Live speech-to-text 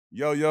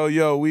Yo, yo,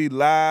 yo, we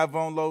live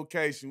on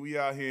location. We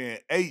out here in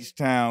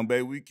H-Town,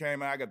 baby. We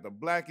came out, I got the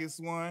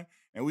blackest one,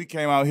 and we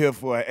came out here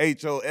for a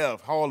HOF,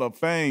 Hall of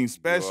Fame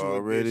special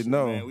already edition,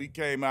 know. man. We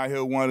came out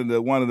here, one of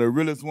the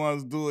realest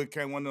ones do it.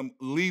 Came one of them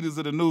leaders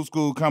of the new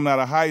school coming out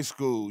of high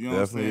school. You know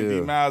Definitely what I'm saying?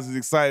 is. D Miles is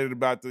excited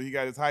about he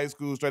got his high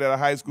school, straight out of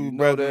high school, You know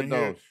brethren that,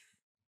 here. though.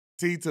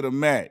 T to the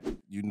mat.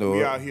 You know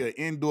we it. out here,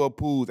 indoor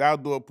pools,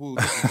 outdoor pools,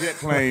 jet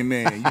plane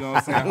man. You know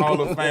what I'm saying?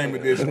 Hall of Fame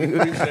edition. We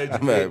appreciate you,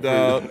 big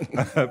dog.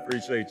 I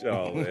appreciate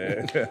y'all,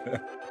 man.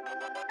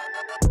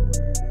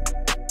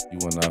 You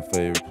one of our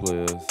favorite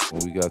players.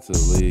 When we got to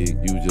the league,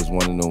 you was just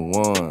one of them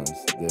ones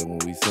that when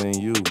we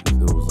seen you,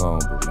 it was on.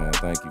 But man,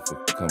 thank you for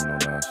coming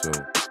on our show.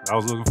 I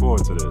was looking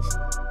forward to this.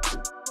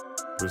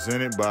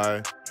 Presented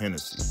by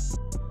Hennessy.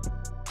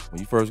 When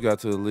you first got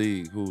to the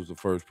league, who was the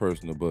first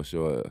person to bust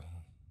your ass?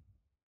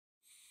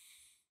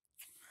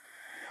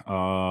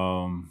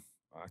 I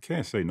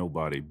can't say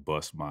nobody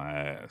bust my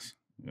ass,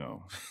 you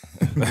know.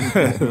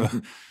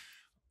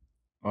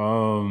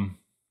 I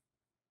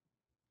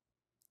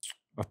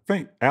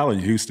think Allen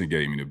Houston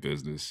gave me the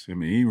business. I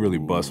mean, he really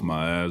bust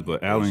my ass,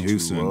 but Allen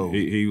Houston,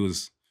 he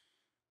was,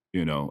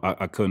 you know,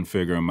 I couldn't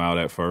figure him out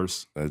at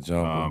first. That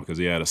jumper. Because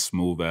he had a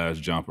smooth ass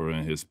jumper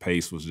and his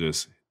pace was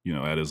just, you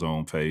know, at his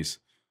own pace.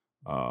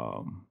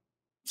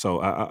 So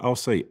I'll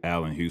say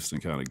Allen Houston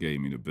kind of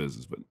gave me the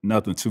business, but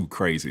nothing too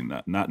crazy,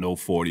 not no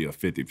 40 or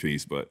 50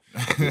 piece, but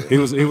he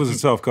was a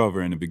tough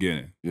cover in the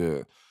beginning.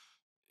 Yeah.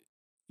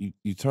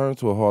 You turned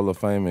to a Hall of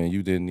Fame and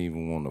you didn't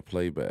even want to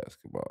play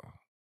basketball.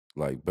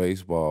 Like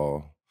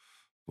baseball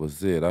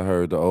was it. I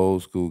heard the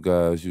old school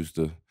guys used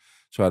to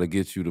try to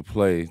get you to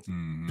play,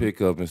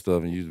 pick up and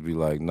stuff, and you'd be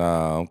like,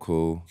 nah, I'm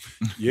cool.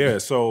 Yeah,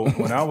 so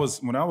when I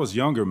was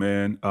younger,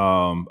 man,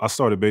 I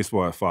started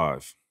baseball at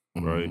 5.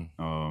 Right,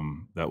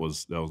 that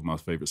was my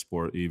favorite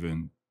sport.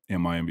 Even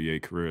in my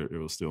NBA career, it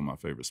was still my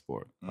favorite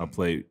sport. I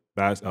played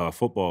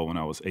football when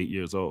I was 8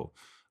 years old.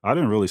 I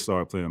didn't really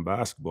start playing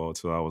basketball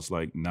until I was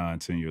like 9,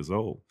 10 years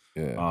old.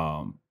 Yeah.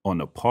 On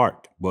the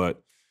park,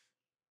 but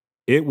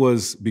it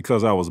was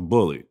because I was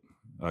bullied.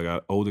 I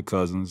got older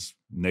cousins,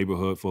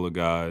 neighborhood full of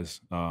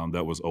guys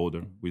that was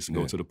older. We used to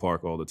go to the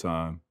park all the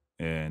time,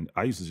 and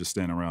I used to just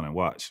stand around and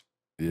watch.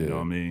 Yeah. You know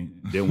what I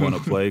mean? Didn't want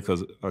to play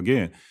because,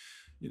 again,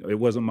 you know, it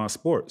wasn't my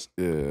sports.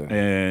 Yeah.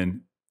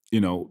 And,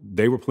 you know,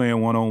 they were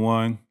playing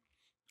one-on-one.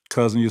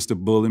 Cousin used to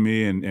bully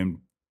me. And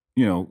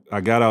you know,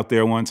 I got out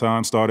there one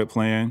time, started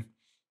playing.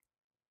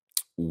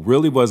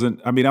 Really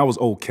wasn't, I mean, I was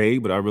okay,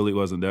 but I really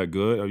wasn't that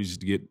good. I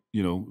used to get,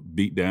 you know,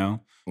 beat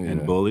down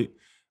and bullied.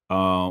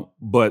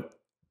 But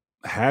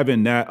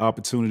having that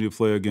opportunity to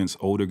play against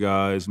older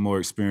guys, more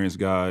experienced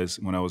guys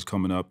when I was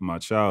coming up in my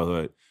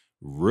childhood,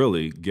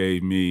 really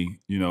gave me,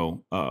 you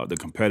know, the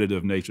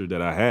competitive nature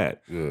that I had.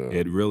 Yeah.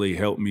 It really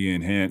helped me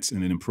enhance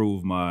and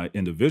improve my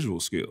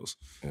individual skills.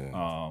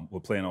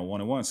 With playing on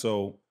one-on-one.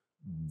 So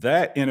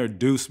that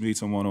introduced me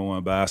to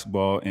one-on-one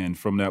basketball. And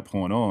from that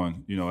point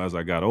on, you know, as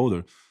I got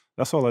older,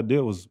 that's all I did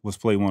was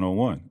play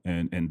one-on-one.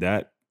 And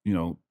that, you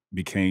know,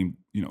 became,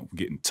 you know,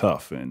 getting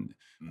tough and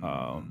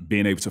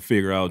being able to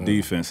figure out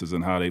defenses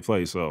and how they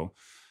play. So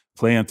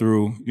playing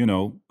through, you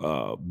know,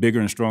 bigger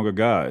and stronger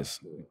guys,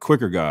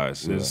 quicker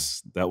guys,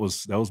 that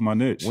was my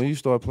niche. When you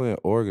start playing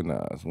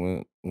organized,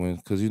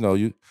 because you know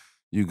you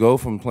go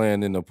from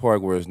playing in the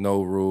park where there's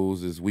no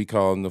rules, is we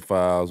call them the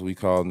fouls, we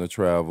call them the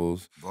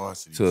travels,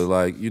 to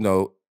like, you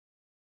know,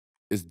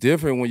 it's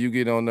different when you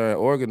get on there and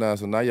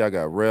organize. So now y'all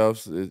got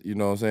refs, you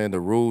know what I'm saying? The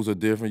rules are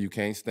different. You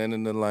can't stand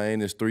in the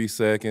lane. It's 3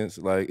 seconds.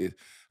 Like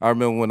I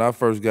remember when I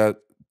first got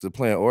to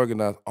playing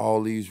organized,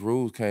 all these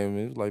rules came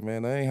in. It was like,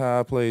 man, that ain't how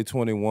I played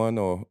 21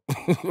 or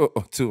 2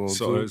 on 2.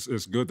 So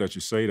it's good that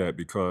you say that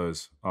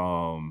because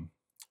I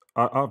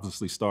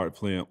obviously started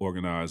playing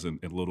organized in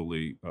Little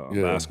League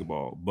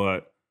basketball.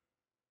 But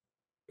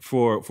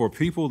for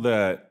people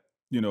that,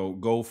 you know,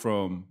 go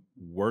from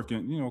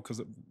working, you know, because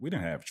we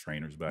didn't have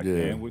trainers back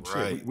then. We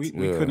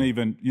couldn't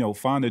even, you know,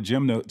 find a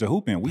gym to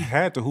hoop in. We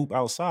had to hoop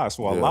outside.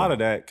 So a lot of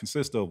that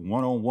consists of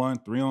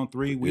 1-on-1,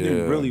 3-on-3. We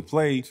didn't really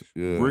play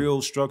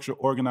real structured,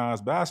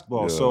 organized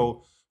basketball.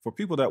 So for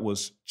people that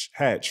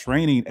had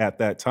training at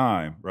that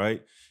time,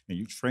 right, and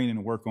you training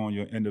to work on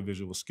your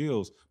individual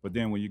skills, but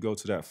then when you go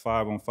to that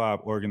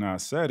 5-on-5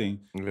 organized setting,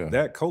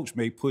 that coach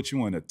may put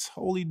you in a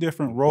totally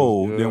different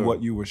role than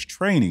what you was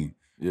training.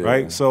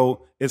 Right?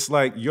 So it's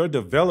like your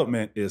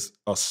development is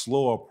a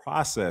slower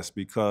process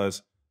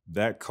because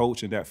that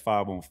coach and that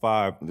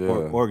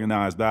 5-on-5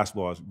 organized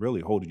basketball is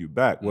really holding you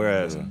back.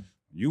 Whereas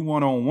you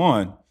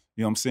one-on-one,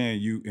 you know what I'm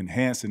saying, you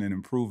enhancing and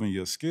improving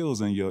your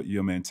skills and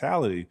your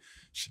mentality,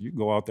 you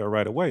go out there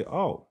right away.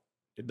 Oh,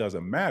 it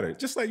doesn't matter.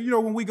 Just like, you know,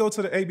 when we go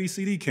to the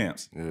ABCD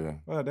camps,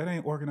 that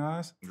ain't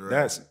organized.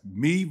 That's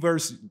me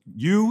versus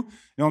you. You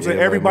know what I'm saying?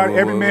 Everybody,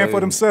 every man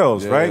for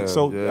themselves, right?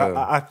 So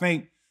I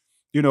think,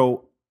 you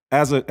know,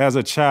 as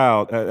a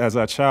child, as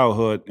our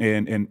childhood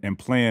and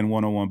playing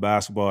one-on-one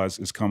basketball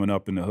is coming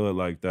up in the hood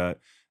like that,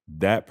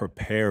 that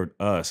prepared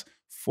us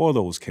for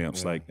those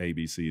camps like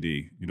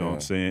ABCD, you know what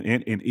I'm saying?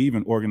 And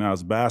even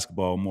organized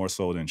basketball more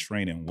so than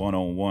training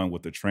one-on-one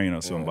with the trainer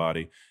or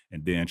somebody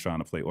and then trying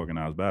to play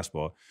organized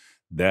basketball.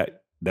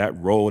 That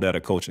role that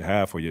a coach would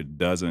have for you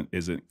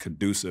isn't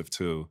conducive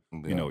to,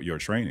 you know, your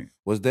training.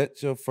 Was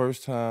that your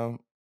first time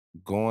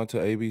going to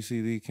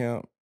ABCD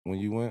camp when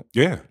you went?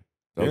 Yeah.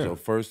 That was your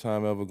first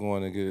time ever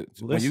going to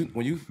get Listen,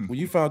 when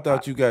you found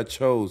out you got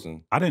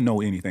chosen. I didn't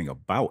know anything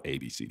about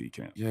ABCD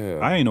camp. Yeah.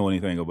 I didn't know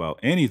anything about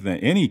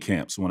any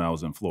camps when I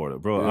was in Florida,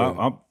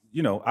 bro.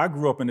 Yeah. I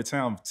grew up in a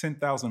town of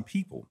 10,000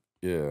 people.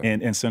 Yeah.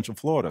 In Central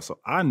Florida. So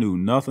I knew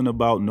nothing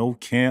about no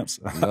camps.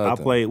 I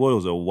played, what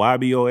was it,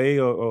 YBOA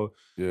or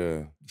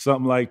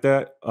something like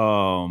that.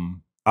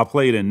 I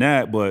played in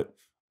that, but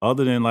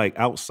other than like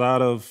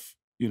outside of,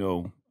 you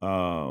know,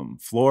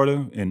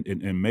 Florida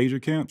and major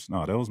camps,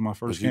 no, that was my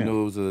first camp. You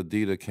knew it was the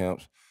Adidas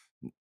camps.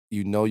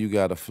 You know you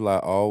got to fly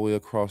all the way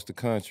across the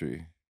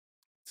country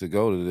to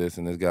go to this,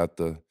 and it's got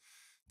the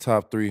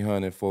top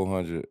 300,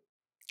 400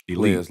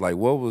 players. Like,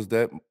 what was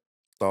that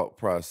thought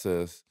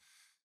process?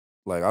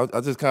 Like, I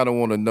just kind of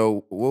want to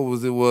know, what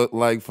was it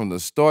like from the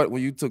start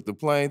when you took the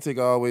plane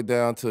ticket all the way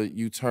down to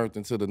you turned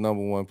into the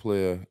 #1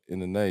 player in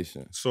the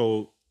nation?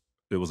 So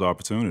it was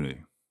opportunity.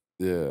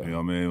 Yeah. You know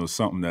what I mean? It was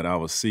something that I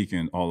was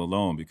seeking all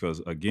along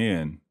because,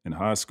 again, in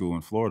high school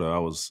in Florida,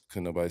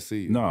 couldn't nobody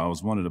see you. No, I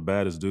was one of the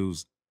baddest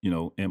dudes, you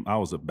know, and I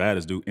was the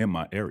baddest dude in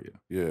my area.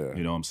 Yeah.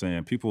 You know what I'm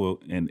saying?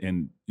 People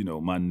and you know,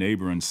 my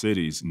neighboring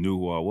cities knew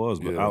who I was,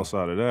 but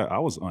outside of that, I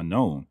was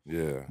unknown.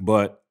 Yeah.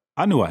 But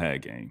I knew I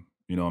had game.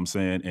 You know what I'm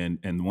saying?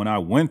 And when I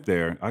went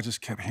there, I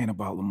just kept hearing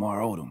about Lamar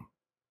Odom.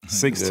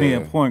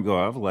 6'10" point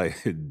guard. I was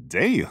like,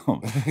 damn,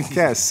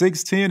 cat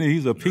 6'10" and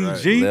he's a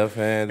PG. Right.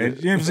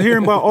 Left-handed. And just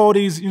hearing about all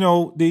these, you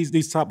know,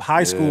 these top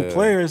high school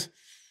players,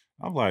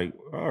 I'm like,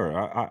 all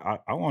right,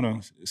 I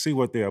want to see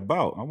what they're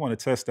about. I want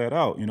to test that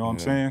out. You know what I'm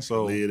saying?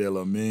 So, Khalid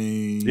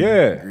El-Amin,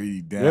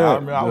 Greedy Dan. I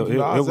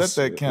remember I was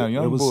at that camp,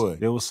 young boy.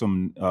 There was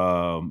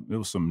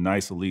some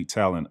nice elite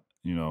talent,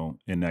 you know,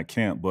 in that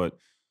camp, but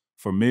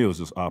for me, it was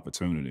just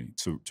opportunity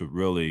to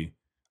really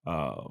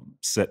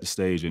set the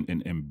stage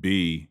and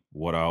be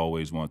what I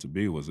always wanted to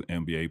be, was an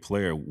NBA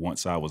player.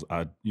 Once I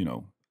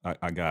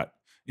got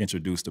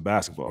introduced to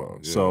basketball.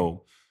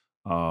 So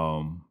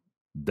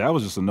that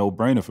was just a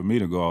no-brainer for me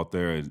to go out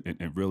there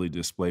and really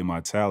display my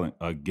talent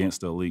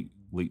against the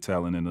elite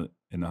talent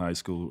in the high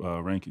school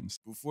rankings.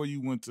 Before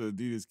you went to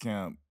Adidas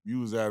camp, you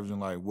was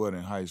averaging like what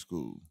in high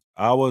school?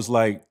 I was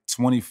like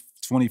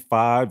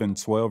 25 and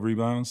 12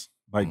 rebounds.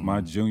 Like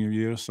my junior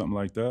year, something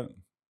like that.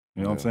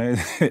 You know what I'm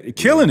saying?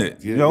 Killing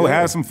it. You know,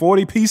 had some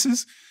 40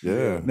 pieces.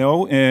 Yeah. You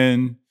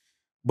know,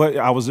 but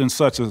I was in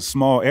such a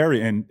small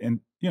area,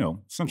 and you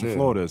know, Central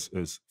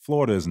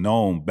Florida is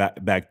known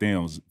back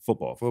then was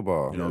football.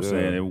 Football. You know what I'm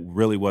saying? It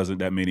really wasn't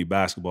that many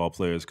basketball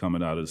players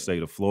coming out of the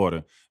state of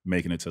Florida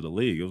making it to the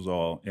league. It was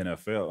all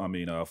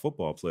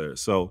football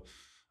players. So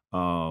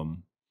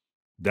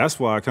that's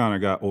why I kind of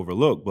got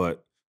overlooked.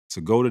 But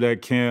to go to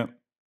that camp,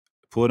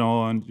 put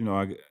on, you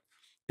know,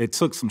 it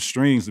took some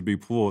strings to be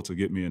pulled to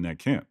get me in that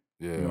camp.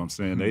 Yeah. You know what I'm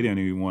saying? They didn't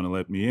even want to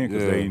let me in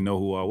because they didn't know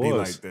who I was.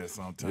 Be like that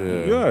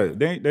sometimes. Yeah,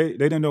 they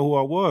didn't know who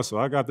I was. So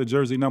I got the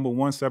jersey number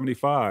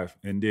 175.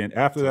 And then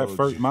after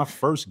that, my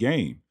first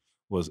game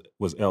was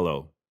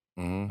LO.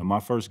 And my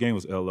first game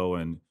was LO.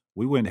 And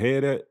we went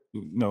head at,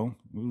 you know,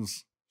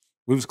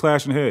 we was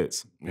clashing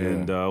heads. Yeah.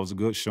 And it was a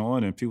good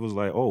showing. And people was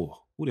like, oh,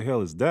 who the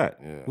hell is that?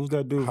 Yeah. Who's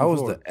that dude? How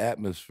was the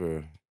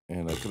atmosphere?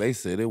 And they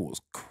said it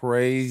was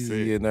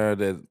crazy in there,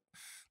 that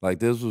like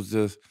this was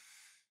just,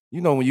 you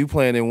know, when you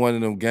playing in one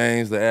of them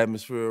games, the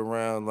atmosphere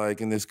around,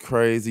 like, and it's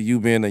crazy. You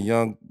being a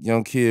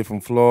young kid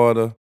from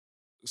Florida.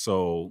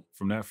 So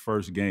from that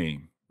first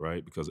game,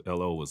 right, because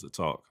LO was the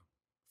talk,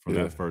 from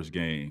that first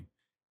game,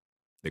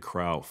 the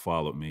crowd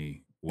followed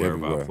me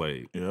wherever I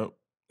played. Yep.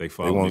 They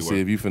followed me. They want to see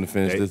if you finna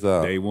finish this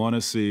out. They want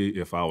to see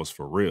if I was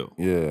for real.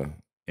 Yeah.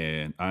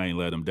 And I ain't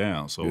let them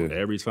down. So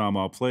every time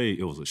I played,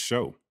 it was a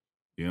show.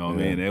 You know what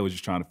I mean? They were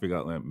just trying to figure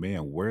out, like,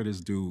 man, where this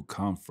dude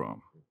come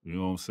from? You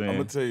know what I'm saying? I'm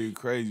gonna tell you the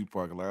crazy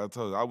part. Like I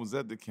told you, I was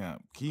at the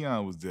camp.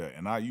 Keon was there,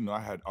 and I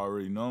had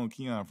already known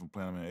Keon from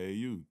playing in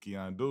AAU.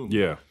 Keon do.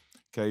 Yeah.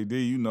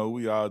 KD, you know,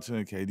 we all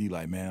telling KD,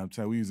 like, man, I'm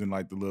telling you, we was in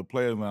like the little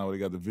players now where they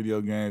got the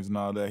video games and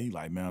all that. He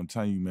like, man, I'm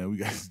telling you, man, we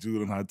got this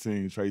dude on our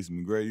team, Tracy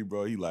McGrady,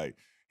 bro. He like,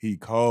 he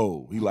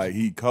cold. He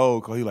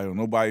cold. He like,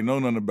 nobody know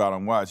nothing about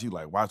him. Watch. He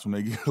like, watch when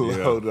they get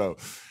low though.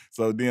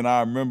 So then I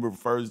remember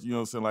first, you know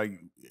what I'm saying, like,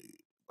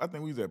 I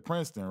think we was at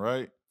Princeton,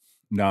 right?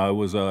 No, it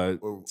was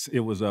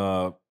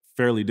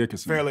Fairleigh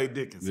Dickinson. Fairleigh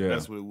Dickinson,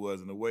 that's what it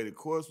was. And the way the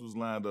course was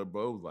lined up,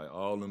 bro, it was like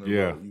all in the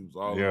row. You was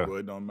all in the row.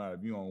 It don't matter.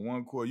 If you on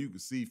one court, you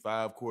could see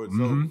 5 courts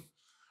over.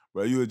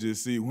 Bro, you would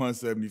just see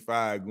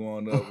 175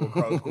 going up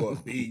across the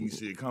court, beating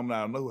shit, coming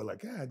out of nowhere.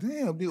 Like, God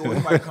damn, dude. Or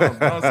somebody come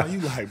bounce on you,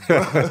 like,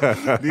 bro.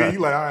 Then you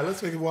like, all right,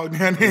 let's take a walk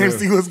down there and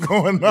see what's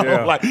going on.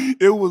 Yeah. Like,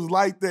 it was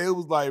like that. It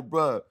was like,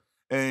 bro.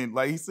 And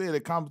like he said, the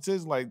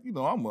competition, like, you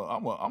know,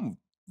 I'm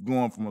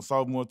going from a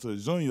sophomore to a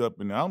junior up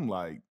in there. I'm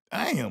like,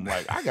 damn,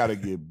 like, I got to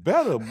get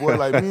better, boy.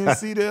 Like, me and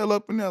CDL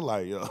up in there,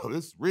 like, yo,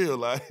 it's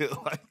real out here.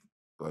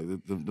 Like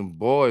them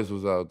boys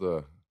was out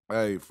there.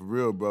 Hey, for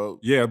real, bro.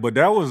 Yeah, but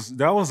that was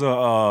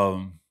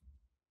a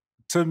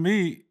to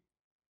me,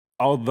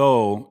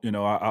 although, you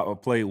know, I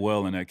played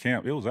well in that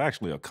camp, it was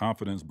actually a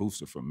confidence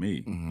booster for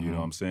me. You know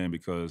what I'm saying?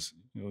 Because,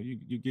 you know,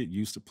 you get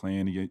used to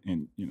playing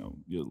in you know,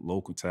 your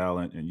local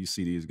talent, and you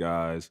see these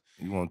guys.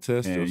 You want to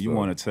test yourself. And you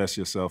want to test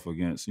yourself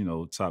against, you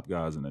know, top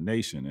guys in the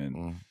nation.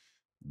 And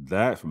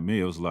that, for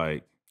me, it was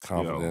like,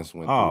 confidence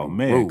went oh, through the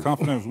man, roof.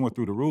 confidence went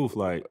through the roof.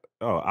 Like,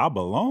 oh, I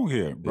belong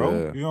here, bro.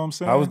 Yeah. You know what I'm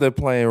saying? How was that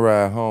plane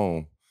ride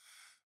home?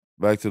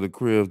 Back to the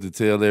crib to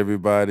tell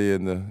everybody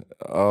and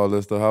all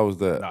that stuff. How was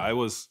that? Nah,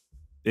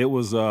 it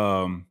was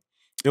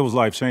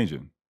life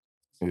changing.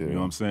 Yeah. You know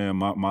what I'm saying?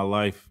 My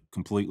life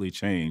completely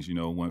changed. You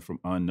know, went from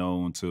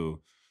unknown to,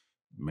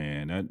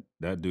 man,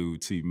 that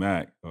dude T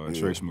Mac,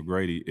 Tracy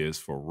McGrady, is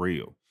for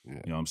real. Yeah.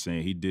 You know what I'm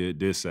saying? He did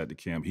this at the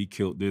camp. He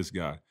killed this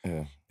guy.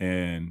 Yeah.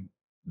 And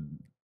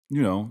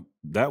you know,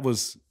 it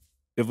was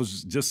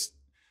just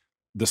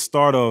the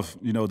start of,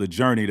 you know, the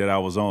journey that I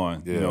was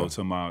on, you know,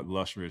 to my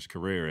illustrious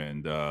career.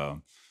 And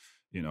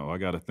you know, I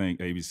got to thank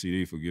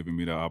ABCD for giving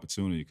me the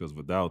opportunity, because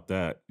without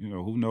that, you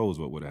know, who knows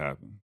what would have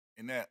happened.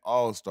 In that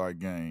All-Star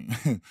game,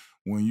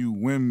 when you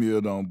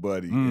windmilled on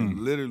Buddy, and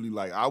literally,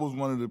 like, I was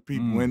one of the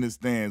people in the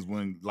stands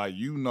when, like,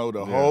 you know,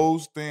 the whole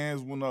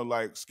stands went up,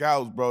 like,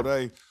 scouts, bro,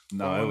 they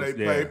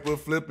paper,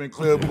 flipping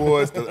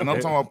clipboards, and I'm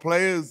talking about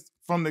players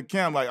from the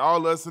camp, like,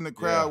 all us in the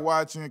crowd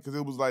watching, because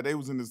it was like they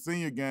was in the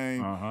senior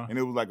game, and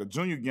it was like a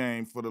junior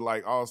game for the,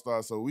 like,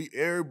 All-Star, so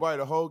everybody,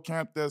 the whole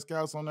camp, that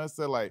scouts on that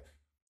set, like,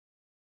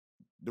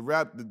 it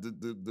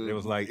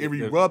was like it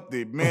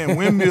erupted, man,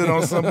 windmilled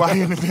on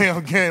somebody in the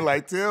damn game.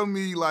 Like, tell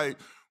me, like,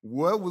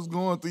 what was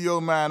going through your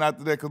mind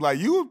after that? Because, like,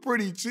 you were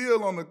pretty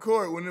chill on the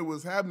court when it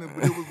was happening,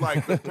 but it was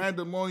like the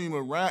pandemonium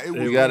around. It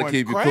was you got to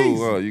keep crazy. it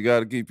cool, huh? You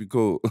got to keep it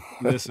cool.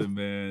 Listen,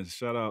 man,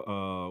 shout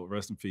out,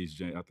 rest in peace,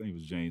 James. I think it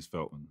was James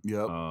Felton.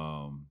 Yep.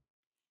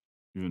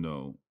 You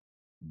know,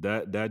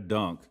 that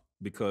dunk,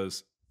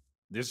 because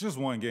there's just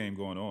one game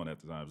going on at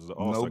the time. It was an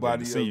All-Star game,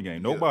 the senior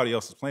game. Nobody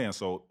else is playing.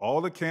 So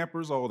all the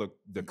campers, all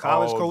the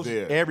college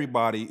coaches,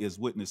 everybody is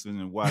witnessing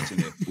and watching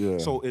it.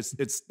 So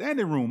it's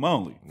standing room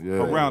only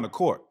around the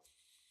court.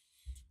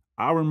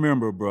 I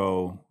remember,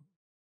 bro,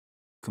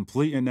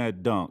 completing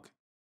that dunk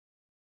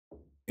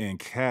and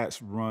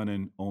cats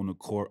running on the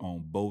court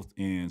on both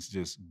ends,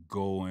 just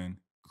going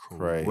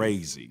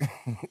crazy.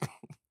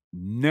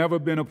 Never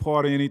been a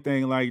part of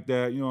anything like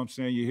that. You know what I'm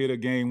saying? You hit a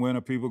game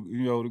winner, people,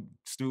 you know, the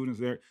students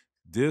there.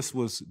 This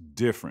was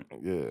different.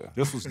 Yeah.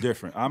 This was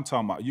different. I'm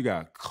talking about, you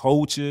got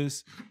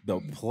coaches, the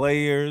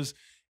players,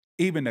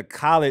 even the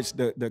college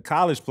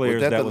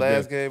players. Was that the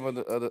last game of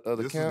the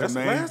camp? That's the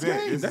last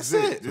game. That's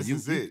it. This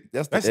is it.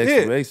 That's the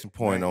exclamation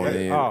point on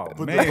it. Oh,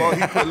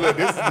 man. Look,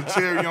 this is the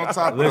cherry on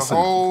top of the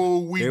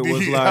whole week. It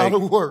was like,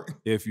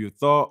 if you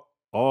thought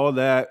all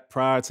that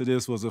prior to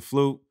this was a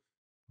fluke,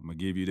 I'm gonna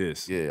give you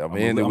this. Yeah, I'm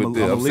gonna end it with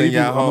this.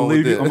 I'm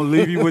gonna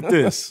leave you with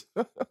this.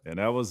 And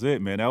that was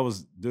it, man. That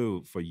was,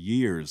 dude, for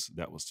years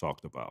that was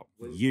talked about.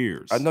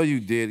 Years. I know you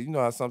did. You know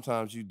how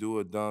sometimes you do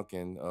a dunk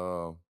and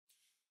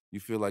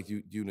you feel like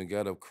you done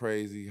got up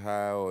crazy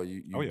high, or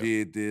you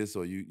did this,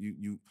 or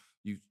you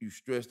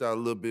stretched out a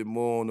little bit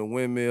more on the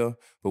windmill,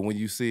 but when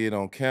you see it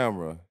on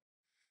camera,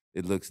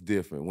 it looks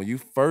different. When you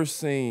first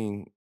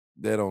seen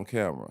that on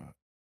camera,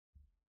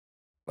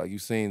 like you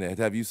seen that,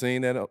 have you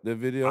seen that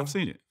video? I've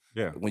seen it.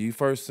 Yeah. When you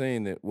first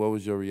seen it, what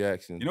was your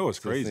reaction? You know what's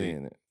crazy?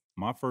 Seeing it?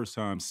 My first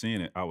time seeing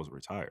it, I was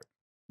retired.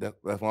 That's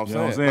what I'm saying.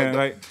 Know what I'm saying?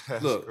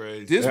 Like, look,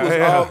 crazy.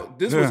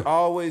 This was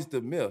always the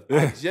myth.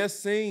 I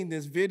just seen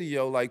this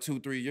video like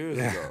 2-3 years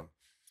ago.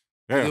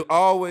 It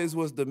always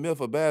was the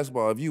myth of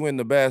basketball. If you in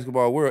the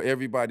basketball world,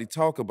 everybody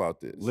talk about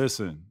this.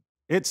 Listen,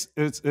 it's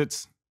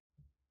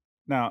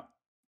now,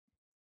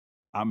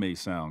 I may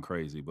sound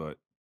crazy, but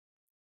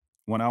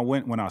when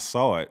I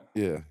saw it,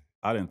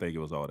 I didn't think it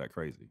was all that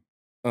crazy.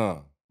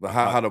 But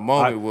how the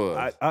moment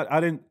was. I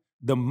didn't,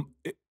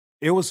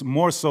 it was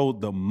more so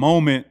the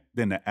moment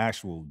than the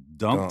actual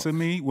dunk to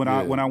me when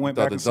I went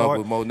back and saw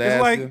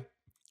it.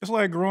 It's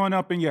like growing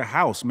up in your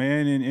house,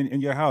 man, in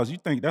your house. You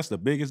think that's the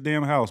biggest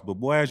damn house, but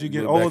boy, as you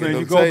get older and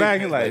you go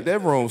back, you're like,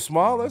 that room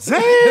smaller?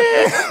 Damn!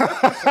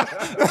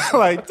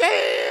 Like,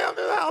 damn,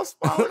 this house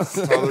smaller.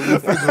 The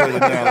refrigerator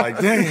now, like,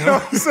 damn. You know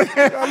what I'm saying?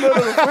 I know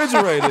the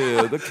refrigerator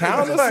is. The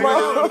counter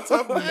smaller.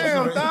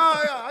 Damn,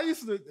 dog.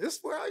 This is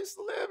where I used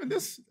to live, and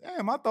this,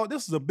 damn, I thought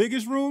this was the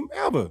biggest room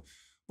ever.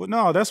 But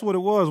no, that's what it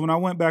was. When I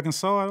went back and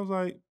saw it, I was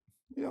like,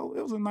 you know,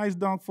 it was a nice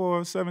dunk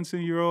for a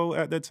 17-year-old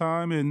at that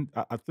time. And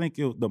I think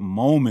the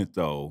moment,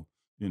 though,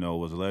 you know,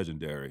 was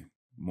legendary,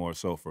 more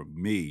so for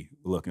me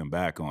looking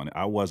back on it.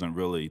 I wasn't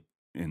really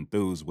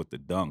enthused with the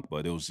dunk,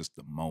 but it was just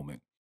the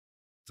moment.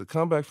 To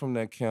come back from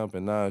that camp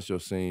and now it's your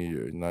senior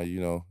year. Now,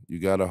 you know, you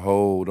got to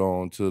hold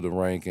on to the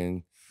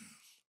ranking.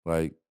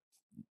 Like,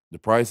 the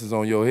price is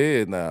on your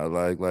head now.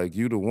 Like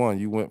you the one.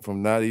 You went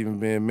from not even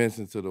being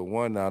mentioned to the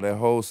one now. That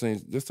whole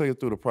scene, just take it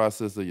through the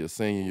process of your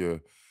senior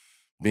year,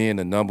 being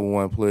the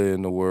 #1 player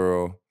in the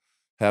world,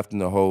 having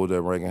to hold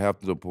that rank and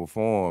having to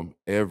perform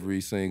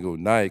every single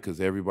night because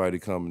everybody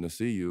coming to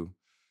see you.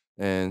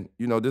 And,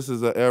 you know, this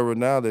is an era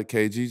now that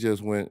KG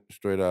just went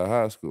straight out of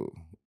high school.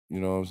 You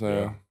know what I'm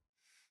saying? Yeah.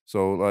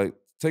 So, like,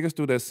 take us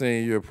through that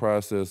senior year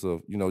process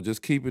of, you know,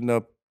 just keeping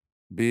up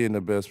being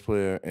the best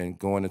player and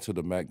going into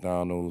the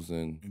McDonald's.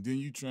 And then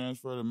you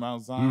transferred to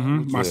Mount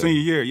Zion? My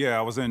senior year,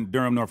 I was in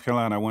Durham, North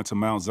Carolina. I went to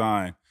Mount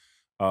Zion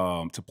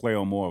to play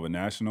on more of a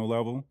national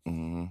level.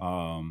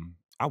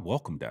 I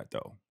welcomed that,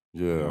 though.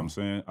 Yeah. You know what I'm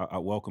saying? I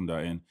welcomed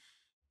that. And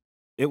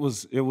it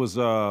was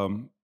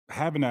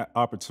having that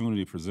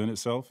opportunity present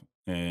itself.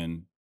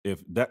 And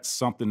if that's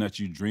something that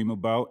you dream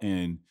about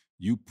and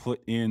you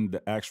put in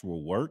the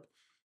actual work,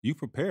 you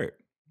prepare it.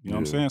 You know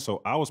what I'm saying?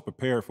 So I was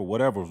prepared for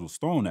whatever was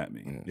thrown at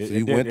me. So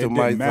you went to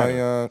Mount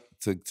Zion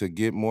to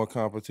get more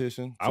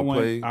competition? I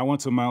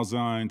went to Mount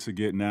Zion to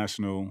get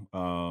national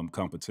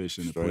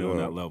competition to play on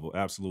that level.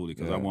 Absolutely,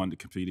 because I wanted to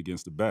compete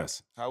against the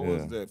best. How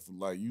was that for,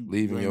 like, you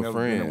leaving you your never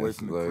friends been away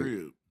from the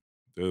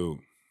crib?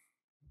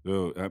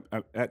 Dude,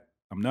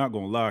 I'm not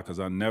gonna lie, because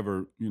I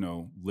never,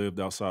 lived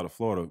outside of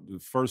Florida. The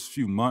first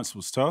few months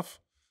was tough,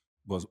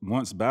 but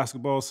once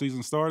basketball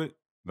season started,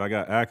 I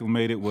got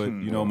acclimated with,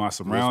 my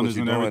surroundings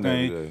and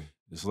everything.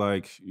 It's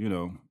like,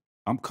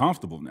 I'm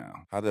comfortable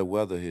now. How did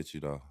weather hit you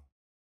though?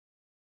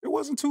 It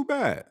wasn't too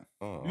bad.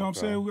 You know what I'm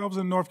saying? I was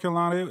in North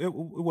Carolina. It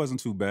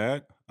wasn't too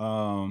bad.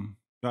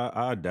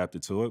 I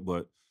adapted to it,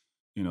 but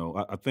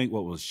I think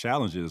what was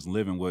challenging is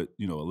living with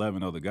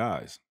 11 other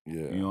guys.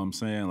 Yeah. You know what I'm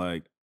saying?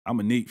 Like, I'm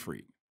a neat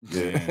freak.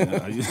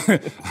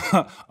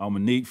 Yeah. I'm a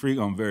neat freak.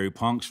 I'm very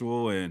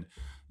punctual, and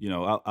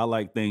I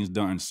like things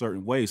done a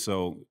certain way.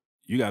 So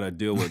you got to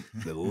deal with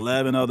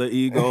 11 other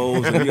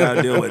egos, and you got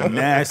to deal with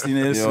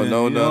nastiness. You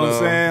know what I'm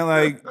saying?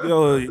 Like,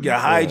 you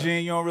got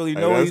hygiene. You don't really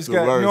know these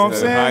guys. You know what I'm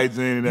saying?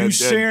 Hygiene and you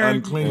sharing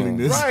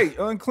uncleanliness, right?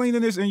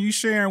 Uncleanliness, and you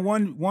sharing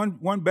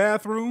one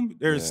bathroom.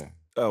 There's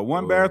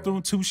one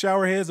bathroom, 2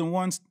 shower heads, and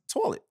 1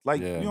 toilet.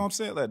 Like, you know what I'm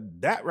saying? Like,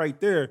 that right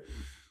there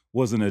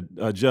was an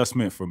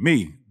adjustment for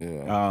me,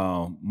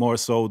 more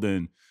so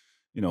than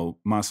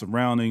my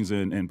surroundings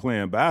and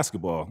playing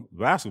basketball.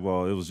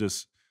 Basketball, it was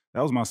just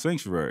that was my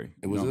sanctuary.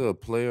 Was it a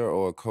player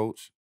or a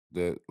coach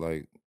that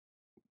like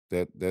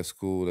that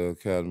school, that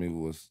academy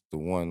was the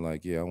one?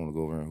 Like, I want to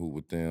go over and hoop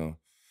with them,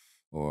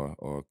 or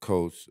a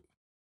coach?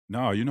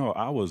 No,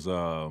 I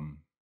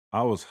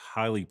was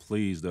highly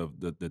pleased of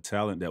the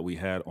talent that we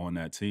had on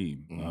that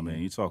team. I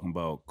mean, you're talking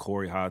about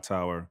Corey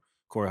Hightower.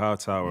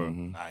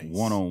 Nice.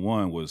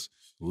 One-on-one was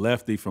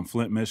lefty from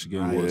Flint,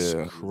 Michigan. Was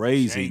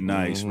crazy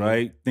nice,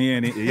 right?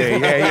 Thin, he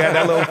had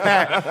that little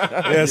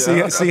pat.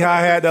 See how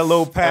I had that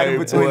little pat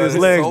between his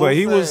legs, but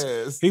he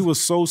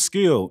was so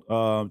skilled.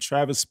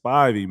 Travis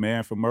Spivey,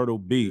 man, from Myrtle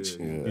Beach.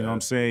 You know what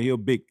I'm saying? He a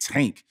big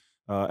tank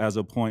as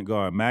a point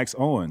guard. Max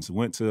Owens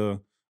went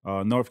to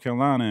North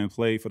Carolina and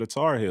played for the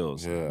Tar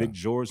Heels. Big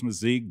George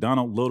Mazik,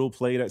 Donald Little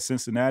played at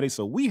Cincinnati.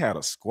 So we had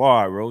a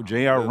squad, bro.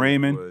 J.R.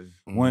 Raymond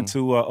went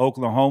to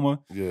Oklahoma.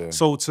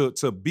 So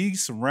to be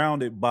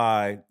surrounded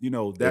by,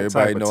 that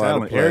type of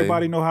talent,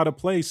 everybody know how to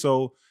play.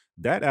 So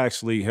that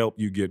actually helped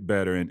you get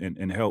better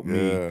and helped me,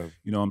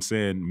 you know what I'm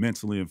saying,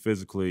 mentally and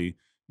physically,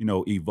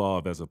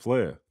 evolve as a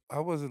player.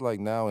 How was it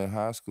like now in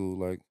high school?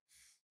 Like,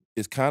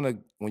 it's kind of,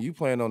 when you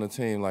playing on a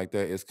team like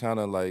that, it's kind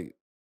of like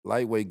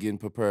lightweight getting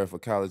prepared for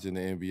college in the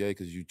NBA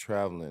because you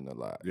traveling a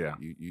lot. Yeah.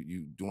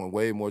 You doing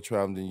way more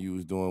traveling than you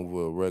was doing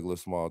with a regular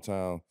small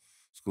town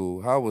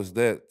school. How was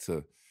that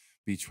to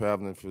be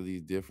traveling for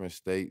these different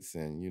states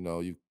and,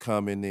 you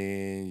coming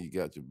in, you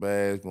got your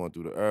bags going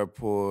through the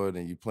airport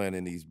and you playing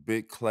in these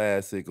big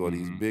classic or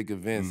these big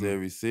events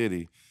every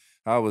city.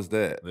 How was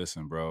that?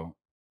 Listen, bro,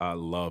 I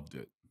loved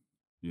it.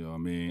 You know what I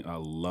mean? I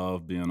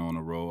love being on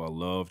the road. I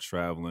love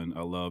traveling.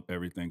 I love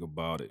everything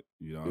about it.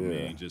 You know what I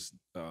mean? Just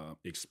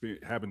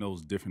having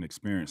those different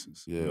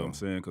experiences. You know what I'm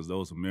saying? Because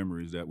those are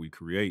memories that we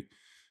create,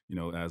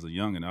 as a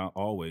youngin'. I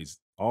always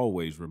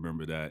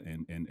remember that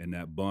and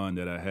that bond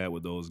that I had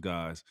with those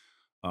guys.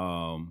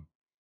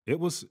 It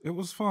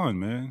was fun,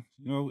 man.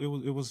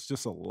 It was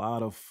just a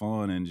lot of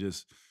fun and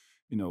just,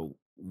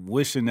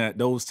 wishing that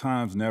those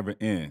times never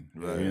end.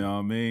 Right. You know what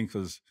I mean?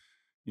 Because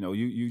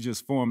you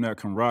just form that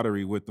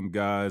camaraderie with them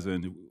guys.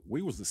 And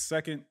we was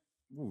we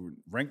were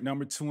ranked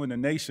number 2 in the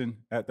nation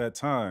at that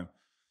time.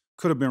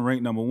 Could have been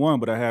ranked number 1,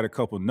 but I had a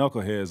couple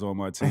knuckleheads on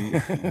my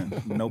team.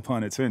 No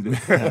pun intended.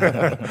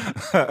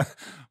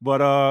 But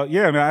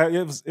man,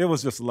 it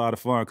was just a lot of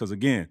fun because,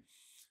 again,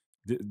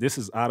 this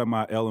is out of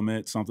my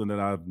element, something that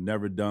I've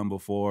never done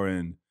before.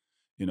 And,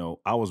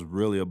 I was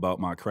really about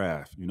my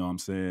craft. You know what I'm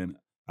saying?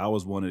 I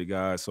was one of the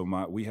guys. So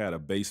we had a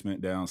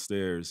basement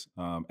downstairs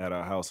at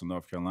our house in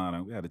North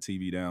Carolina. We had a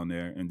TV down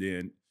there, and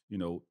then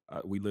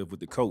we lived with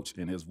the coach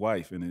and his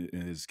wife and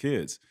his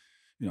kids.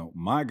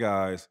 My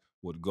guys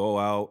would go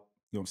out.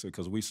 You know what I'm saying?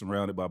 Because we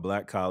surrounded by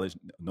black college,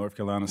 North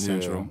Carolina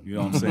Central. You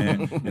know what I'm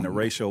saying? And the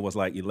ratio was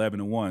like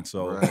 11-1.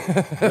 So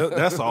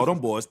that's all them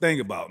boys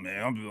think about,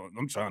 man.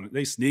 I'm trying to.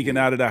 They sneaking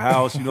out of the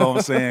house. You know what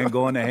I'm saying?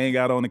 Going to hang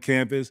out on the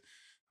campus.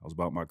 I was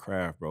about my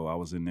craft, bro. I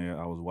was in there.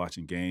 I was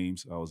watching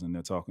games. I was in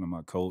there talking to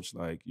my coach.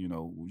 Like,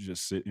 we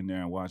just sit in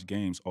there and watch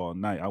games all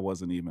night. I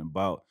wasn't even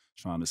about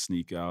trying to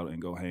sneak out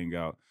and go hang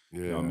out. Yeah.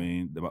 You know what I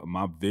mean?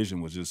 My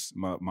vision was just,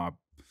 my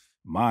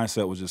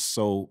mindset was just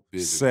so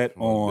set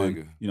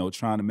on,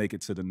 trying to make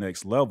it to the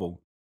next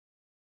level.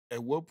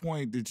 At what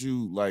point did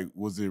you,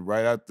 was it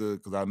right after,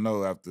 because I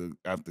know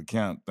after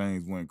camp,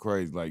 things went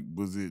crazy.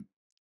 Was it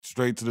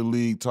straight to the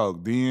league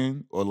talk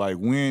then? Or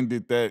when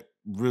did that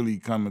really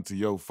come into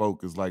your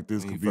focus?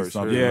 This could be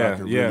something I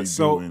could really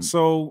do.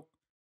 So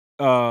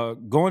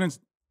going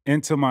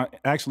into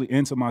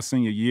my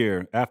senior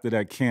year after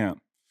that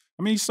camp,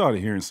 I mean, you started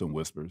hearing some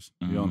whispers,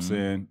 you know what I'm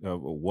saying,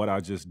 of what I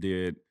just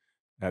did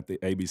at the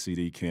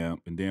ABCD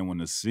camp. And then when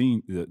my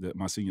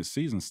senior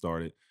season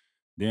started,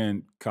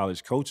 then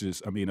college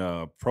coaches,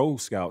 pro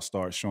scouts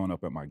start showing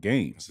up at my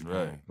games,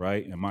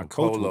 right? And my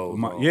coach,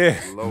 logo,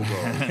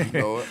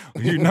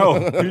 you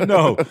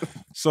know.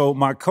 So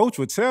my coach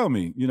would tell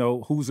me,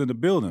 who's in the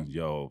building.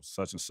 Yo,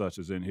 such and such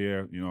is in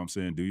here. You know what I'm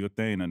saying? Do your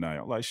thing tonight.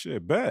 I'm like,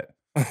 shit, bet.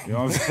 You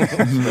know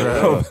what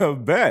I'm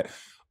saying? Bet.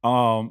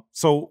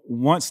 So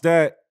once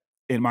that,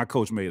 and my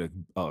coach made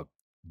a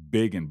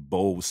big and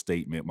bold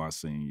statement my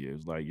senior year.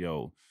 It's like,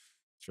 yo,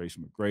 Tracy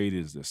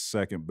McGrady is the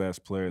second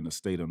best player in the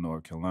state of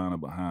North Carolina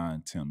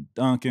behind Tim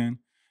Duncan.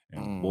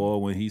 And boy,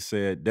 when he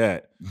said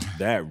that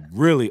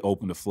really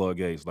opened the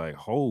floodgates. Like,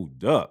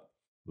 hold up.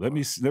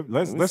 Let's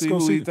go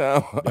see.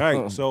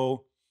 Right.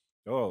 So,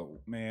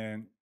 oh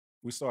man,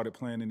 we started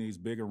playing in these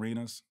big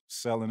arenas,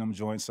 selling them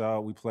joints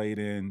out. We played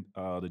in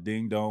the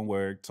Ding Dong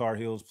where Tar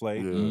Heels play.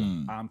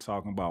 Yeah. I'm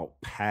talking about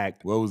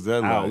packed. What was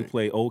that out. like? We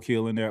played Oak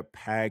Hill in there,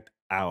 packed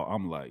out.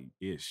 I'm like,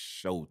 it's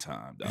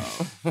showtime,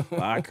 dog.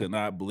 I could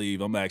not believe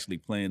I'm actually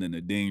playing in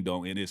the Ding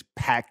Dong and it's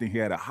packed in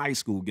here at a high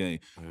school game.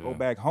 Yeah. Go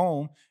back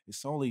home,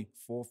 it's only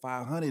 400 or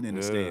 500 in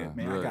the stand.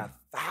 Man, I got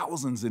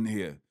thousands in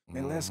here.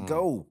 Man, let's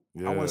go.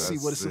 I want to see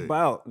what it's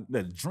about.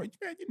 The drink,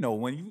 man,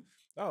 when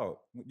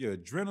your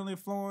adrenaline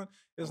flowing,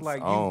 it's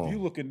like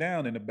you looking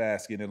down in the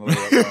basket and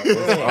layup. You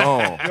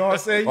know what I'm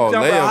saying? You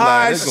jumping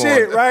high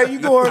shit, right? You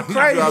going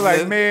crazy.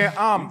 Like, man,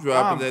 I'm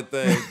dropping that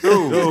thing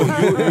through. Dude,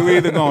 you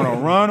either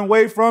gonna run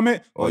away from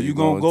it or you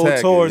gonna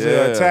go towards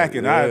it, attack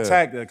it. I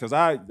attacked it because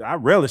I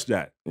relish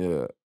that.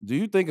 Yeah. Do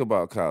you think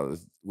about college?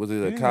 Was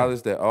it a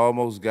college that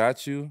almost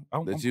got you?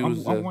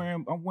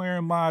 I'm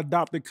wearing my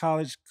adopted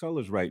college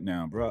colors right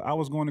now, bro. I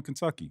was going to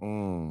Kentucky.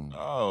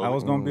 I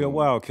was going to be a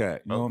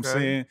Wildcat. You know what I'm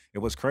saying? It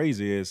was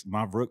crazy is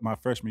my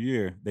freshman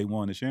year, they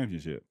won the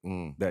championship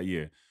that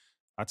year.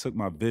 I took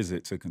my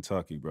visit to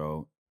Kentucky,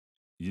 bro.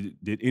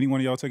 Did any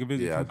one of y'all take a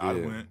visit? Yeah, I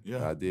did.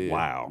 I did.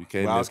 Wow. You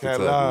can't Wildcat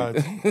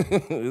Lodge.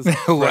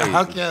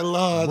 Wildcat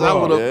Lodge. I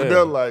would have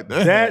been like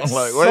that. That's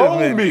like,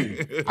 sold me.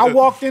 I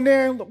walked in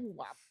there and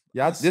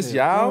y'all, this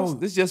y'all?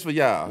 This just for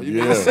y'all.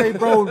 I say,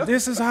 bro,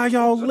 this is how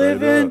y'all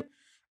living?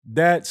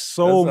 That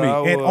sold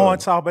me. And on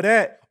top of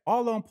that, all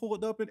of them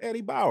pulled up in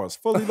Eddie Bowers,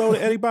 fully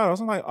loaded Eddie Bowers.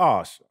 I'm like,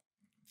 oh, shit.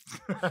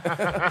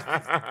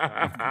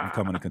 I'm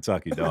coming to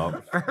Kentucky,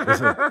 dog.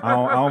 Listen,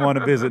 I don't want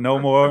to visit no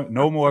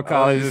more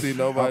colleges. See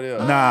nobody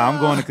else. Nah,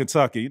 I'm going to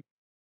Kentucky.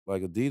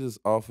 Like Adidas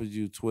offered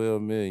you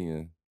 $12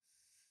 million,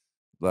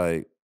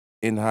 like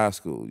in high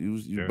school.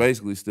 You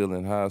basically still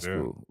in high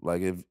school.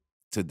 Like if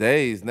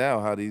today's now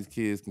how these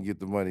kids can get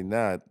the money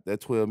now, that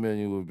 $12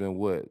 million would have been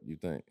what, you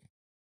think?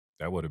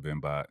 That would have been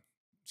about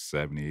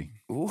 70.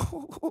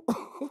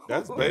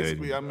 That's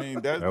basically, I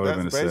mean, that's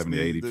basically 70,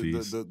 80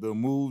 piece. The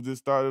move that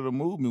started a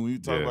movement. When you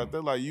talk about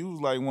that, like you was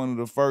like one of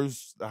the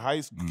first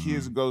high school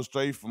kids to go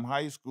straight from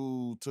high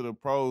school to the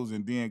pros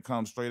and then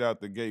come straight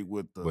out the gate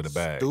with a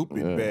bag.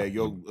 Stupid bag.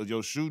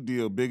 Your shoe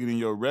deal bigger than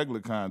your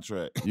regular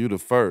contract. You the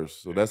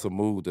first, so that's a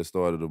move that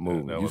started a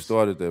movement. You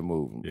started that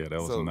movement. Yeah, that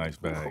was a nice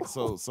bag.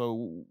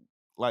 So.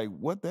 Like,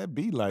 what that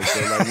be like,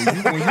 though? Like, when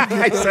you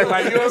get that,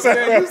 like, you know what I'm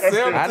saying? You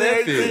sell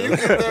everything, you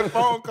get that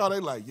phone call, they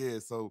like, yeah,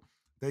 so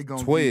they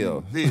gonna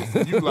 12. give you this.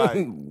 And you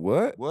like,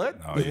 what?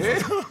 No,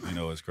 you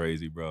know it's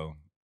crazy, bro.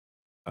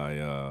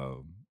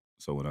 So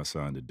when I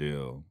signed the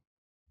deal,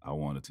 I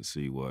wanted to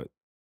see what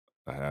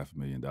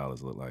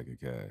 $500,000 looked like in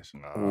cash.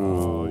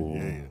 Oh,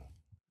 yeah.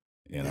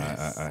 And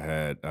I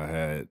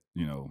had,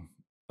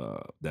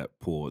 that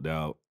pulled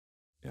out,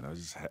 and I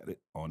just had it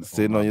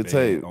sitting on your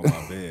tape. On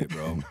my bed,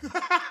 bro.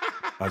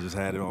 I just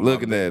had it on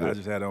looking my bed. at it. I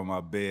just had it on my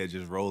bed,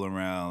 just rolling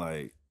around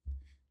like,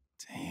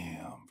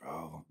 damn,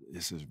 bro,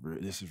 this is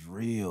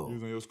real. You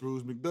was on your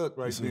Scrooge McDuck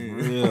right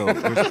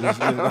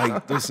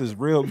there. This is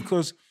real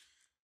because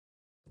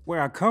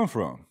where I come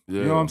from.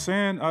 You know what I'm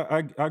saying?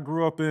 I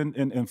grew up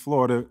in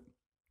Florida,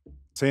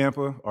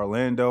 Tampa,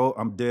 Orlando.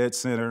 I'm dead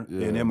center,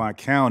 and in my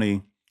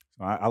county,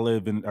 I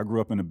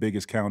grew up in the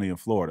biggest county in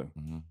Florida,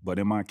 but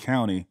in my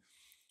county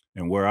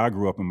and where I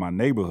grew up in my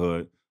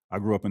neighborhood, I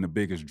grew up in the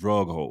biggest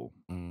drug hole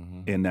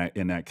in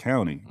that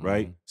county,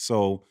 right?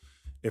 So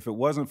if it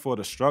wasn't for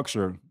the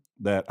structure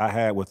that I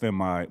had within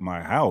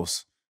my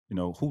house,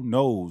 who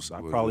knows? I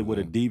probably would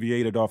have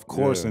deviated off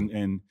course and you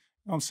know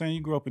what I'm saying?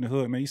 You grew up in the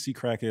hood, man, you see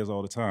crackheads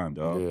all the time,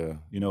 dog.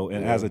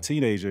 And as a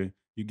teenager,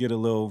 you get a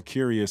little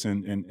curious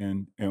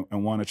and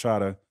want to try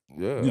to,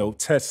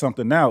 test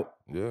something out.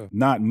 Yeah.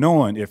 Not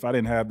knowing if I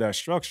didn't have that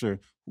structure,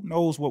 who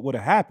knows what would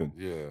have happened.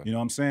 Yeah. You know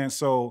what I'm saying?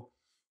 So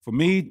for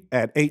me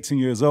at 18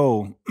 years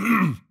old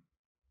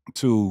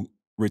to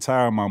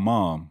retire my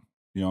mom,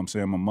 you know what I'm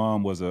saying? My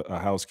mom was a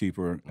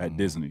housekeeper at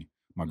Disney.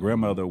 My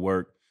grandmother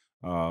worked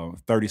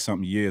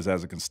 30-something years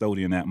as a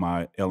custodian at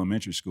my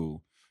elementary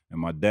school. And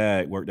my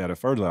dad worked at a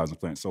fertilizer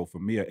plant. So for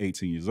me at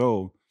 18 years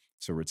old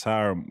to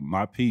retire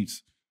my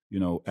peeps,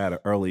 at an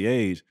early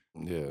age,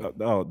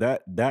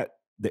 the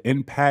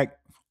impact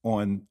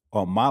on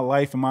my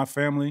life and my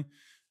family,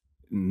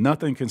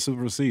 nothing can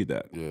supersede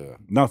that. Yeah.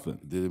 Nothing.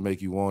 Did it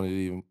make you want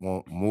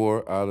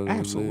more out of the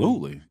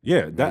Absolutely. league?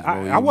 Yeah.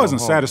 I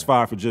wasn't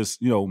satisfied for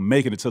just,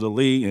 making it to the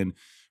league and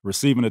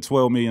receiving a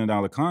 $12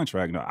 million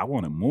contract. No, I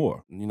wanted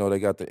more. They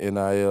got the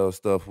NIL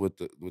stuff with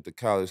the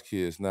college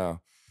kids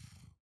now.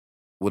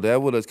 Well,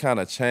 that would have kind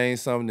of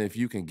changed something if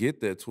you can get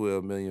that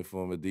 $12 million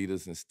from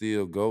Adidas and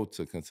still go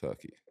to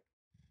Kentucky.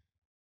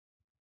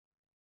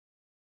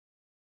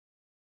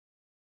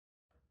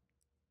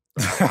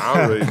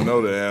 I already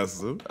know the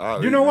answer.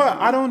 You know what?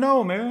 I don't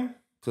know, man.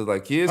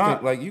 Because kids,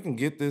 you can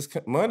get this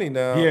money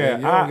now. Yeah,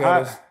 and you don't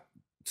gotta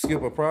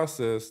skip a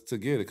process to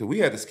get it. Because we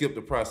had to skip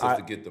the process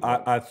to get the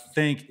money. I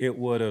think it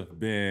would have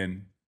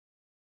been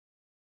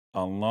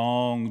a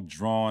long,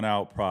 drawn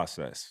out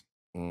process.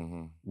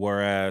 Mm-hmm.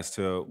 Whereas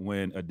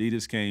when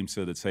Adidas came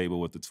to the table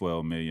with the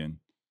 $12 million,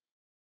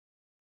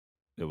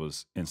 it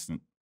was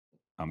instant.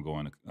 I'm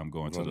going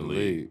to the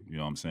league. You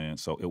know what I'm saying?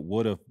 So it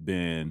would have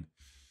been.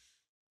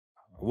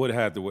 I would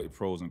have had to weigh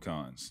pros and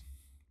cons,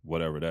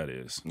 whatever that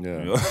is.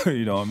 Yeah.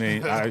 You know what I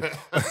mean?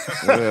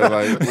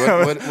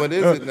 What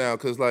is it now?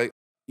 Because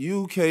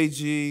you,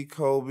 KG,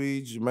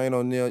 Kobe, Jermaine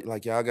O'Neal,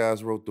 y'all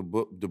guys wrote the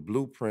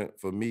blueprint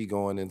for me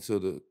going into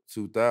the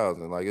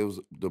 2000s. It was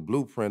the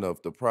blueprint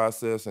of the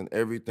process and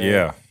everything.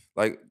 Yeah.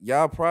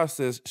 Y'all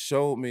process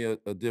showed me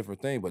a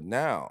different thing, but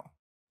now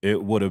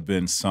it would have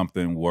been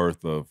something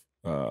worth of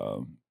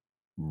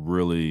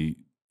really,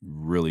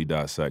 really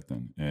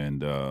dissecting.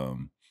 And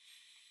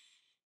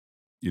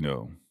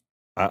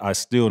I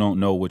still don't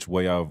know which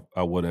way I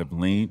would have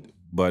leaned,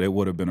 but it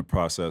would have been a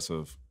process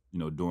of,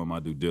 doing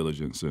my due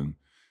diligence and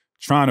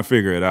trying to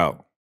figure it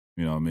out.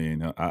 You know what I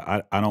mean?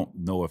 I don't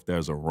know if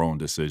there's a wrong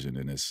decision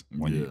in this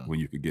when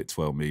you could get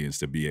 $12 million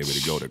to be able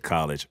to go to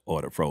college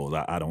or the pros.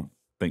 I don't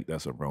think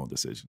that's a wrong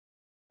decision.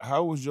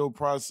 How was your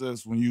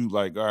process when you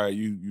all right,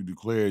 you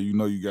declare,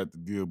 you got the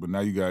deal, but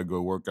now you got to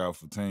go work out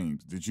for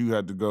teams? Did you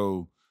have to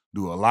go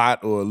do a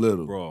lot or a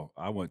little? Bro,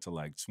 I went to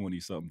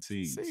 20-something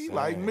teams. See,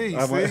 like me.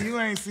 You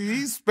ain't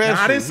he's special.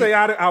 Now, I didn't say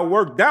I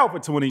worked out for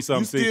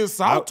 20-something teams. You still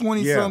saw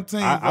 20-something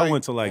teams. I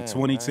went to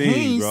 20 teams,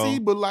 he ain't bro. See,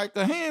 but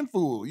a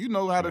handful. You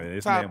know how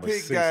to top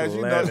pick guys.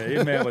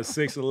 This man was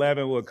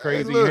 6'11" with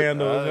crazy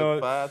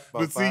handles.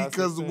 But see,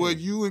 because of what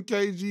you and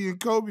KG and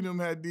Kobe them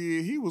had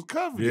did, he was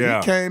covered. Yeah.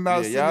 He came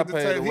out sitting at the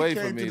table. He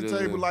came to the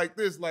table like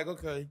this,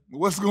 okay,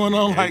 what's going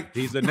on?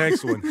 He's the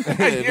next one. One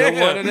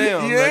of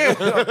them.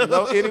 Yeah.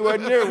 No, anywhere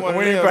near one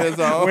of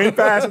them. We ain't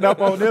passing up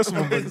on this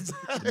one.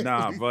 But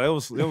nah, bro, it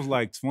was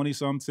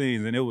 20-some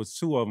teams, and it was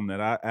two of them that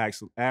I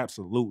actually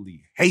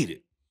absolutely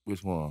hated.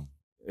 Which one?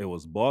 It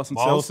was Boston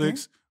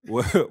Celtics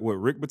with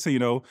Rick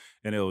Pitino,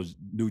 and it was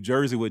New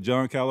Jersey with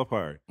John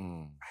Calipari.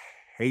 I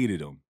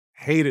hated them.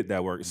 Hated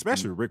that work,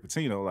 especially Rick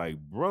Pitino.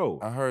 Bro.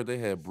 I heard they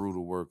had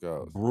brutal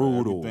workouts.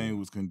 Brutal. Everything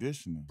was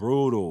conditioning.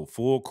 Brutal.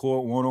 Full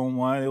court,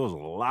 one-on-one. It was a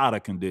lot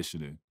of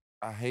conditioning.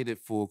 I hated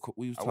full court.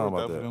 We was talking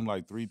about that. For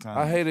them 3 times.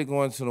 I hated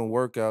going to them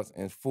workouts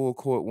and full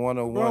court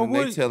 1-on-1, and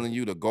they telling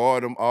you to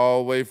guard them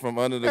all the way from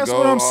under the goal. That's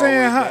what I'm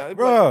saying,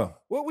 bro.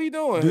 What we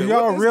doing? Do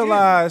y'all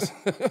realize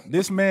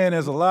this man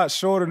is a lot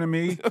shorter than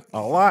me,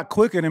 a lot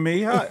quicker than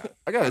me? I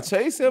gotta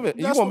chase him.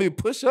 You want me to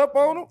push up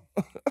on him?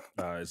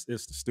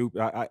 It's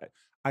stupid.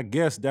 I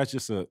guess that's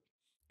just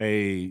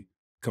a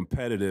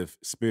competitive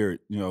spirit,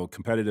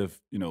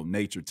 competitive,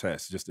 nature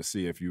test just to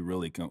see if you're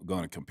really going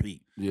to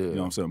compete. Yeah. You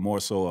know what I'm saying? More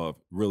so of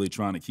really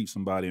trying to keep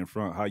somebody in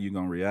front. How you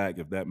going to react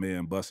if that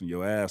man busting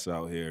your ass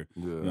out here?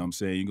 Yeah. You know what I'm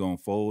saying? You going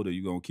to fold or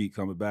you going to keep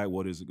coming back?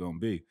 What is it going to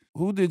be?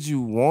 Who did you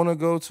want to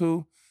go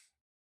to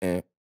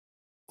and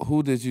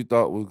who did you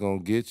thought was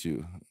going to get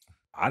you?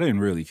 I didn't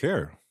really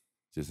care.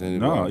 Just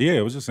anybody? No, yeah,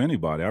 it was just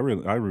anybody. I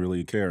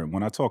really care.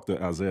 When I talked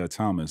to Isaiah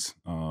Thomas,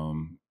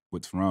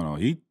 with Toronto,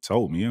 he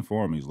told me,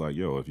 informed me, he's like,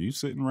 yo, if you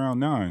sitting around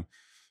 9,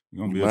 you're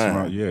gonna be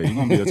you're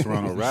gonna be a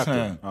Toronto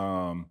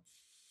Raptor.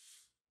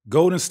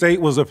 Golden State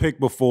was a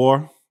pick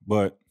before,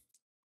 but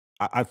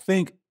I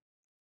think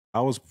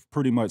I was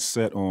pretty much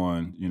set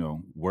on,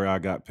 where I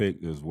got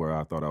picked is where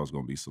I thought I was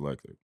gonna be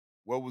selected.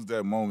 What was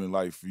that moment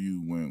like for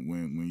you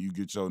when you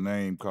get your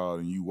name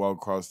called and you walk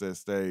across that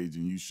stage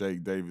and you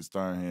shake David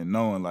Stern's hand,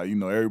 knowing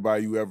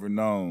everybody you ever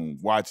known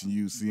watching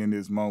you, seeing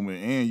this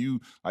moment, and you,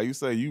 like you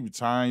say, you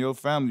retiring your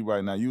family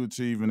right now, you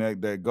achieving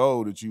that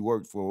goal that you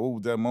worked for. What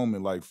was that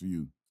moment like for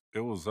you? It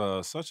was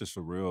such a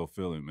surreal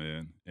feeling,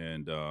 man,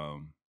 and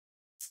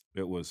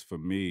it was for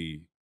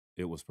me.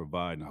 It was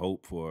providing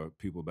hope for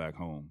people back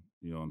home.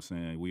 You know what I'm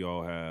saying? We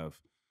all have,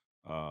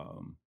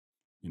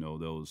 you know,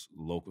 those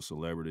local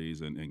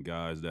celebrities and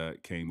guys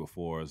that came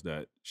before us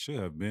that should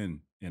have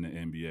been in the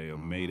NBA or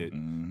made it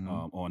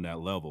on that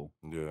level.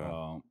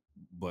 Yeah.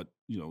 But,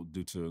 you know,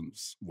 due to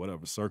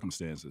whatever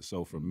circumstances.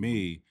 So for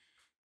me,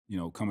 you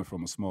know, coming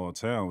from a small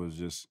town, it was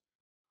just,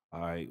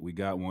 all right, we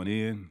got one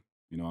in.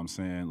 You know what I'm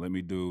saying? Let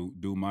me do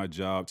my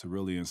job to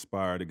really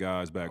inspire the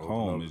guys back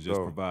home and just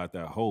provide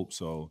that hope.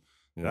 So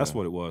that's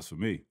what it was for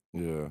me.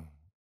 Yeah.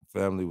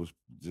 Family was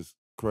just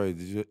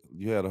crazy.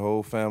 You had a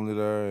whole family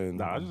there? And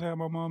Nah, I just had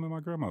my mom and my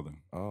grandmother.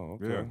 Oh,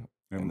 okay.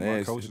 Yeah. And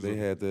they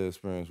had that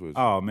experience with you.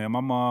 Oh, man,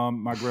 my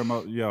mom, my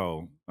grandma,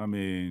 I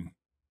mean,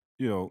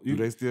 you know. Do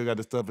they still got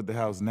the stuff at the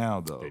house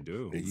now, though? They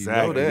do.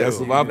 Exactly. That's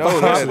what my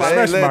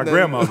especially my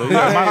grandmother.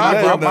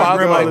 My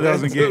grandmother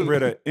doesn't get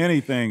rid of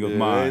anything of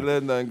mine. They ain't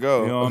letting nothing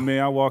go. You know what I mean?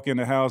 I walk in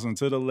the house and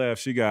to the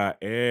left, she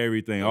got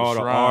everything, all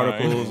the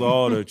articles,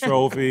 all the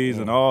trophies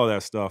and all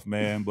that stuff,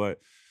 man. But,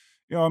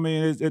 you know what I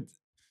mean?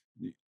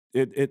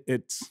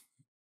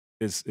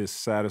 It's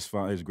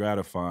satisfying, it's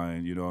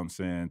gratifying, you know what I'm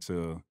saying,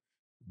 to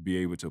be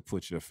able to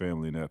put your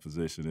family in that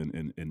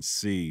position and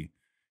see,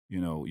 you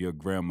know, your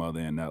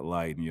grandmother in that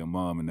light and your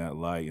mom in that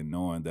light and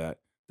knowing that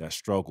that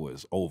struggle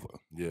is over.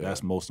 Yeah.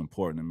 That's most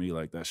important to me.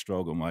 Like that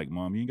struggle, I'm like,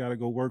 Mom, you ain't got to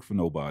go work for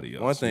nobody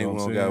else. One thing we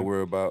don't got to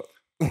worry about.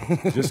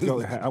 Just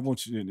go. I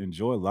want you to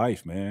enjoy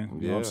life, man.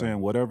 You know what I'm saying?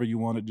 Whatever you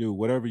want to do,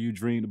 whatever you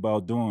dreamed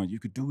about doing, you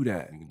could do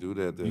that. You can do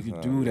that. You can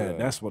do that.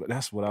 Yeah.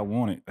 That's what I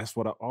wanted. That's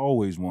what I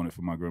always wanted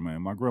for my grandma.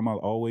 And my grandma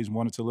always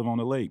wanted to live on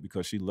the lake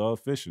because she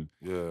loved fishing.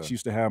 Yeah. She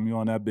used to have me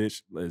on that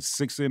bitch at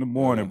 6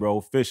 a.m,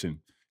 bro, fishing.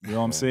 You know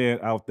what I'm saying?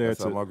 Out there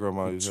to my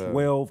grandma used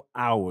 12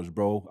 hours,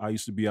 bro. I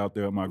used to be out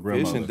there with my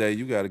grandmother. Fishing day,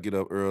 you got to get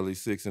up early,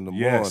 6 in the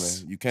morning.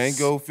 You can't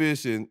go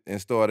fishing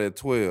and start at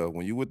 12.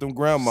 When you with them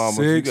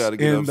grandmamas, you got to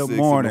get up 6 in the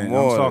morning.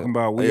 I'm talking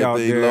about we out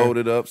there.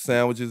 Loaded up,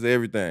 sandwiches,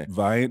 everything.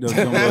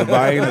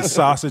 Vienna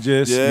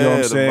sausages, you know what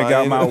I'm saying?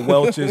 Got my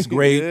Welch's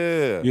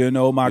great, you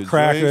know, my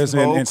crackers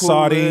and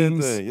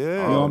sardines. You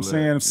know what I'm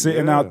saying? I'm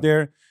sitting out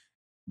there.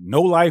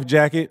 No life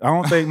jacket. I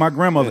don't think my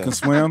grandmother can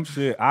swim.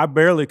 Shit, I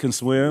barely can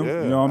swim.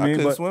 You know what I mean? I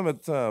couldn't swim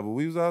at the time, but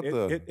we was out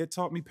there. It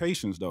taught me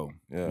patience, though.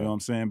 You know what I'm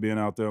saying? Being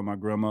out there with my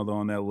grandmother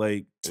on that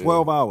lake,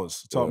 12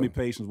 hours taught me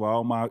patience. While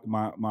all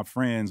my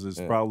friends is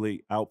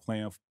probably out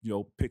playing, you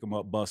know, pick them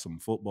up, bust them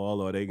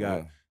football, or they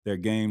got their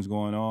games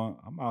going on.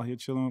 I'm out here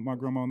chilling with my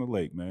grandma on the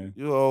lake, man.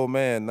 You're an old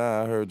man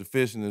now. I heard the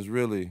fishing is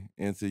really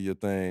into your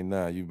thing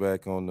now. You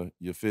back on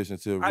your fishing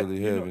till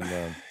really heavy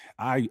now.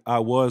 I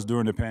was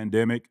during the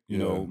pandemic. You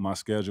know, my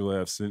schedule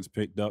has since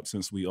picked up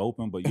since we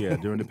opened. But yeah,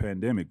 during the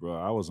pandemic, bro,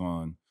 I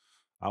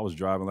was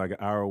driving like an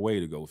hour away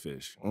to go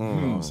fish. You know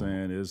what I'm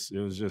saying?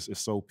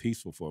 It's so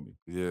peaceful for me.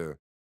 Yeah.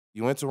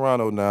 You in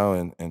Toronto now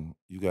and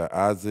you got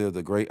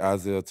the great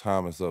Isaiah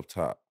Thomas up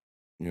top.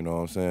 You know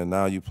what I'm saying?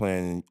 Now you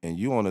playing and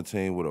you on a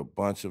team with a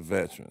bunch of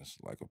veterans,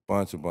 like a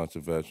bunch of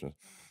veterans.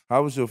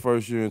 How was your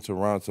first year in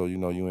Toronto? You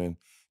know, you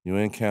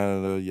in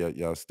Canada,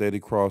 y'all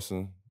steady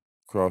crossing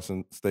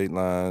state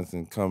lines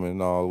and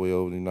coming all the way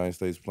over the United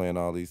States playing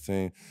all these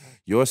teams.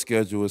 Your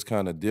schedule is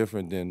kind of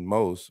different than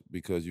most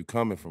because you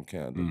coming from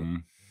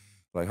Canada.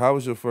 Like, how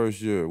was your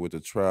first year with the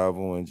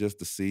travel and just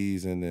the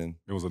season? And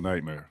it was a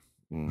nightmare.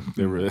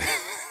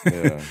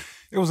 It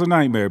was a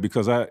nightmare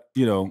because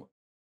you know,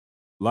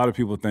 a lot of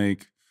people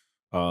think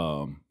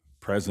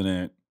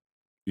president,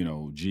 you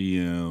know,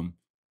 GM,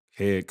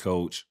 head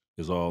coach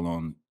is all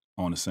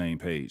on the same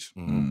page.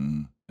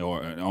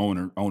 Or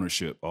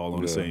ownership all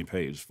on the same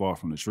page. It's far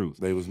from the truth.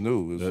 They was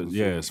new.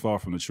 It's far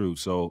from the truth.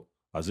 So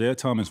Isaiah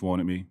Thomas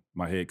wanted me.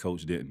 My head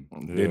coach didn't.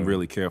 Didn't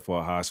really care for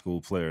a high school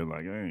player.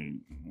 Like, I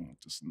ain't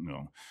just, you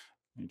know,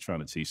 ain't trying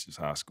to teach this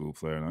high school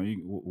player. Now,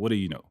 what do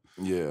you know?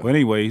 Yeah. But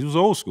anyway, he was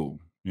old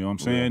school. You know what I'm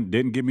saying?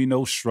 Didn't give me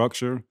no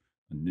structure.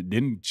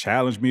 Didn't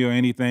challenge me or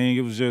anything.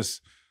 It was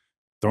just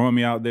throwing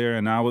me out there,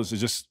 and I was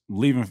just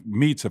leaving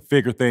me to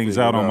figure things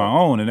out on my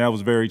own, and that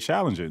was very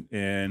challenging.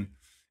 And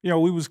you know,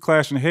 we was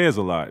clashing heads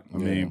a lot. I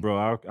mean,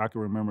 bro, I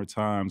can remember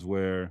times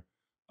where,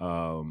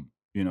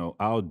 you know,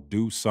 I'll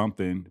do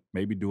something,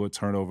 maybe do a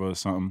turnover or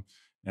something,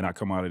 and I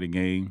come out of the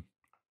game.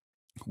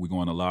 We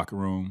go in the locker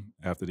room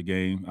after the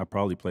game. I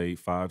probably played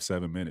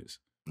 5-7 minutes.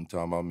 You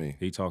talking about me?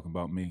 He talking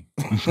about me.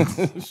 We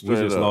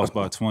just lost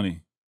by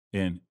 20,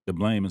 and the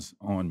blame is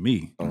on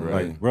me.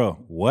 Like, bro,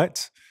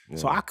 what?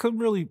 So I couldn't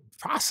really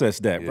process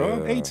that, bro.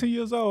 I'm 18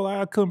 years old.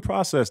 I couldn't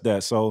process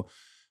that. So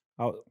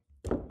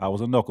I was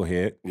a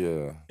knucklehead.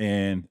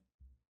 And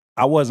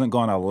I wasn't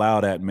going to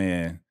allow that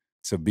man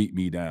to beat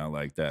me down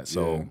like that.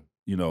 So,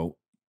 you know,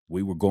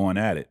 we were going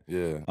at it.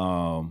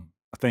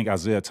 I think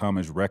Isaiah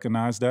Thomas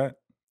recognized that,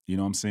 you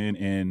know what I'm saying?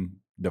 In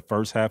the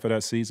first half of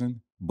that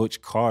season,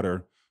 Butch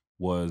Carter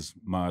was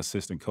my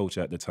assistant coach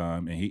at the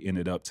time, and he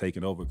ended up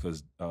taking over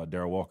because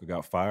Darryl Walker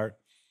got fired.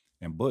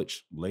 And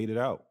Butch laid it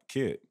out.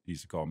 Kid, he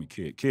used to call me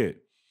Kid.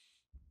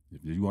 If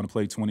you want to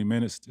play 20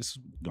 minutes, you're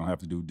going to have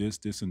to do this,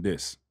 this, and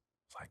this.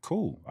 It's like,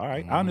 cool. All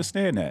right. I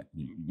understand that.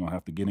 You're going to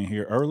have to get in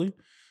here early.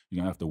 You're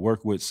going to have to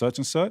work with such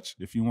and such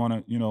if you want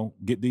to, you know,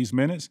 get these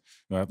minutes.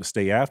 You're going to have to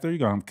stay after. You're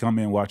going to come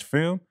in and watch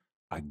film.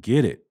 I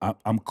get it.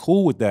 I'm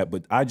cool with that,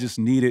 but I just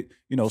needed,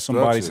 you know,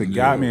 somebody to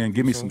guide me and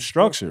give me some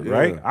structure,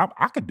 right?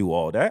 I could do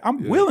all that.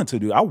 I'm willing to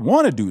do. I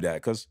want to do that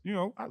because, you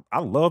know, I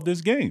love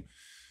this game.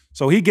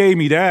 So he gave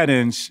me that,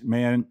 and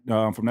man,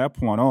 from that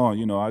point on,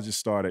 you know, I just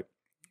started,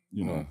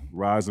 you know,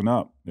 rising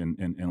up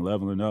and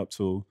leveling up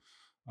to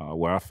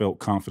where I felt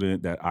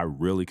confident that I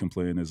really can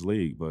play in this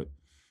league. But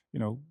you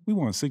know, we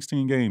won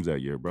 16 games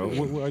that year, bro.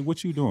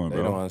 What you doing, bro?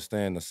 They don't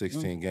understand the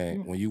 16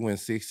 game. When you win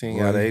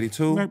 16 out of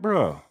 82, like,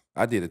 bro.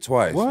 I did it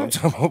twice. What? I'm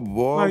talking about,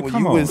 boy, like, when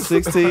you win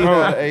 16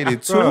 out of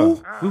 82.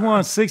 Bro, we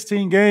won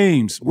 16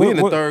 games. We in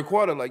the third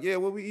quarter, like, yeah,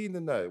 what we eating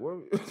tonight?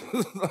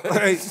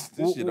 This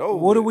shit over.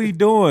 What are we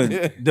doing?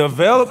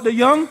 Develop the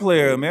young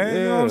player, man.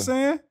 You know what I'm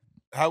saying?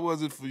 How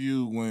was it for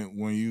you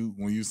when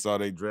you saw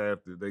they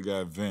drafted, they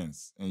got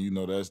Vince, and you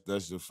know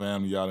that's your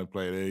family, y'all done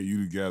played there,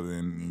 you together,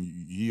 and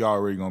he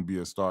already gonna be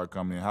a star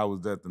coming in. How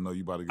was that to know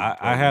you about to get?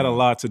 I had a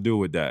lot to do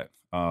with that.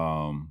 You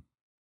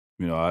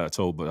know, I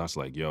was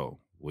like, yo,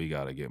 we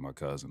gotta get my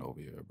cousin over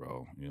here,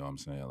 bro. You know what I'm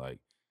saying? Like,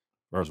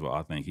 first of all,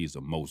 I think he's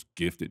the most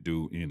gifted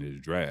dude in this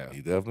draft.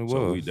 He definitely was.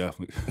 So we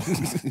definitely,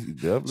 he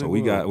definitely so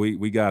was.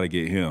 we got to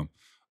get him.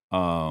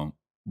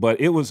 But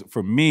it was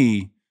for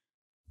me.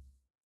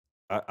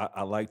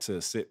 I like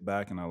to sit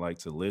back and I like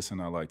to listen.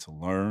 I like to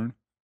learn,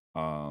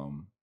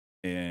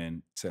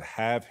 and to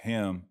have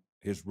him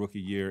his rookie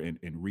year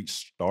and reach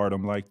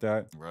stardom like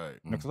that, right?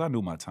 Because I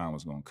knew my time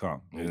was gonna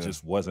come. It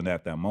just wasn't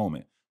at that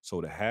moment.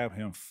 So to have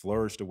him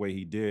flourish the way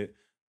he did,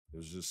 it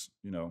was just,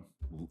 you know,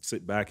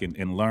 sit back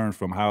and learn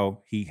from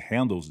how he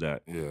handles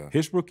that. Yeah.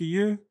 His rookie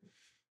year,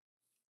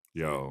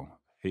 yo,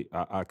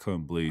 I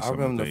couldn't believe. I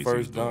remember the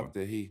first dunk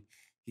that he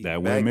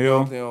that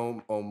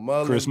windmill on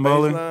Mullen, Chris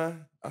Mullen.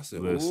 Baseline. I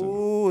said,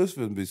 "Ooh, it's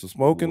gonna be some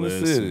smoke in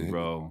the city,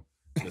 bro."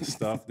 The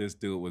stuff this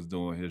dude was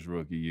doing his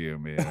rookie year,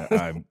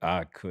 man,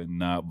 I could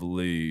not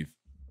believe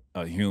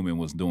a human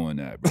was doing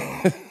that,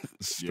 bro.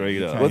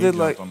 Straight up. Was it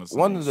like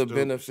one of the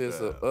benefits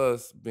of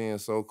us being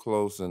so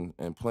close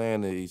and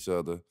playing to each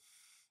other?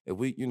 If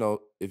we, you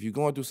know, if you're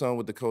going through something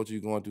with the coach, you're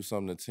going through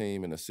something with the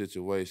team in a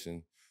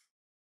situation.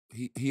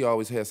 He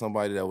always had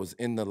somebody that was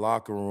in the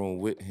locker room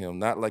with him,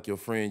 not like your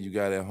friend you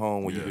got at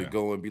home where you could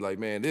go and be like,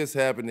 man, this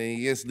happened, and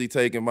he instantly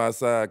taking my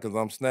side because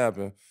I'm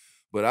snapping.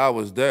 But I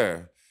was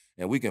there,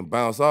 and we can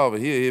bounce off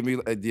it. He'll hit me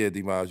like, yeah,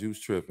 D-Miles, you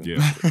was tripping.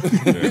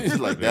 He's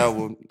like, that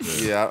one,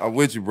 I'm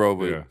with you, bro,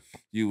 but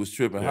you was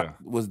tripping. How,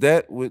 was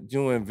that with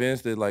you and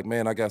Vince that like,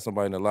 man, I got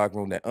somebody in the locker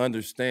room that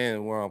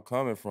understand where I'm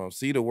coming from,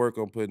 see the work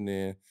I'm putting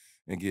in,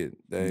 and get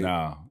that?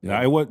 Nah,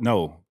 it wasn't.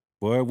 No,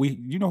 boy,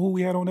 you know who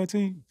we had on that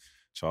team?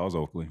 Charles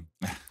Oakley,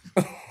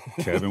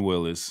 Kevin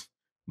Willis,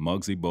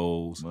 Muggsy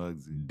Bowles,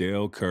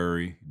 Dale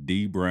Curry,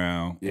 D.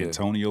 Brown,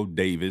 Antonio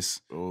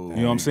Davis. You know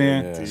what I'm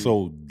saying? Yeah.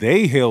 So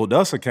they held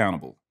us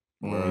accountable.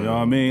 You know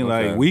what I mean?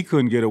 Like, we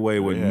couldn't get away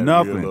with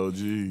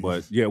nothing.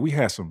 But yeah, we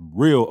had some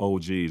real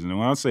OGs. And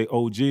when I say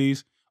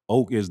OGs,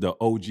 Oak is the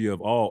OG of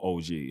all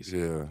OGs.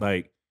 Yeah.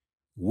 Like,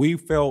 we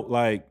felt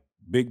like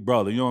big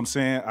brother. You know what I'm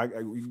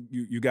saying?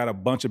 You got a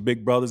bunch of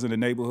big brothers in the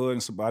neighborhood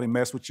and somebody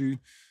mess with you.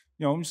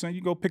 You know what I'm saying?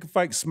 You go pick a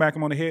fight, smack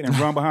them on the head, and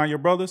run behind your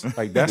brothers.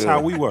 Like, that's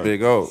how we were.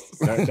 Big Oak.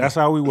 That's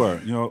how we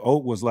were. You know,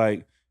 Oak was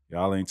like,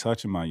 y'all ain't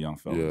touching my young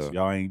fellas.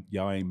 Y'all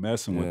ain't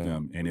messing with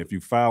them. And if you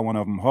foul one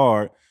of them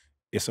hard,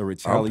 it's a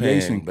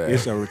retaliation.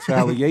 It's a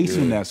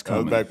retaliation that's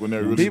coming. Back when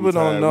really people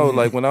don't know.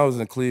 Like, when I was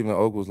in Cleveland,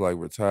 Oak was like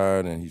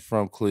retired, and he's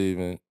from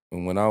Cleveland.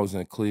 And when I was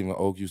in Cleveland,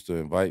 Oak used to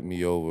invite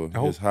me over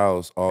his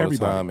house all the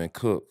time and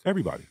cook.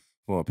 Everybody.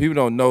 Well, people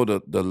don't know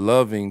the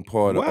loving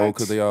part of Oak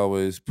because they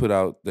always put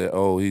out that,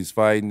 oh, he's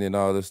fighting and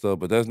all this stuff,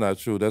 but that's not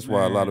true. That's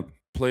why a lot of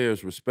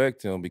players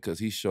respect him, because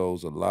he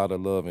shows a lot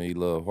of love and he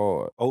love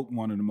hard. Oak,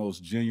 one of the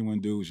most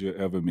genuine dudes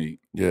you'll ever meet.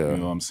 Yeah. You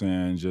know what I'm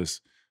saying?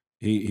 Just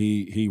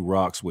he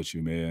rocks with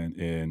you, man.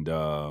 And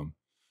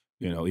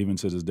you know, even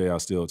to this day I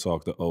still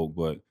talk to Oak,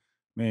 but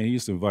man, he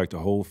used to invite the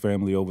whole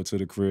family over to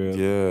the crib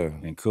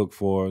and cook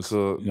for us.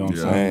 You know what I'm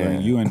saying?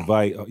 Like, you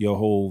invite your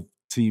whole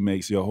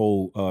teammates, your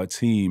whole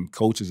team,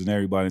 coaches, and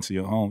everybody into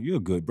your home. You're a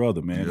good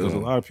brother, man. Because a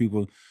lot of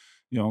people,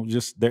 you know,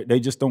 they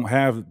just don't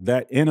have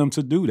that in them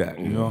to do that.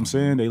 You know what I'm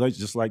saying? They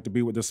just like to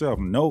be with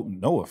themselves.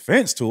 No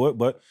offense to it,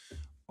 but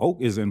Oak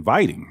is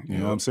inviting. You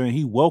know what I'm saying?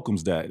 He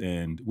welcomes that,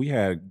 and we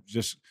had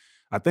just.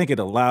 I think it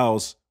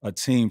allows a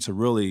team to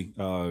really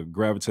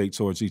gravitate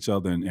towards each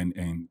other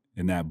and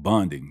that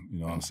bonding. You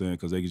know what I'm saying?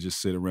 Because they could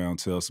just sit around,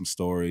 tell some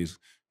stories,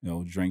 you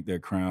know, drink their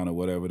Crown or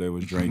whatever they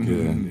was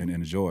drinking and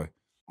enjoy.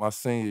 My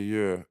senior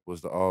year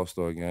was the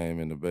All-Star game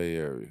in the Bay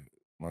Area.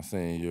 My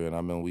senior year, and I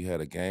remember we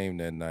had a game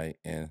that night,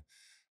 and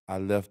I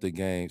left the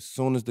game. As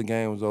soon as the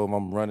game was over,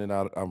 I'm running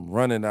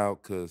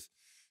out because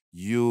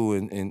you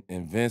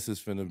and Vince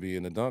is finna be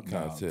in the dunk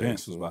contest.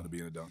 Vince was about to be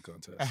in the dunk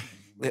contest.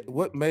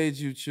 What made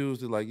you choose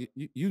to, like,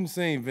 you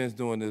seen Vince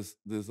doing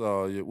this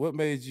all year. What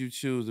made you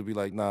choose to be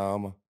like, nah,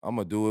 I'm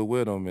gonna do it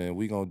with him and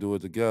we gonna do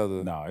it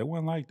together? No, it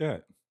wasn't like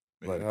that.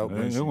 Like how?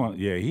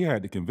 He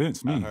had to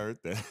convince me. I heard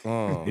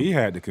that. He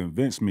had to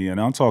convince me, and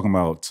I'm talking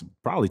about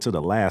probably to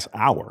the last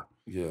hour.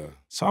 Yeah.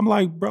 So I'm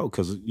like, bro,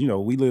 because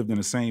we lived in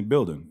the same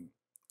building,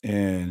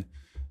 and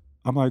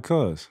I'm like,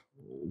 cuz,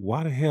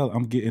 why the hell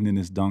I'm getting in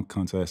this dunk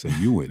contest and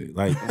you in it?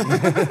 Like,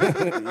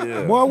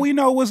 boy, we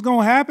know what's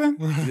gonna happen.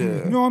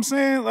 Yeah. You know what I'm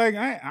saying? Like,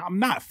 I'm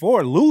not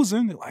for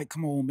losing. Like,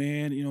 come on,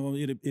 man.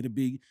 It'll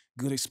be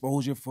good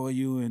exposure for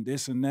you and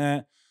this and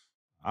that.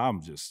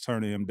 I'm just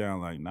turning him down.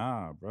 Like,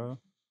 nah, bro.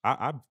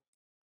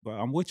 But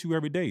I'm with you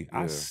every day. Yeah.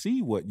 I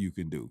see what you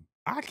can do.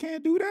 I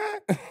can't do that.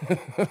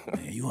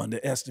 Man, you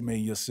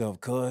underestimate yourself,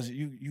 cuz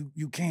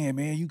you can,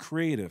 man. You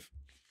creative.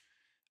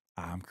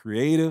 I'm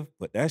creative,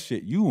 but that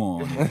shit you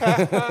on.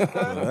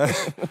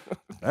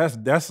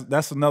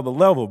 That's another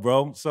level,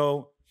 bro.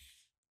 So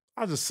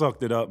I just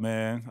sucked it up,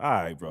 man. All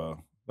right, bro.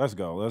 Let's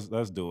go.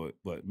 Let's do it.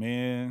 But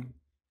man,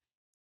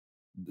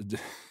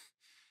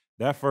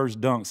 that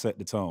first dunk set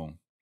the tone.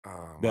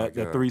 That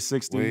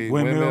 360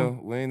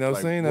 windmill. We ain't never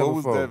seen that what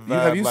before. Was that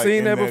vibe have you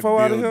seen that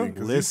before out of here?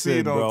 Listen, you see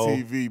it on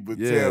TV, but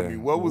tell me,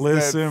 what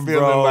was that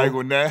feeling like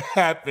when that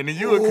happened? And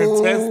you were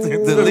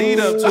contestant. The lead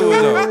up to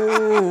it,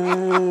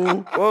 though.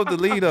 What was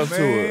the lead up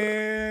to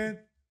it?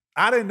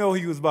 I didn't know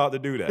he was about to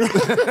do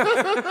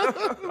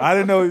that. I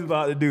didn't know he was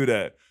about to do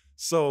that.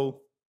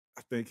 So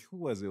I think who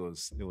was it?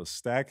 It was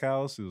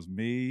Stackhouse. It was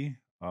me.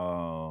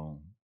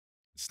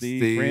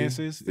 Steve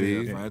Francis.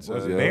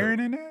 Was Barron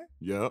in that?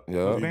 Yep.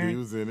 He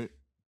was in it.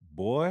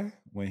 Boy,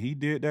 when he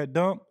did that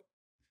dunk,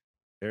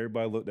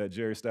 everybody looked at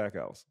Jerry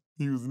Stackhouse.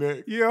 He was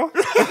next. Yeah.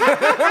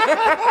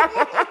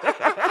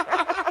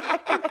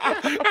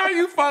 How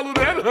you follow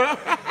that up?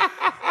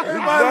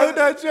 Everybody looked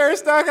at Jerry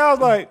Stackhouse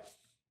like,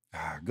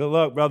 good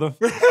luck, brother.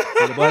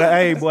 But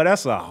hey, boy,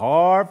 that's a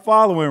hard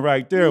following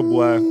right there,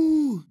 boy.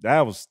 Ooh.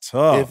 That was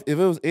tough. If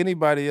it was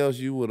anybody else,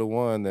 you would have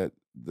won that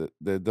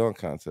dunk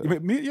contest.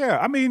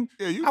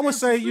 I would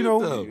say,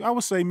 I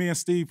would say me and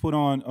Steve put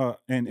on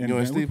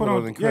and Steve put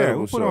on an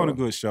incredible show. We put on a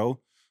good show.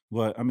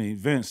 But I mean,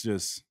 Vince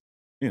just,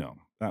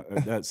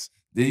 that's.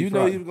 Did you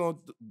know he was gonna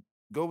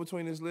go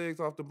between his legs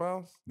off the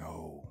bounce?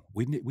 No,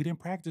 we didn't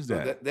practice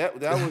that. So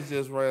that was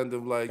just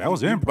random. Like that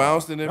was improv.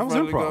 Bouncing in front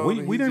of the goal.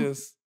 We didn't.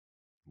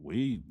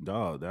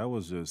 That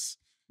was just.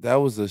 That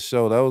was a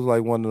show. That was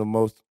like one of the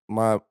most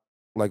one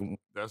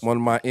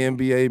of my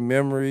NBA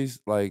memories.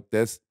 Like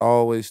that's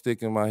always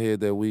stick in my head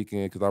that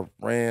weekend because I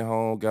ran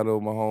home, got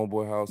over my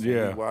homeboy house,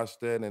 and we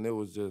watched that, and it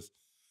was just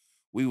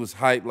we was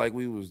hyped like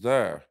we was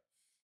there.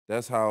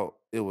 That's how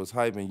it was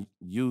hyping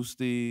you,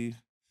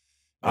 Steve.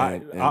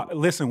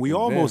 Listen, we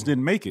almost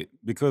didn't make it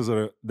because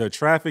of the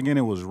traffic, and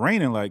it was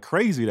raining like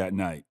crazy that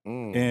night,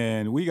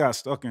 and we got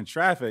stuck in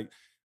traffic.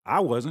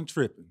 I wasn't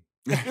tripping.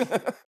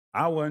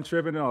 I wasn't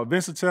tripping at all.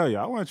 Vince will tell you,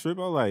 I wasn't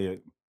tripping. I was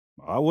like,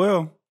 I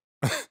will.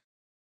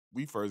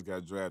 We first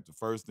got drafted. The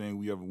first thing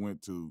we ever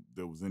went to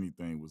that was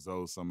anything was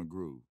Old Summer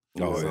Groove.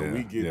 Oh, so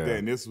we get that,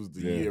 and this was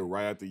the year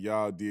right after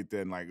y'all did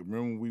that. And like,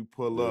 remember when we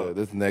pull up?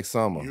 This next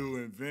summer. You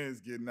and Vince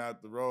getting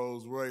out the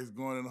Rolls Royce,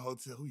 going in the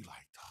hotel. We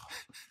like,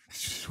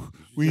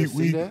 we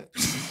see that?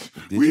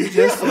 Did you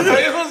just see that?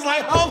 It was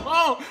like, hold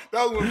on.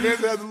 That was when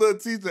Vince had the little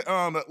t-shirt.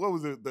 What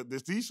was it? The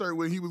t-shirt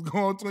when he was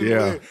going to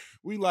him.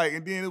 We like,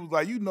 and then it was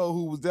like,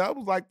 who was that? It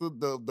was like the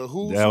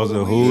who's. That was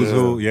the who's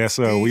who. Yes,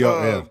 sir. We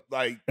all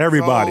like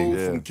everybody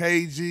from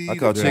KG. I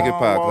call chicken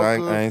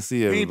pox. I ain't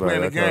see everybody. He ain't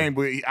playing the game,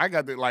 but I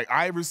got the like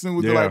Iverson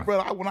was like,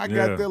 bro. When I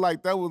got there,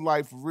 like that was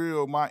like for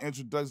real. My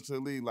introduction to the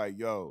league, like,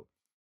 yo,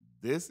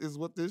 this is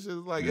what this shit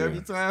is like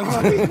every time.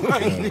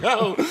 Like,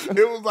 yo,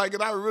 it was like,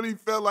 and I really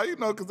felt like,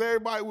 because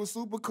everybody was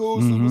super cool,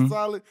 super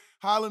solid,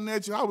 hollering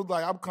at you. I was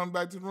like, I'm coming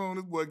back to the room.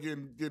 This boy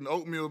getting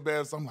oatmeal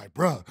baths. So I'm like,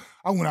 bro,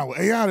 I went out with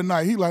AI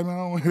tonight. He like, man, I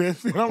don't want to hear that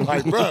shit. I'm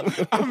like, bro,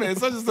 I mean,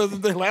 such and such a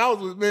thing. Like, I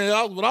was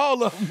with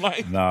all of them.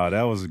 Like, nah,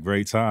 that was a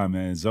great time,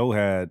 man. Zoe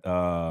had,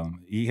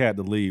 he had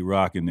the lead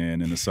rocking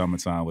in the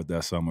summertime with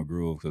that summer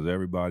groove because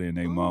everybody and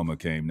their mama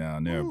came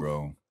down there,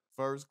 bro.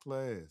 First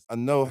class. I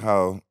know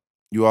how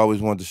you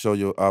always wanted to show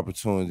your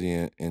opportunity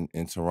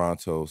in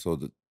Toronto so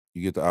that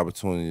you get the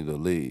opportunity to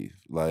leave.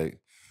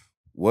 Like,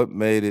 what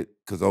made it?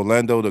 Because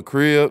Orlando, the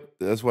crib,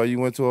 that's why you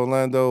went to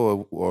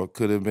Orlando? Or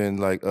could have been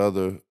like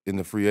in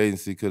the free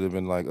agency, could have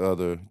been like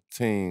other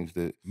teams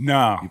that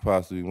you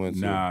possibly went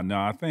to?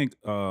 Nah. I think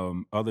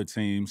other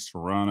teams,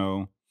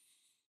 Toronto,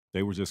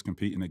 they were just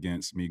competing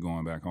against me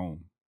going back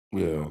home.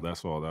 Yeah.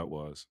 That's all that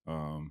was.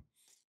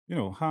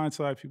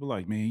 Hindsight, people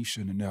like, man, you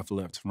shouldn't have never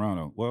left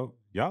Toronto. Well,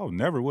 y'all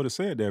never would have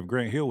said that if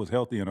Grant Hill was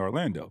healthy in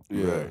Orlando.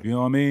 Yeah. You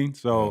know what I mean?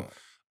 So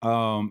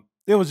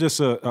it was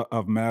just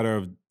a matter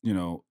of,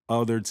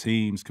 other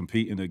teams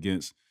competing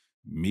against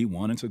me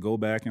wanting to go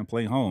back and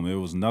play home. It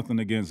was nothing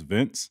against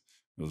Vince.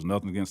 It was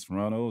nothing against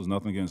Toronto. It was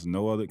nothing against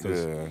no other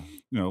because,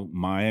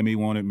 Miami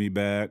wanted me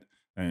bad.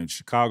 And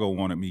Chicago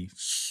wanted me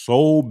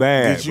so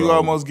bad. Did you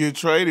almost get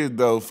traded,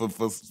 though, for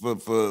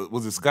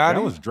was it Scotty?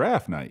 That was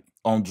draft night.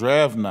 On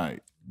draft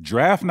night.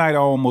 Draft night, I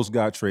almost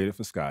got traded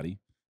for Scotty.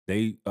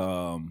 They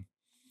the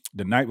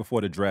night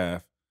before the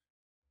draft,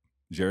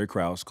 Jerry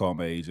Krause called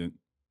my agent,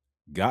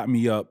 got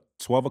me up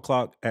 12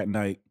 o'clock at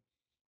night,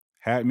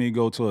 had me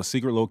go to a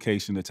secret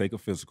location to take a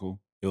physical.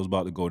 It was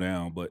about to go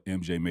down, but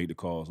MJ made the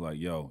calls like,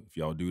 yo, if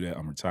y'all do that,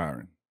 I'm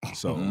retiring.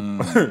 So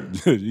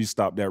he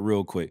stopped that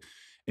real quick.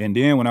 And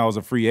then when I was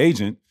a free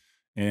agent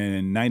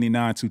in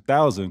 99,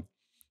 2000,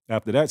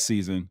 after that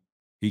season,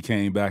 he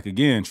came back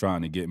again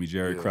trying to get me,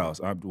 Jerry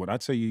Krause. When I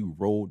tell you he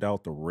rolled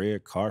out the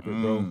red carpet,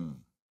 bro,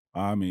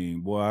 I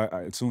mean, boy,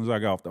 as soon as I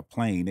got off the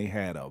plane, they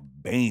had a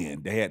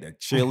band. They had the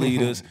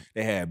cheerleaders.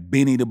 They had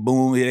Benny the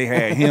Boom. They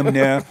had him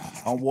there.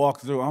 I'm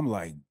walking through. I'm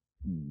like,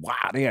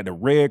 wow, they had the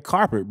red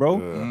carpet,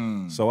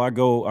 bro. So I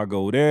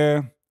go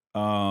there.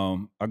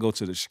 I go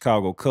to the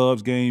Chicago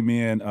Cubs game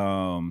in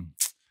Elton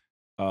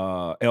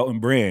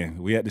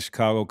Brand. We had the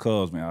Chicago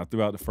Cubs, man. I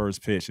threw out the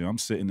first pitch, and I'm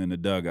sitting in the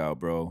dugout,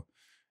 bro.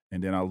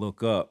 And then I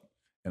look up,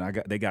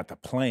 and they got the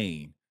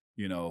plane,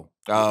 you know,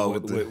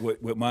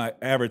 with my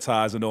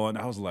advertising on.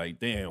 I was like,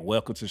 damn,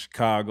 welcome to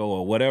Chicago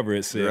or whatever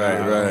it said.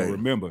 I don't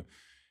remember.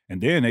 And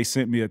then they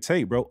sent me a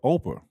tape, bro.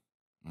 Oprah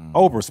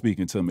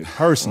speaking to me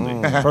personally,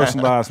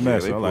 personalized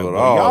message. I'm like,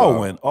 y'all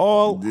went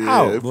all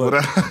out. But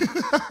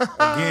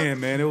again,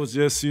 man, it was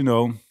just, you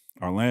know,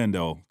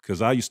 Orlando.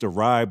 Because I used to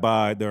ride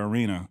by the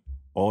arena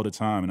all the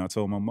time. And I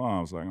told my mom,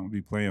 I was like, I'm going to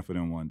be playing for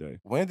them one day.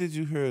 When did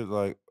you hear,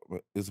 like,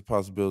 it's a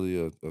possibility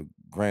of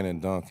Grant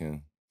and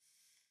Duncan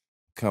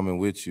coming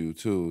with you,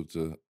 too?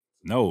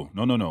 No.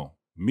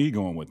 Me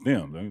going with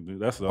them.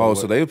 That's so they were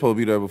supposed to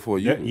be there before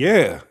you?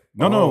 Yeah.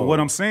 No.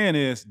 What I'm saying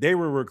is they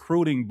were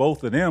recruiting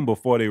both of them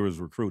before they was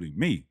recruiting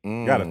me.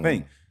 Got to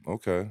think.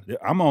 Okay.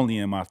 I'm only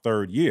in my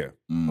third year.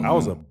 I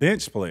was a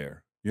bench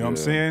player. You know what I'm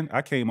saying?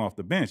 I came off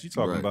the bench. You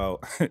talking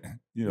about,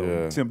 you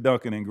know, Tim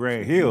Duncan and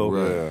Grant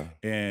Hill.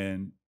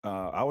 And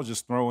I was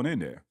just thrown in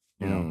there,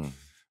 you know.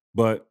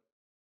 But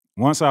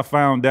once I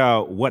found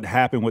out what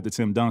happened with the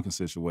Tim Duncan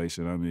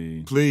situation, I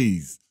mean.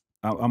 Please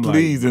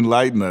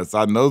enlighten us.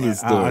 I know this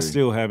story. I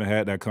still haven't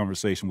had that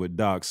conversation with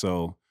Doc,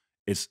 so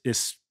it's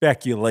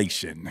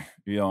speculation.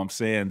 You know what I'm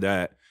saying?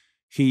 That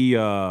he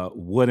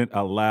wouldn't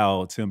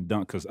allow Tim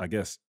Duncan, because I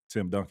guess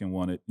Tim Duncan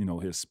wanted, you know,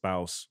 his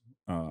spouse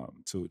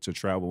to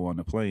travel on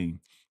the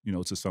plane, you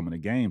know, to some of the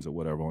games or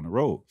whatever on the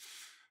road.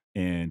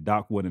 And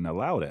Doc wouldn't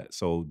allow that.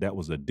 So that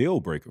was a deal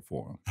breaker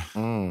for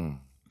him.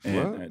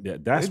 And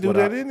that's they do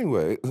that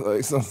anyway.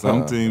 Like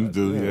some teams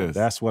do, yes.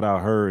 That's what I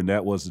heard, and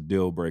that was a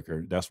deal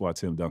breaker. That's why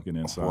Tim Duncan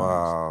didn't sign.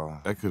 Wow.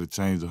 That could have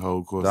changed the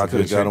whole course. I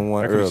could have got him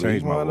one early.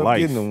 Changed my life.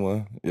 Getting him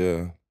one.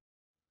 Yeah.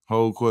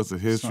 Whole course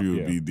of history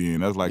would be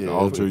then. That's like the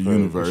alternate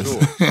universe.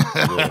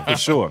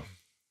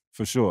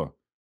 For sure.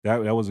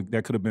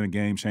 That could have been a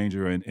game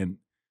changer in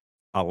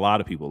a lot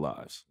of people's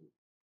lives.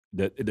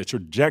 The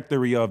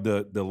trajectory of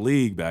the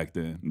league back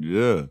then.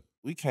 Yeah.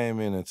 We came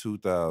in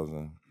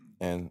 2000,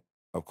 and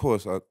of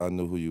course I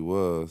knew who you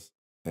was,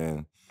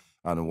 and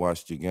I done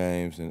watched your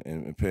games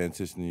and paying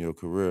attention to your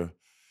career.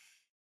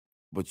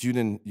 But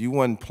you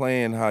wasn't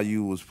playing how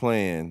you was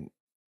playing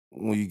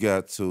when you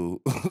got to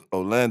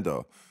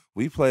Orlando.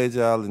 We played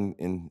y'all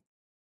in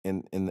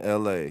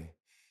LA,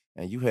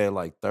 and you had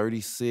like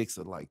 36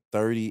 or like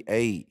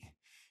 38.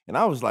 And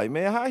I was like,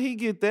 man, how he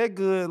get that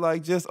good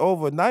like just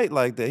overnight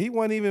like that? He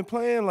wasn't even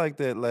playing like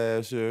that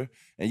last year.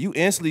 And you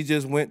instantly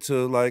just went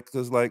to like,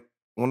 because like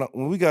when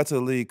we got to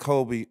the league,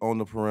 Kobe on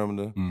the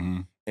perimeter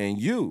and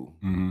you.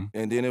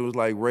 And then it was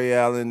like Ray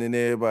Allen and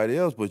everybody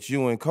else. But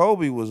you and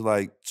Kobe was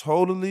like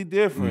totally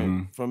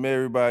different from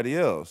everybody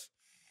else.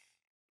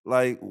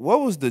 Like,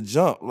 what was the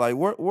jump? Like,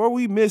 where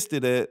we missed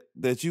it at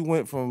that you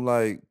went from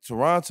like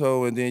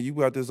Toronto and then you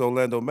got this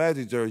Orlando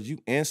Magic jersey, you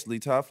instantly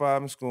top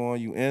 5 in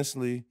scoring, you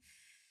instantly,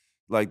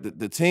 like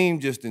the team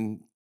just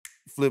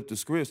flipped the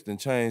script and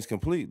changed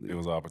completely. It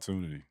was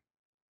opportunity.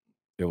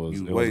 It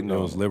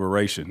was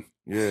liberation.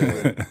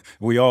 Yeah.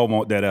 We all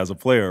want that as a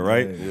player,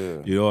 right?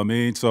 Yeah. You know what I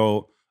mean?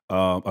 So,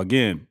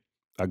 again,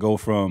 I go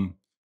from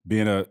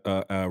being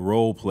a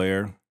role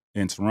player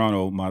in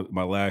Toronto,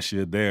 my last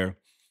year there,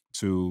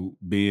 to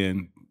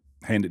being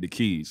handed the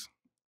keys.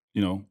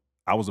 You know,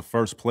 I was the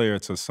first player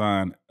to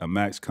sign a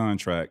max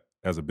contract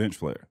as a bench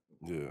player.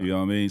 Yeah. You know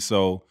what I mean?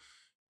 So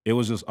it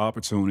was just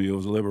opportunity. It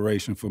was a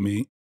liberation for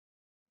me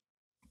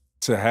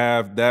to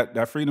have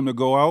that freedom to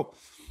go out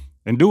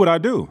and do what I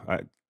do.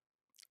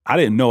 I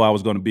didn't know I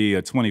was going to be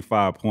a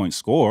 25-point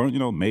scorer, you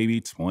know,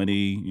 maybe 20,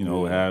 you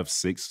know, have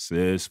 6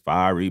 assists,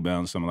 5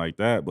 rebounds, something like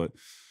that. But,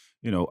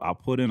 you know, I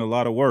put in a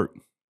lot of work,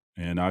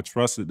 and I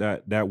trusted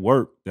that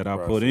work that I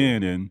put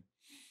in. And,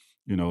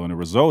 you know, and the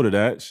result of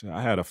that,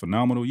 I had a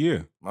phenomenal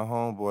year. My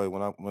homeboy,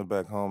 when I went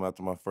back home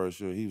after my first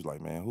year, he was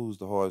like, man, who's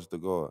the hardest to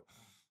guard?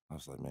 I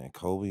was like, man,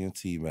 Kobe and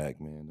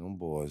T-Mac, man, them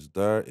boys,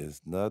 there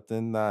is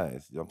nothing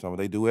nice. You know what I'm talking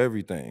about? They do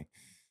everything.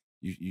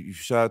 You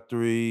shot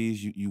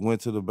threes, you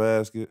went to the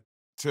basket.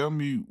 Tell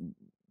me,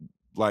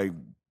 like,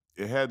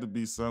 it had to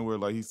be somewhere,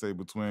 like he said,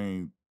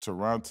 between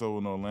Toronto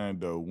and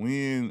Orlando.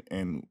 When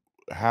and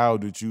how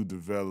did you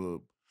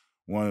develop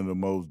one of the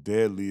most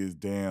deadliest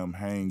damn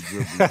hang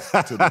dribbles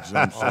to the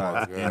jump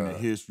shot in the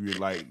history.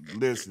 Like,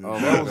 listen,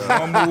 that was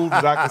one move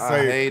that I could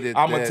say,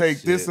 I'm going to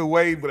take this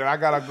away, but I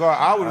got to go.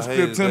 I would have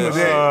stripped him of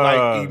that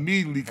like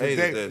immediately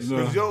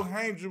because your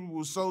hang dribble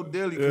was so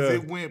deadly because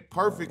it went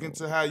perfect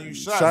into how you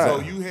shot. So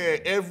you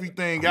had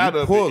everything out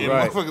of it, and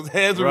motherfuckers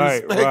had to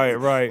respect it.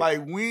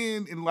 Like,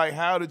 when and like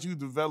how did you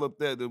develop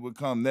that to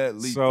become that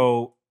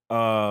lethal?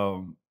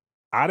 So,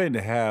 I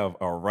didn't have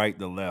a right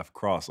to left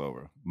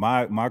crossover.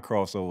 My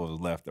crossover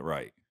was left to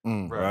right.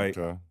 Right.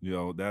 Okay. You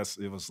know,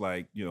 it was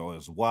like, you know, it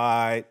was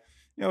wide.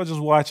 You know, just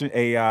watching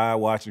AI,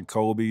 watching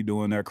Kobe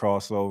doing that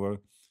crossover.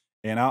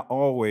 And I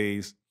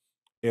always,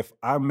 if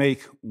I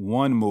make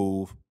one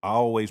move, I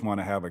always want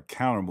to have a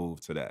counter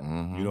move to that.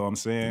 You know what I'm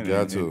saying? You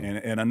got to.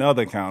 And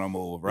another counter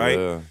move, right?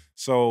 Yeah.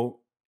 So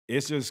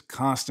it's just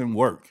constant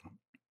work.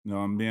 You know,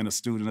 I'm being a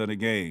student of the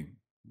game.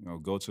 You know,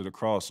 go to the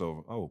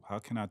crossover. Oh, how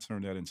can I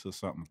turn that into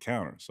something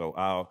counter?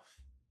 So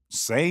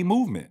same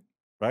movement,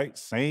 right?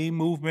 Same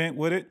movement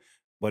with it,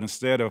 but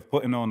instead of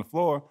putting it on the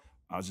floor,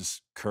 I'll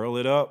just curl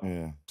it up.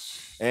 Yeah.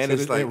 And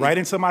it's like right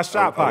into my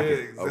shot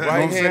pocket. A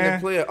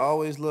right-handed player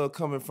always love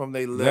coming from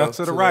their left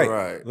to the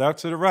right. Left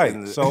to the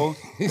right. So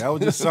that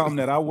was just something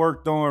that I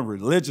worked on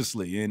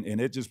religiously, and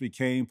it just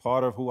became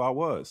part of who I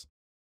was.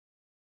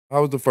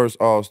 How was the first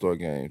All-Star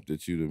game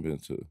that you'd been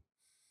to?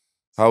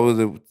 How was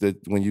it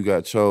that when you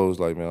got chose,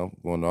 like, man, I'm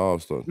going to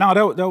All-Star?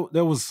 No,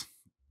 that was,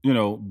 you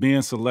know,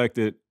 being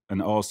selected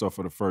an All-Star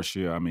for the first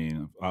year. I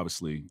mean,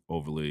 obviously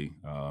overly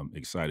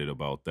excited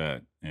about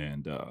that.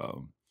 And,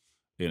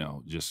 you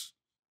know, just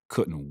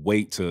couldn't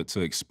wait to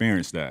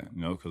experience that,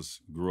 you know,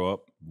 because grew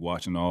up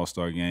watching the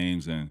All-Star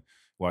games and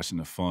watching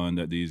the fun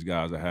that these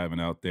guys are having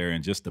out there,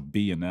 and just to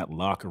be in that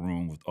locker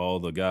room with all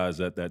the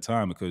guys at that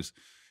time, because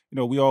you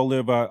know, we all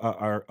live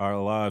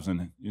our lives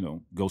and, you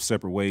know, go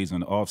separate ways in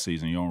the off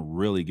season. You don't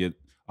really get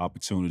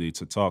opportunity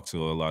to talk to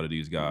a lot of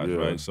these guys,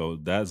 right? So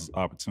that's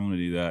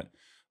opportunity that,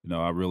 you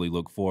know, I really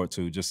look forward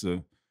to, just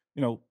to,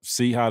 you know,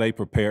 see how they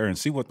prepare and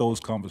see what those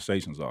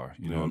conversations are.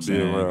 You know what I'm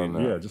saying?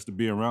 Yeah, just to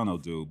be around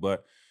those dudes.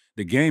 But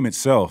the game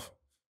itself,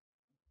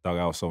 dog,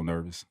 I was so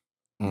nervous.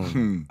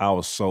 I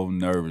was so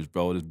nervous,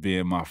 bro. This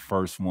being my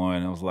first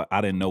one, I was like,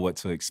 I didn't know what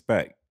to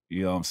expect.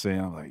 You know what I'm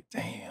saying? I'm like,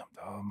 damn,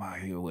 dog, I'm out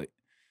here with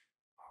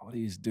all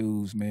these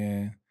dudes,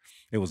 man.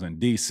 It was in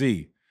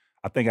D.C.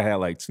 I think I had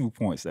like 2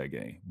 points that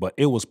game, but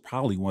it was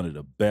probably one of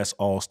the best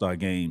All-Star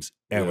games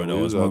ever.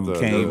 Though, when we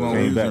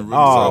came back.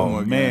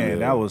 Oh man,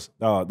 that was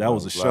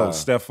a show.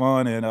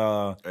 Stefan and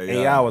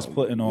AI was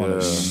putting on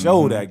a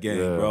show that game,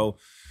 bro.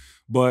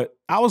 But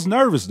I was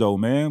nervous though,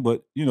 man.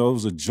 But you know, it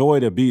was a joy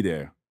to be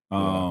there.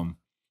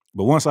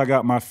 But once I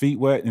got my feet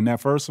wet in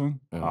that first one,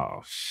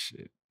 oh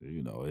shit.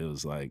 You know, it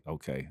was like,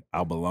 okay,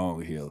 I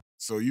belong here.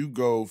 So you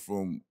go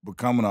from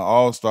becoming an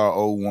All-Star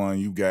 01,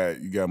 you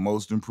got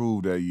most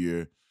improved that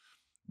year.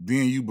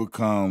 Then you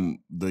become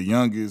the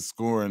youngest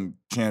scoring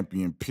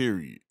champion,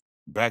 period.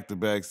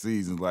 Back-to-back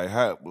seasons.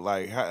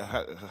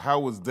 How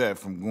was that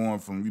from going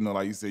from, you know,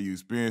 like you said, you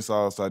experienced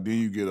All-Star, then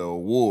you get an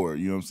award,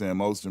 you know what I'm saying,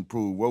 most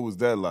improved. What was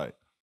that like?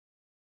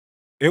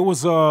 It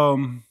was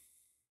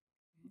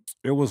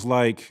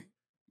like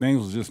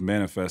things was just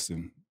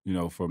manifesting, you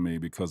know, for me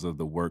because of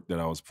the work that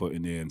I was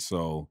putting in.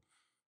 So,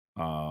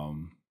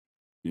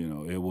 you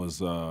know, it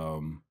was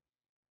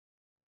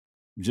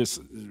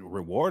just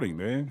rewarding,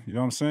 man. You know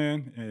what I'm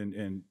saying?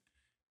 And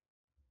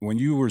when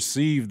you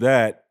receive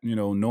that, you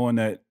know, knowing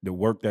that the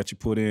work that you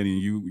put in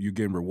and you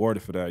getting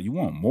rewarded for that, you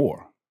want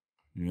more,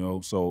 you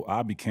know? So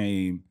I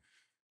became,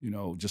 you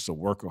know, just a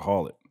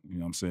workaholic, you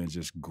know what I'm saying?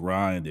 Just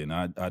grinding.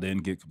 I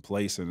didn't get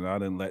complacent, and I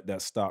didn't let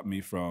that stop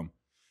me from,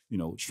 you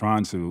know,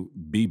 trying to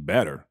be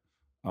better.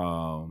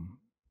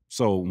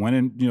 So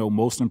winning, you know,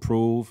 most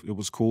improved, it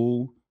was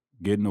cool.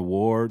 Getting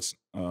awards,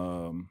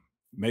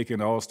 making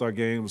the All-Star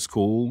game was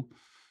cool.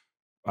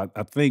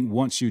 I think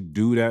once you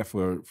do that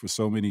for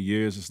so many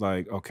years, it's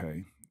like,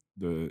 okay,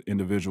 the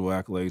individual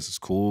accolades is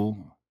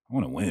cool. I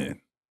want to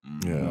win.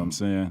 You know what I'm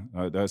saying?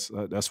 That's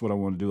what I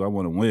want to do. I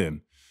want to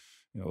win.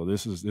 You know,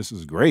 this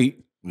is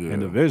great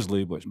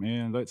individually, but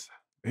man,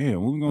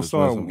 when we gonna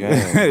start some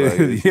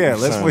games. Like,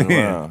 let's win.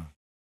 Around.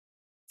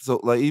 So,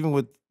 like, even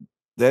with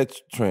that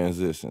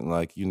transition,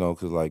 like, you know,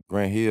 because like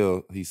Grant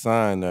Hill, he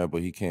signed there,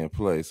 but he can't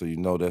play. So you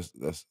know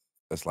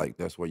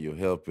that's where your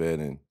help at,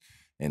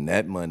 and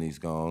that money's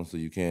gone. So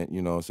you can't,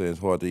 you know what I'm saying? It's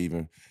hard to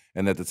even,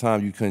 and at the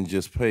time you couldn't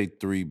just pay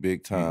 3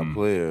 big time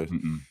players.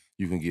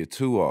 You can get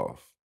 2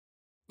 off.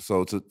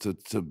 So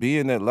to be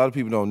in that, a lot of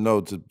people don't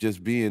know, to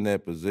just be in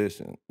that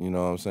position, you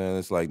know what I'm saying?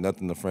 It's like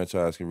nothing the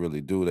franchise can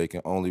really do. They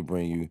can only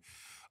bring you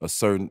a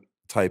certain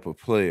type of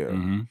player,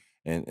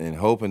 and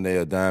hoping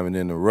they're a diamond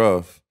in the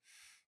rough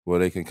where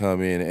they can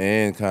come in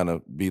and kind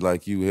of be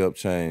like you, help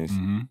change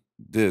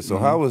this. So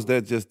how was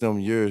that just them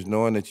years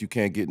knowing that you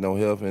can't get no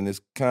help, and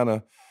it's kind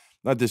of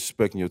not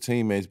disrespecting your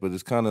teammates, but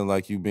it's kind of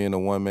like you being a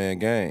one-man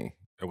gang?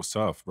 It was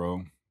tough,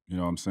 bro. You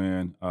know what I'm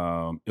saying?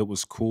 It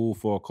was cool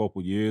for a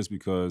couple years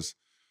because,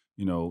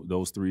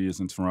 those 3 years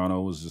in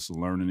Toronto was just a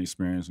learning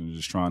experience and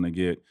just trying to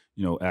get,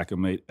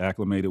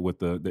 acclimated with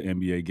the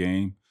NBA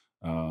game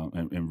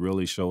and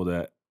really show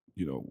that,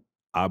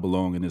 I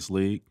belong in this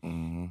league.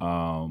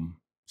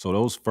 So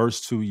those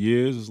first 2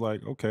 years is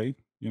like, okay,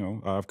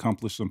 I've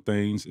accomplished some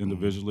things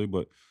individually,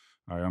 but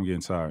all right, I'm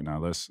getting tired now.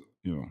 Let's,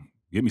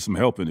 get me some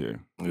help in there.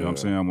 You know what I'm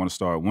saying? I want to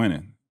start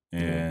winning.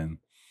 And,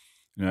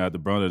 at the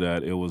brunt of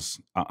that,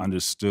 I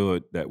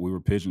understood that we were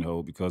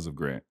pigeonholed because of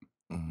Grant.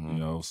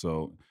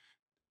 So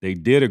they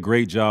did a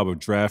great job of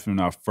drafting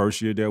our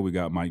first year there. We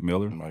got Mike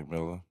Miller.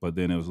 But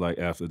then it was like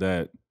after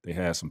that, they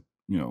had some,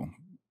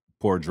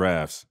 poor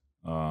drafts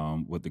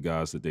with the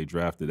guys that they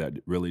drafted that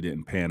really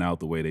didn't pan out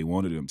the way they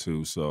wanted them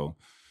to. So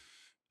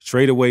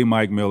trade away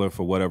Mike Miller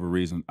for whatever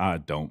reason, I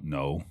don't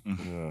know.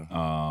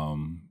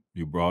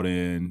 You brought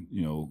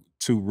in,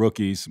 2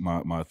 rookies.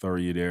 My third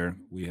year there,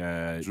 we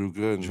had Drew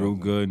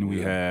Gooden.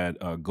 We had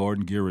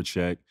Gordon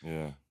Giracek.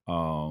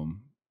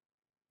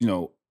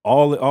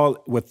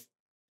 All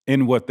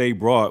within what they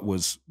brought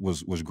was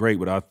great.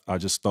 But I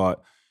just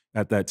thought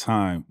at that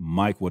time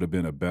Mike would have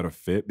been a better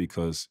fit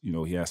because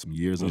he had some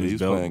years on his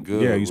belt. Playing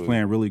good. Yeah, he's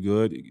playing really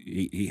good.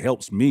 He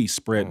helps me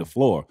spread the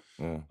floor.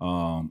 He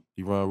ran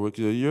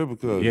Rookie of the Year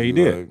because he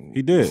did.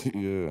 He did.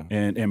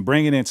 And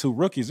bringing in 2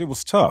 rookies, it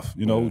was tough.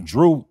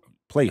 Drew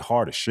played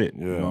hard as shit.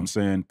 You know what I'm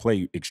saying?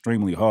 Played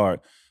extremely hard.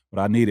 But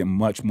I needed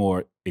much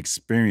more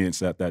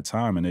experience at that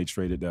time, and they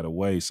traded that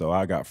away. So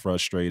I got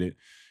frustrated.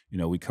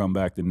 We come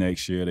back the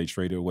next year. They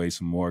traded away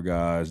some more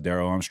guys.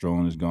 Darryl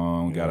Armstrong is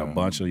gone. We got a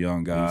bunch of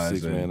young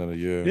guys. 6 man of the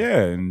year.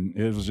 Yeah, and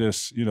it was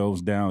just, it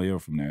was downhill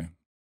from there.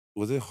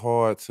 Was it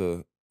hard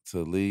to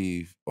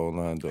leave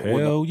Orlando?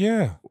 Hell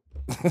yeah.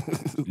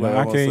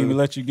 I can't even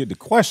let you get the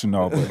question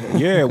off. But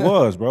yeah, it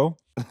was, bro.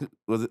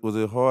 Was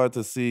it hard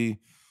to see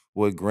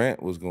what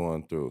Grant was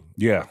going through?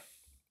 Yeah.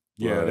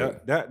 Yeah,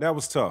 that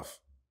was tough.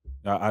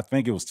 I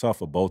think it was tough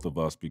for both of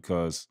us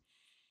because,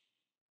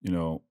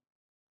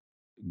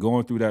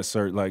 going through that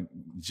search, like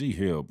G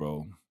Hill,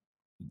 bro,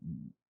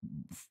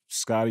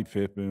 Scottie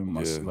Pippen,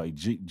 like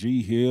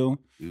G Hill.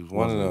 He was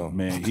one of them.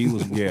 Man, he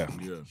was,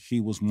 he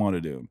was one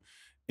of them.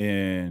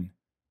 And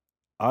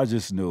I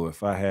just knew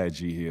if I had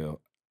G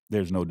Hill,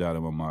 there's no doubt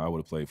in my mind I would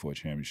have played for a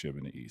championship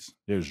in the East.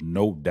 There's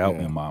no doubt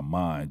in my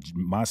mind.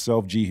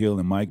 Myself, G Hill,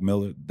 and Mike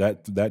Miller,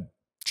 that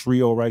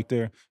trio right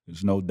there,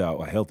 there's no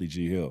doubt a healthy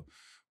G Hill.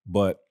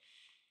 But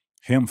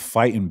him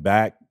fighting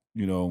back,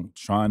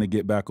 trying to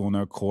get back on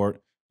their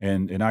court,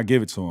 and I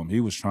give it to him.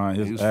 He was trying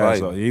his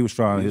ass off. He was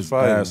trying his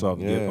ass off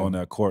to get on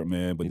that court,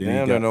 man. But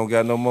then he don't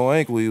got no more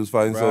ankle. He was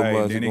fighting so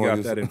much. Then he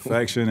got that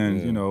infection,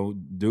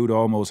 and dude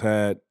almost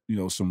had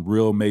some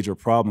real major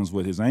problems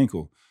with his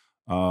ankle.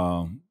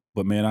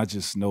 But man, I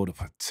just know the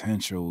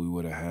potential we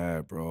would have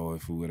had, bro,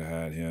 if we would have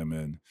had him.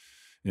 And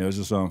it's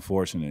just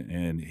unfortunate.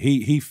 And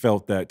he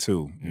felt that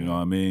too. You know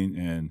what I mean?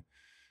 And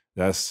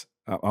that's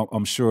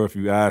I'm sure if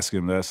you ask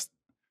him, that's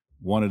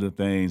one of the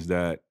things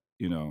that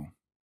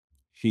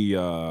he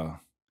has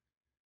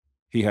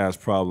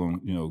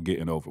problem,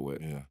 getting over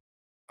with. Yeah.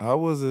 How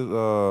was it,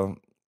 you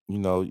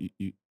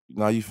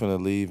now you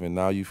finna leave and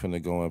now you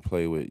finna go and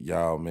play with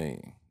Yao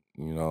Ming.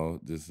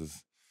 This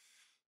is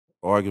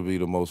arguably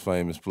the most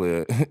famous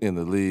player in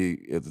the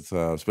league at the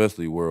time,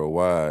 especially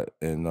worldwide.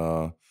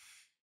 And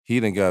he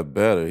done got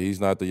better. He's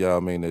not the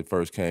Yao Ming that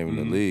first came in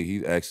the league.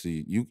 He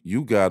actually,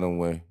 you got him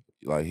where,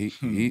 like,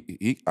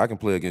 I can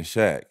play against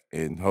Shaq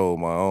and hold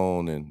my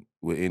own and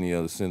with any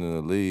other center in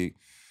the league.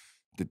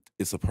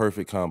 It's a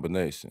perfect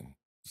combination.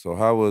 So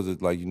how was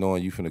it, like,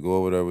 knowing you finna go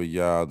over there with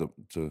y'all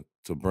to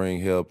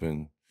bring help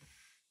and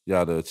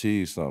y'all to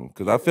achieve something?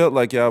 Because I felt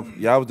like y'all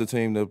was the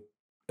team that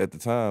at the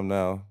time.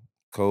 Now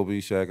Kobe,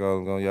 Shaq,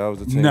 all gone. Y'all was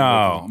the team.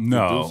 No.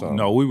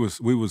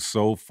 We was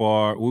so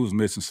far. We was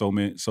missing so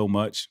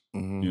much.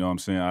 You know what I'm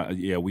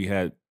saying? We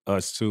had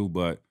us too,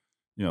 but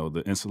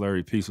the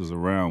ancillary pieces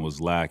around was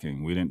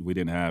lacking. We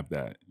didn't have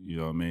that. You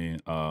know what I mean?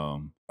 I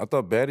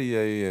thought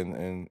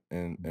Battier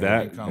and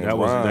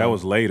that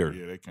was later.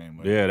 Yeah, they came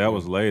later. Yeah, that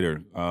was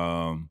later.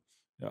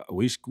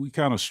 We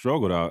kind of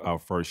struggled our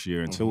first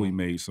year until we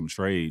made some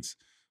trades,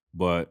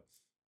 but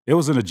it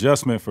was an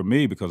adjustment for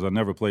me because I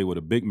never played with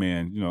a big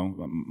man.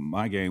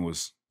 My game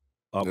was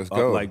up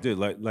like this.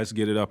 Like, let's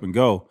get it up and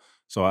go.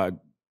 So I,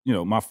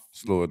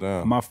 slow it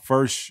down. My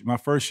first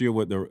year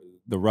with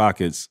the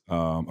Rockets,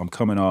 I'm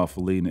coming off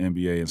leading the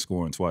NBA and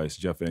scoring twice.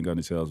 Jeff Van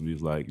Gundy tells me,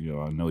 he's like,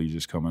 I know you're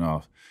just coming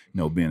off,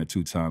 being a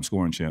 2-time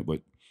scoring champ,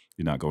 but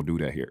you're not gonna do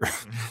that here.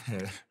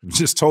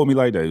 Just told me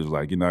like that. He was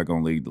like, you're not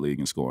gonna lead the league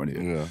in scoring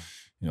here.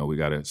 Yeah. We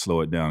got to slow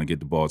it down and get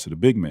the ball to the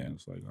big man.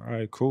 It's like, all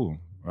right, cool,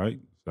 right?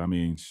 I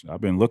mean,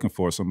 I've been looking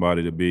for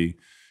somebody to be,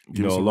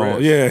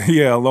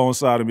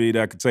 alongside of me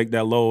that could take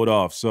that load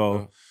off.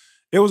 So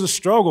it was a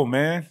struggle,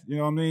 man. You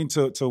know what I mean?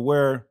 To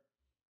where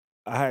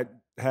I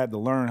had to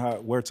learn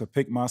where to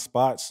pick my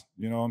spots.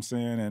 You know what I'm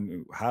saying?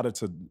 And how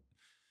to.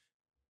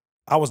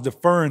 I was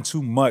deferring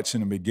too much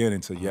in the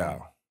beginning to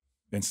Yao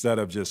instead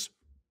of just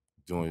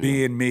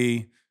being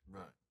me.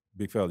 Right.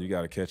 Big fella, you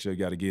got to catch up. You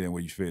got to get in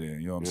where you fit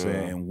in. You know what I'm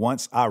saying? And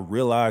once I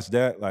realized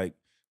that, like,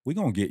 we're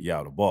going to get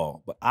y'all the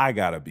ball, but I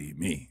got to be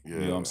me. Yeah. You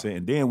know what I'm saying?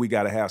 And then we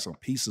got to have some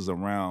pieces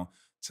around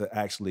to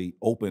actually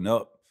open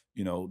up,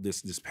 you know,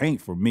 this paint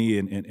for me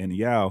and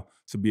Yao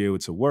to be able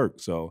to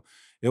work. So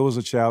it was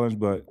a challenge,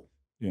 but,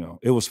 you know,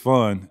 it was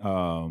fun,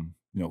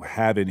 you know,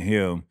 having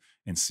him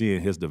and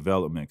seeing his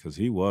development because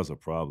he was a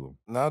problem.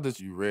 Now that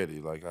you're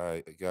ready, like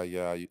I got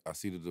Yao, I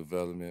see the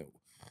development,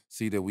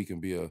 see that we can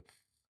be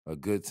a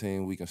good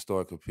team, we can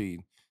start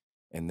competing.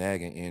 And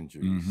nagging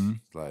injuries,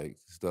 like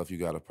stuff you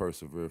got to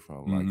persevere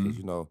from. Like, because,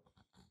 you know,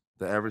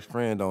 the average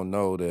friend don't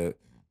know that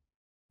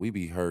we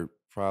be hurt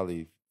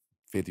probably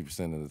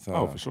 50% of the time.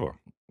 Oh, for sure.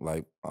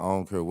 Like, I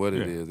don't care what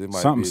it is. It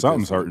might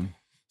something's hurting.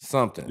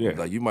 Something. Yeah.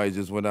 Like, you might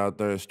just went out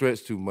there and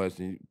stretched too much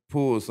and you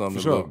pulled something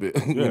for a little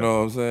bit. You know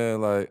what I'm saying?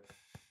 Like,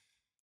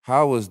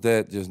 how was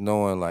that just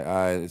knowing, like,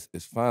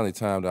 it's finally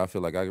time that I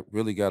feel like I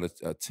really got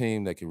a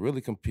team that can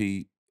really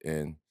compete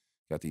and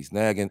got these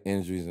nagging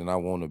injuries and I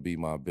want to be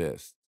my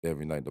best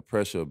every night, the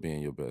pressure of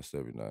being your best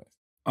every night?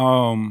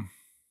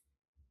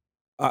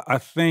 I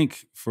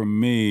think for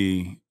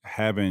me,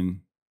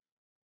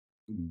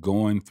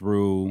 going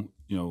through,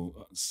 you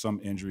know,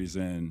 some injuries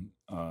in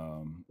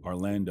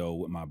Orlando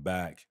with my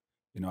back,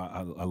 you know,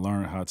 I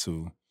learned how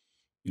to,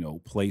 you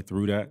know, play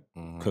through that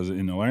because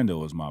in Orlando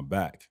it was my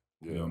back.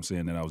 You know what I'm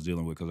saying? That I was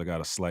dealing with because I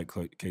got a slight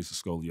case of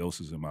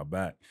scoliosis in my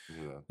back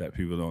that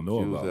people don't know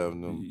about.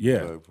 Having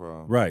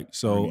them right.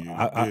 So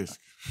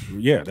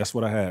yeah, that's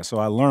what I had. So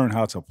I learned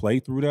how to play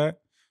through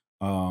that.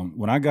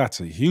 When I got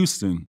to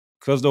Houston,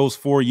 because those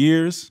 4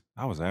 years,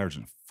 I was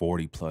averaging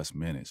 40+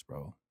 minutes,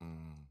 bro.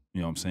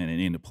 You know what I'm saying? And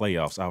in the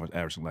playoffs, I was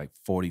averaging like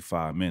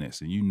 45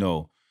 minutes. And you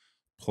know,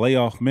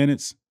 playoff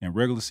minutes and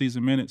regular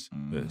season minutes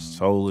is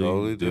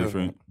totally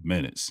different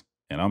minutes.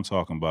 And I'm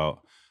talking about,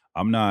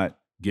 I'm not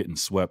getting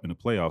swept in the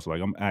playoffs.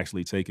 Like, I'm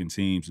actually taking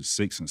teams to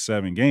 6 and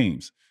 7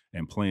 games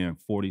and playing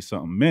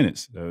 40-something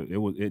minutes.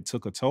 It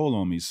took a toll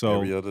on me. So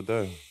every other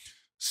day.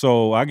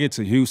 So I get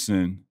to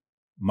Houston,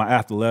 my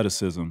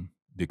athleticism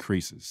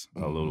decreases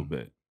a little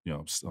bit. You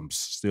know, I'm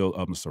still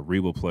a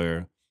cerebral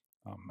player.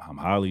 I'm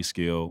highly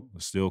skilled. I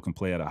still can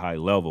play at a high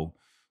level,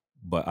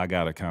 but I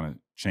got to kind of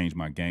change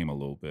my game a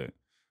little bit.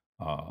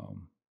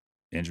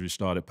 Injuries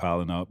started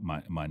piling up.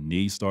 My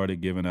knee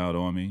started giving out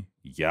on me.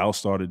 Yao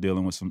started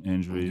dealing with some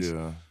injuries.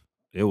 Yeah.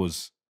 It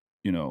was,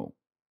 you know,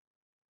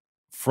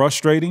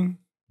 frustrating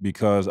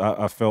because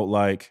I felt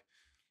like,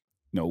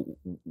 you know,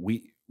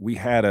 we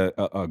had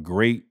a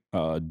great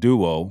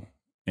duo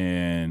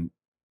and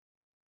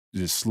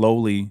just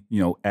slowly,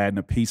 you know, adding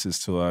the pieces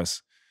to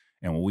us.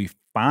 And when we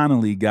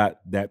finally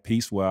got that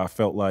piece where I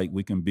felt like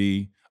we can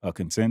be a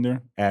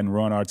contender, add and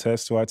run our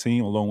test to our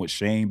team, along with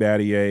Shane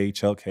Battier,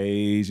 Chuck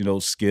Hayes, you know,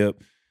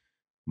 Skip,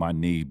 my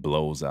knee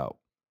blows out.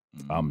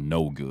 I'm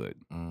no good.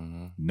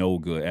 No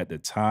good. At the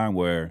time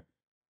where,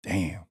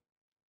 damn,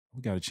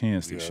 we got a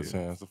chance this year.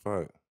 Chance to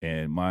fight.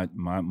 And my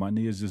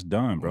knee is just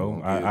done,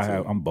 bro.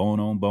 I'm bone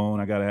on bone.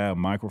 I gotta have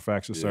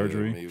microfracture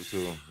surgery. Me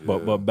too.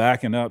 But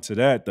backing up to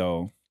that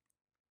though,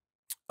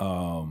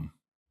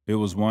 it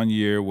was one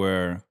year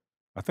where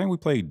I think we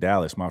played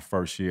Dallas my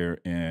first year,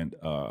 and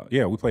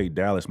we played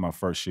Dallas my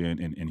first year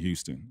in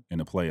Houston in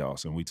the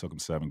playoffs, and we took them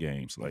 7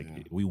 games.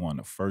 Like we won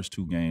the first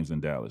 2 games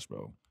in Dallas,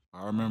 bro.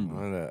 I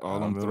remember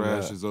all them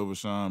thrashes over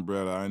Sean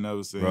Brother. I ain't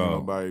never seen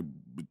nobody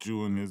but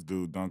you and this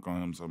dude dunk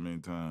on him so many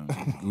times.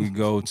 We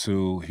go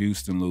to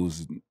Houston,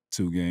 lose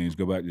 2 games,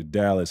 go back to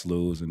Dallas,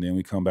 lose, and then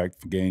we come back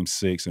for game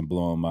 6 and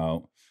blow them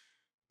out.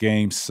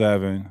 Game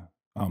 7,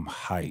 I'm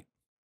hyped.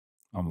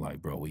 I'm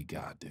like, bro, we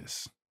got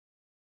this.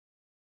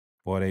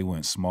 Boy, they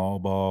went small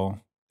ball.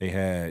 They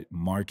had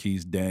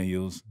Marquise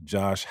Daniels,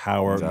 Josh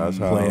Howard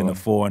playing the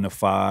 4 and the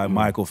 5,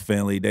 Michael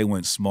Finley. They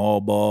went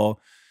small ball.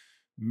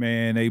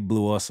 Man, they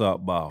blew us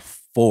up by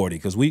 40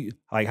 because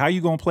how you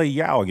going to play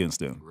Yao against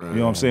them? Right. You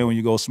know what I'm saying? When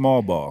you go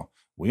small ball,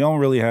 we don't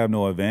really have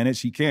no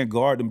advantage. He can't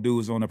guard them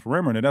dudes on the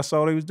perimeter. And that's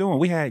all they was doing.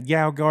 We had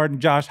Yao guarding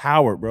Josh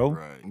Howard, bro.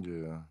 Right.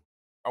 Yeah.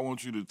 I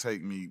want you to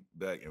take me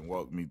back and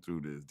walk me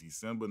through this.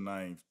 December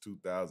 9th,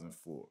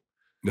 2004.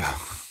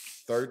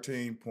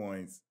 13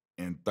 points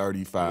in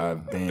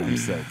 35 damn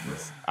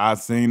seconds. I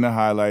seen the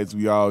highlights.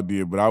 We all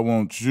did. But I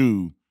want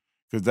you,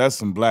 because that's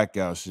some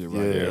blackout shit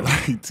right there.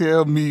 Like,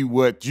 tell me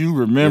what you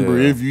remember,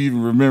 if you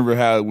even remember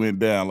how it went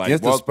down. Like,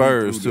 against the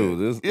Spurs,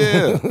 too.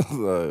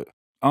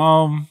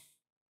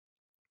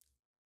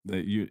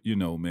 You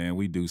know, man,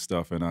 we do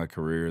stuff in our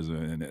careers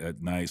and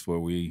at nights where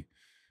we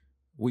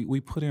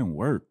put in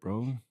work,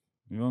 bro.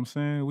 You know what I'm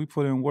saying? We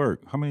put in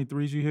work. How many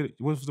threes you hit?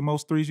 What was the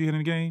most threes you hit in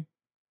the game?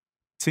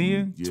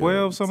 10,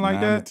 12, something like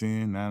that?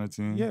 9 or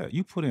 10. Yeah,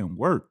 you put in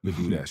work to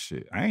do that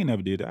shit. I ain't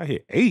never did that. I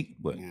hit 8,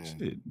 but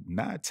shit,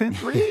 9, 10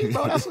 threes,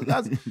 bro.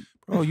 That's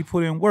bro, you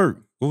put in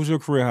work. What was your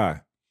career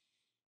high?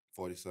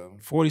 47.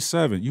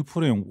 47. You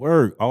put in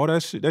work. All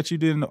that shit that you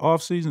did in the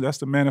offseason, that's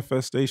the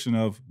manifestation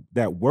of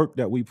that work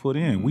that we put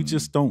in. We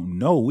just don't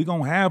know. We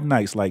gonna have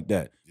nights like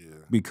that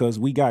because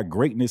we got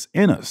greatness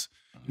in us.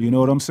 You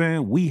know what I'm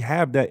saying? We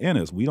have that in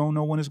us. We don't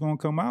know when it's gonna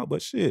come out,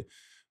 but shit,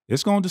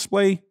 it's gonna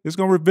display. It's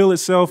gonna reveal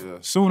itself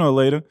sooner or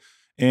later.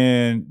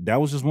 And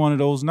that was just one of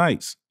those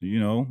nights, you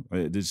know.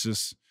 It's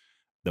just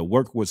the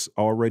work was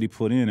already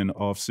put in the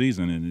off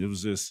season, and it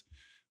was just,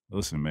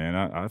 listen, man,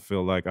 I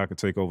feel like I could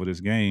take over this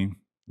game.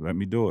 Let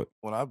me do it.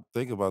 When I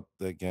think about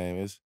that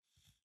game,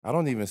 I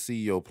don't even see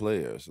your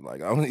players.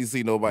 Like, I don't even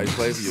see nobody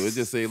play for you. It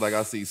just seems like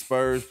I see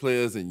Spurs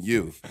players and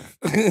you.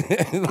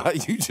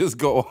 Like, you just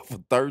go off for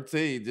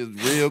 13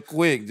 just real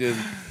quick. Just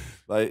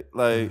like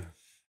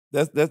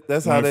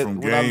that's how that,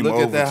 when I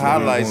look at that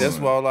highlight, that's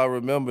what all I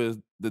remember is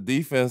the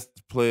defense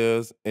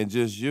players and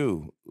just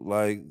you.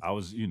 Like, I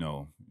was, you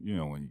know,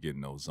 when you get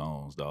in those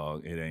zones,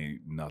 dog, it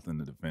ain't nothing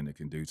the defender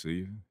can do to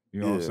you. You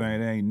know what I'm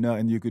saying? It ain't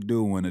nothing you could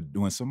do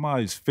when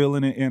somebody's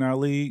feeling it in our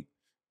league.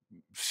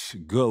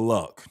 Good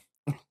luck.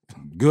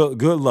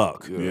 Good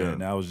luck. Yeah.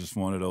 And that was just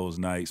one of those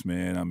nights,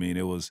 man. I mean,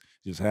 it was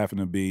just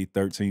happened to be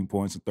 13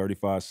 points in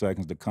 35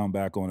 seconds to come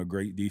back on a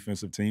great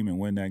defensive team and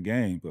win that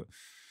game. But,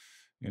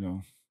 you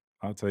know,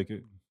 I'll take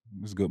it.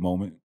 It's a good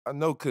moment. I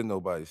know couldn't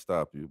nobody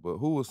stop you, but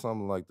who was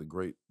some like the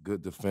great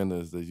good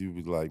defenders that you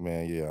be like,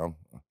 man, yeah,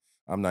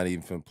 I'm not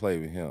even finna play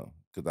with him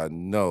because I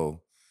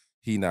know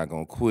he not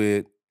gonna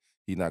quit.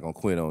 He not gonna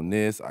quit on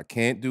this. I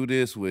can't do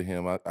this with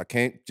him. I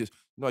can't just,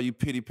 you know, you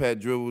pity pat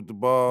dribble with the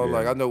ball. Yeah.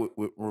 Like I know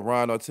with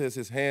Ron Artest,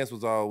 his hands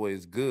was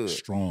always good.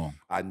 Strong.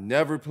 I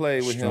never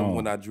played with him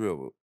when I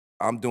dribbled.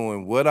 I'm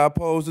doing what I'm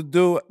supposed to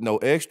do. No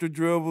extra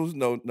dribbles,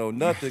 no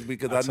nothing,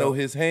 because I know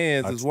his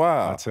hands is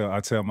wild.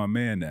 I tell my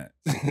man that.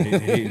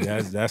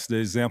 That's the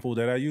example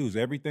that I use.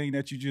 Everything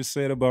that you just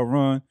said about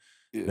Ron,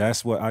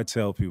 that's what I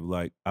tell people.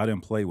 Like, I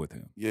didn't play with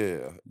him.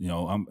 Yeah. You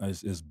know,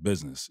 it's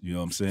business. You know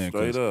what I'm saying?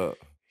 Straight up.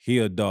 He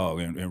a dog,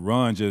 and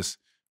Ron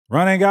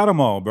ain't got them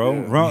all, bro.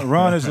 Yeah.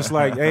 Ron is just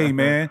like, hey,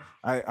 man,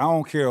 I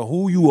don't care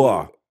who you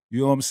are.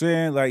 You know what I'm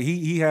saying? Like,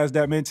 he has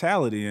that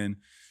mentality, and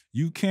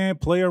you can't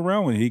play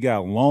around with him. He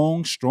got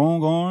long,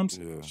 strong arms,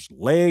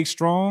 legs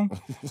strong,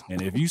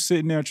 and if you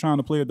sitting there trying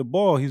to play with the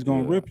ball, he's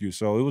gonna rip you.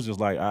 So it was just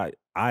like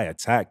I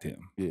attacked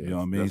him. You know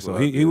what I mean? So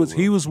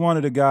he was one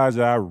of the guys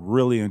that I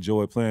really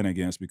enjoyed playing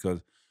against because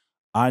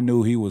I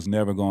knew he was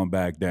never going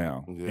back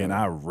down, and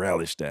I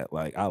relished that.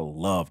 Like, I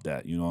loved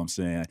that. You know what I'm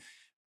saying?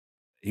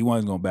 He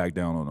wasn't going to back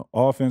down on the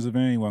offensive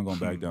end. He wasn't going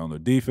to back down on the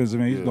defensive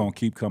end. He's going to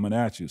keep coming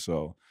at you.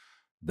 So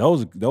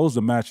those are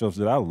the matchups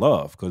that I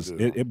love because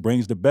it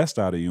brings the best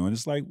out of you. And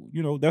it's like,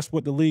 you know, that's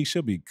what the league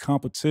should be,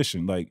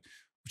 competition. Like,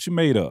 what you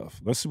made of?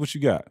 Let's see what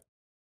you got.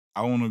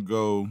 I want to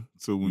go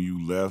to when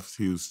you left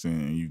Houston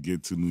and you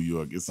get to New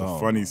York. It's a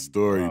funny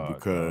story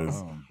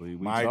because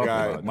my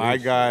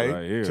guy,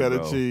 right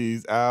Cheddar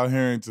Cheese, Al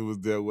Harrington was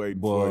there waiting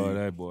for you.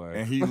 That boy.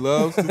 And he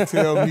loves to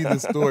tell me the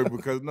story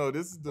because, no,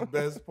 this is the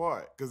best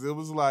part. Because it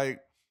was like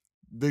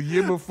the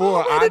year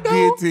before I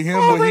did to him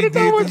what he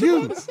did to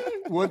you.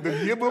 What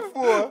the year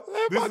before,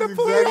 this is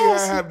exactly how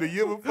I have the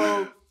year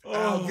before.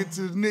 I'll get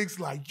to the Knicks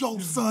like, yo,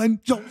 son,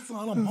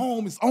 I'm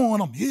home. It's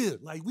on. I'm here.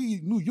 Like, we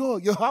in New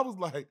York. Yo, I was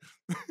like,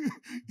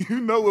 you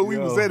know where we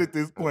was at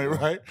this point,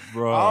 right?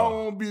 Bro. I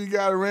don't want to be the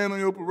guy that ran on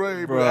your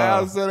parade, but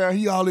Al sat down.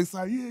 He all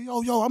excited.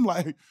 Yeah, yo. I'm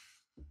like,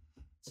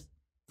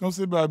 come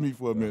sit by me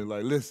for a minute.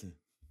 Like, listen.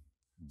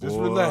 Just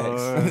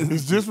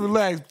relax. Just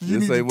relax. You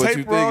need to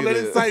taper all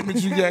that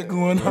excitement you got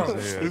going on.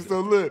 And so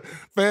look,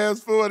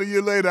 fast forward a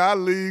year later, I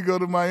leave, go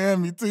to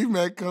Miami.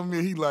 T-Mac come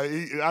in. He like,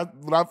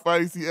 when I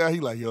finally see Al, he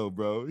like, yo,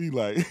 bro. He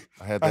like,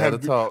 I had to have a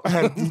talk. I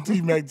had to do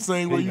T-Mac the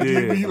same way you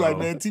did me. He like,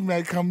 man,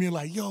 T-Mac come in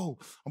like, yo,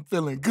 I'm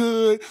feeling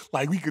good.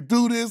 Like, we could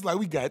do this. Like,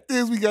 we got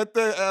this, we got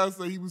that. Al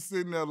said he was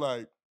sitting there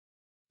like,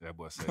 that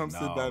boy said, come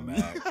sit by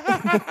me.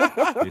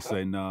 He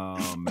say, no,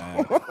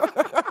 man.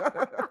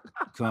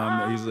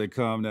 He said,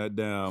 calm that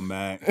down,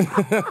 Mac.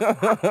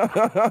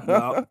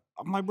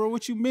 I'm like, bro,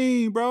 what you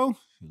mean, bro?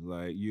 He's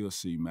like, you'll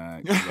see,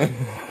 Mac.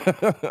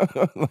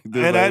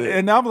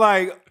 And I'm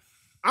like,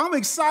 I'm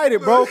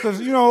excited, bro, because,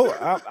 you know,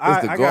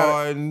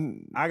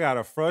 I got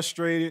a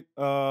frustrated,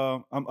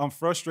 I'm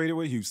frustrated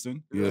with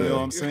Houston. Yeah. You know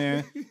what I'm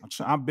saying?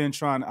 I've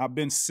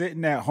been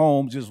sitting at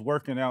home just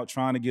working out,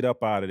 trying to get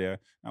up out of there.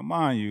 Now,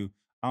 mind you,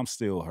 I'm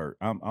still hurt.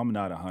 I'm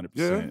not 100%.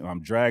 Yeah.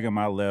 I'm dragging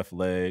my left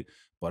leg.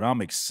 But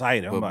I'm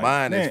excited. But I'm like,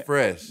 mine is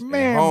fresh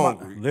man, and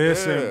hungry.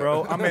 Listen,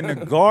 bro, I'm in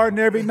the garden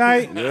every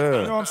night. You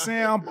know what I'm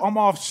saying? I'm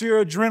off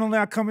sheer adrenaline.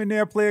 I come in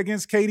there, play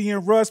against Katie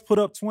and Russ, put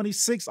up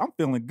 26. I'm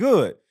feeling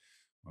good.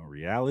 When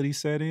reality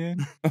set in,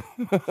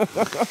 this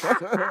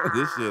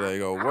shit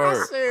ain't gonna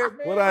work.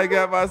 What I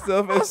got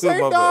myself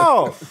into,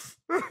 dog.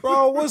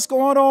 Bro, what's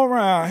going on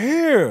around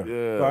here?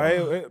 Yeah.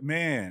 Right?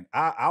 Man,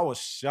 I was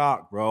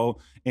shocked, bro.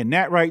 And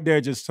that right there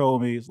just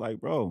told me, it's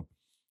like, bro,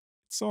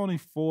 it's only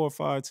 4 or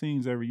 5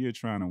 teams every year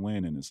trying to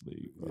win in this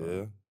league.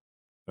 Bro.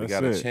 Yeah. They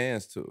got a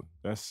chance to.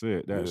 That's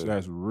it.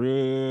 That's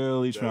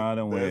really trying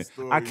to win.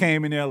 I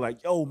came in there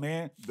like, yo,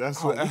 man, we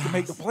can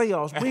make the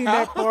playoffs. We ain't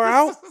that far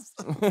out.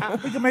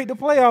 We can make the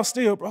playoffs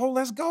still, bro.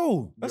 Let's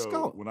go. Let's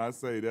go. When I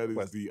say that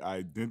is the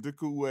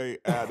identical way,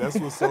 Al, that's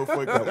what's so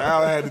funny.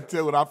 Al had to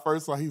tell when I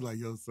first saw, he like,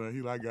 yo, son,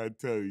 he like, I gotta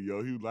tell you,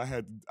 yo, he like,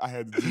 I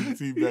had to do the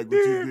team back what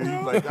you did.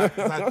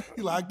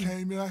 He like, I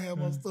came in, I had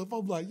my stuff.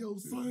 I'm like, yo,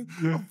 son,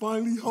 I'm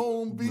finally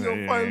home, B.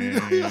 I'm finally.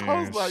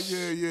 I was like,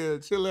 yeah,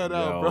 chill that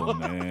out, bro.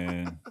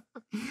 Man.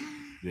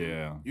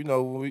 Yeah. You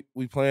know, when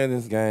we playing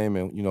this game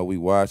and, you know, we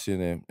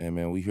watching and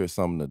man, we hear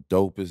some of the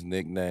dopest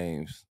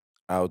nicknames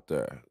out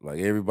there. Like,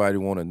 everybody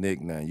want a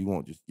nickname. You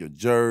want your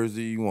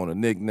jersey, you want a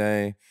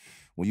nickname.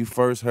 When you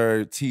first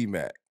heard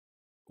T-Mac.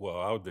 Well,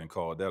 I've been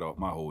called that off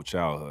my whole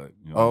childhood.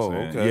 You know what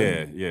I'm saying?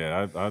 Okay.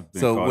 Yeah. I've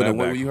been so called that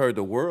when you heard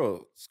the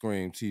world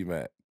scream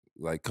T-Mac,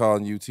 like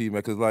calling you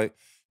T-Mac, because, like,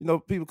 you know,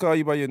 people call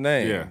you by your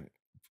name. Yeah.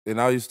 And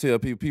I used to tell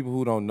people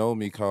who don't know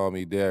me call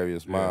me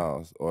Darius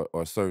Miles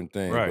or certain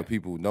things, but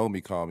people who know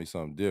me call me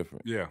something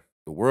different. Yeah.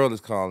 The world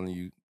is calling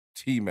you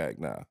T-Mac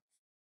now.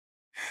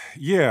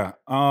 Yeah.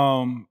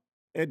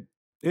 It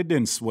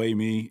didn't sway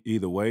me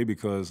either way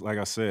because, like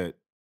I said,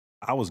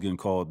 I was getting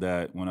called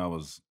that when I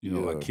was,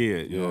 a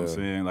kid. You know what I'm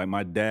saying? Like,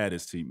 my dad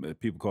is T-Mac.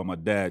 People call my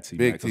dad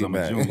T-Mac because I'm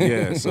a junior.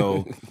 Yeah.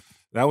 So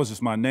that was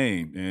just my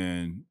name.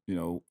 And,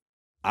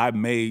 I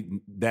made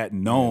that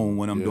known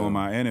when I'm doing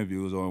my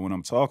interviews or when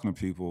I'm talking to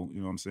people,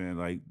 you know what I'm saying?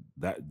 Like,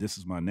 this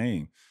is my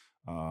name.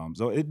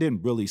 So it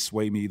didn't really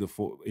sway me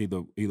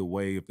either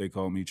way if they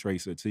call me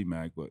Trace or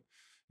T-Mac, but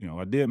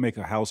I did make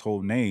a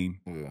household name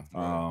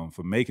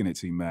for making it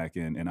T-Mac.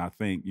 And I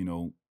think,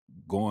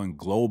 going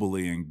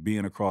globally and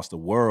being across the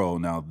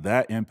world, now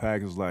that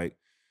impact is like,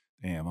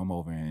 damn, I'm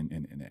over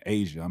in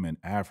Asia, I'm in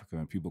Africa,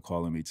 and people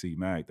calling me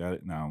T-Mac.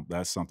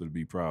 That's something to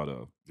be proud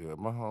of. Yeah,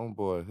 my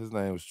homeboy, his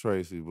name was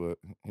Tracy, but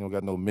he don't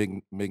got no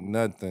Mick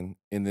nothing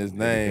in his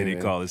name. He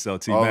call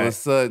himself T-Mac. All of a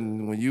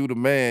sudden, when you the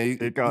man,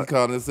 he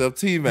calling himself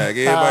T-Mac.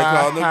 Everybody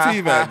calling him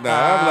T-Mac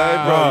now. I'm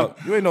like,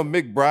 bro, you ain't no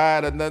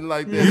McBride or nothing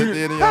like that at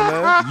the end of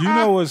your name. You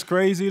know what's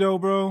crazy though,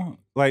 bro?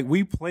 Like,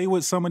 we play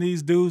with some of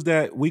these dudes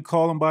that we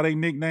call them by their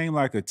nickname,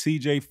 like a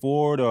TJ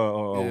Ford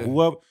or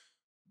whoever.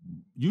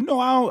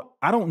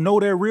 I don't know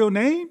their real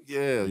name.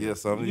 Yeah.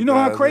 Some you know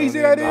how crazy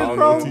that is,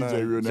 bro?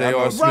 TJ real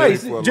name.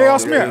 Right, J.R.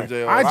 Smith.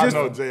 I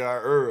know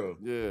J.R. Earl.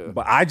 Yeah.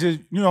 But I just,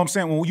 you know what I'm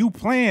saying? When you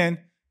playing,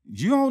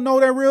 you don't know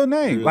their real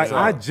name.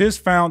 I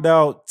just found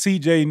out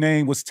TJ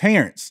name was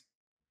Terrence.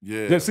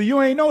 Yeah. So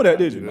you ain't know that,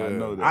 did you? I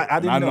know that. I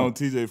didn't know. I've known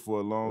TJ for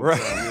a long time.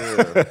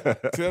 Yeah.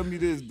 Tell me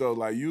this though,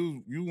 like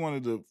you one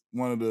of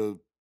the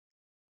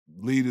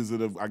leaders of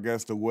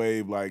the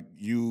wave, like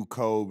you,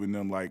 Kobe, and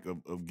them, like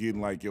of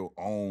getting like your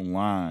own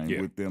line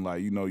with them.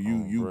 Like, you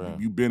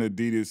been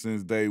Adidas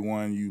since day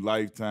one, you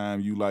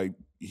Lifetime, you like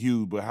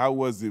Hughes. But how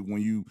was it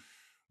when you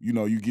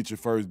get your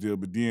first deal,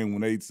 but then when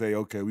they say,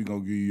 okay, we're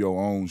gonna give you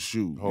your own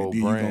shoe, and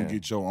then you're gonna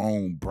get your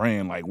own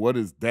brand, like what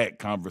does that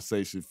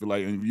conversation feel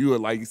like? And you are,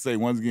 like you say,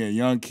 once again,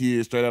 young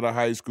kid straight out of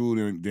high school,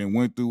 and then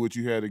went through what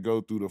you had to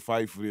go through to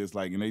fight for this,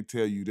 like, and they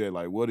tell you that,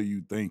 like, what are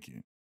you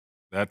thinking?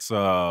 That's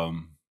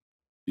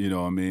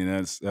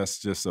that's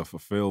just a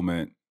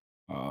fulfillment.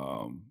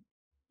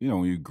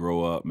 When you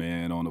grow up,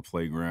 man, on the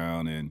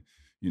playground and,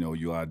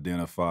 you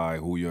identify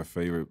who your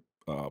favorite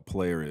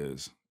player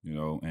is,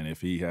 and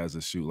if he has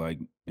a shoe like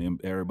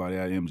everybody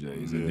at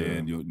MJ's, and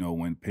then,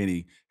 when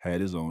Penny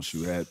had his own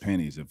shoe, had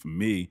Penny's. And for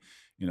me,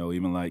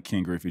 even like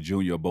Ken Griffey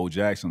Jr. or Bo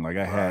Jackson, like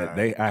I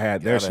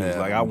had their shoes.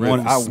 Like I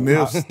wanted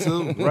Smiths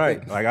too.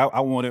 Right. Like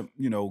I wanted,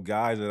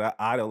 guys that I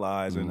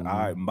idolize and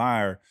I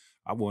admire,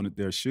 I wanted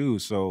their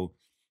shoes. So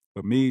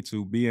for me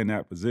to be in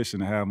that position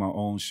to have my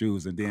own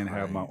shoes and then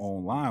have my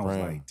own line was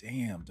like,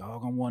 damn,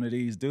 dog, I'm one of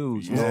these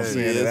dudes. You know what I'm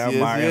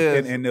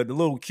saying? And the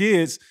little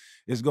kids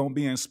is going to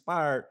be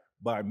inspired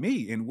by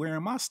me and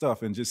wearing my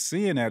stuff, and just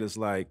seeing that is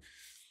like,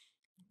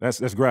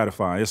 that's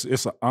gratifying.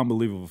 It's an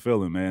unbelievable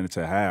feeling, man,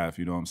 to have,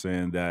 you know what I'm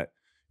saying, that,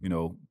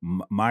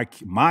 my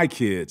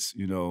kids,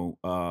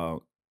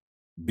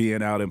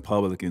 being out in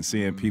public and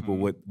seeing people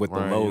with the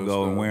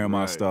logo and wearing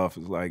my stuff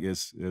is like,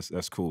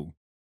 that's cool.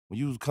 When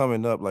you was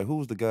coming up, like, who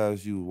was the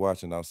guys you were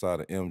watching outside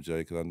of MJ?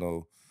 Because I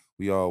know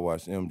we all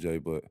watched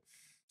MJ, but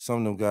some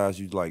of them guys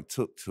you like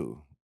took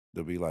to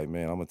be like,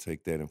 man, I'm gonna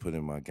take that and put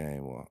in my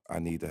game, or I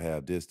need to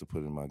have this to put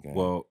in my game.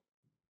 Well,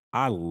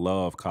 I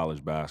love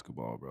college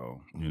basketball,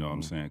 bro. You know what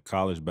I'm saying?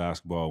 College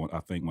basketball,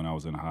 I think when I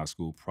was in high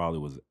school, probably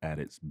was at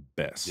its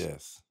best.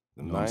 Yes.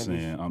 You know what I'm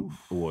saying?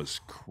 It was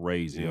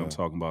crazy. I'm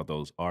talking about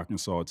those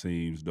Arkansas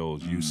teams,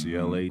 those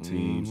UCLA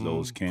teams,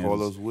 those Kansas.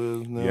 Carlos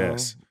Wills now.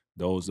 Yes.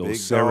 Those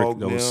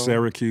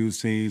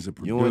Syracuse teams, and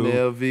Purdue,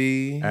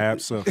 UNLV,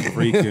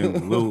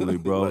 absolutely,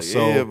 bro. Like so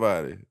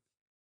everybody.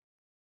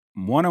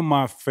 One of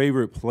my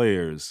favorite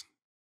players,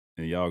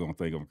 and y'all gonna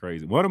think I'm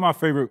crazy. One of my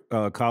favorite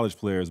college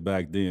players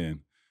back then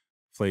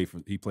played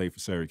for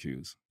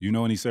Syracuse. You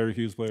know any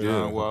Syracuse players?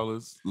 John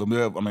Wallace,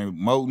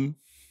 Moulton.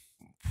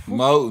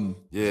 Moten.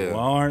 Yeah.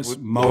 Lawrence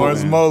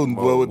Moten,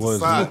 boy, with the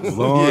socks.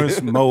 Lawrence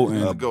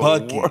Moten.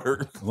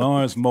 Bucket.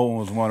 Lawrence Moten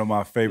was one of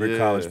my favorite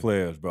college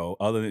players, bro.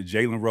 Other than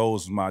Jalen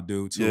Rose was my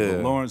dude, too.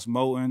 But Lawrence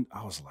Moten,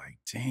 I was like,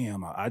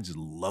 damn, I just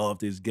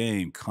loved his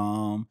game.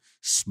 Calm,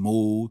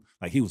 smooth.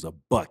 Like, he was a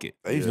bucket.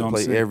 They used to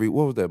play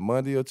what was that,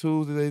 Monday or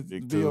Tuesday?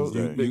 Big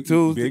Tuesday.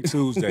 Big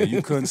Tuesday.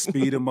 You couldn't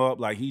speed him up.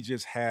 Like, he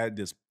just had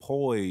this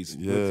poise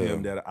with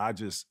him that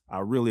I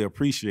really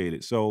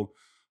appreciated. So,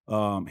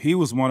 he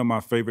was one of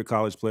my favorite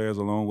college players,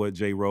 along with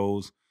Jay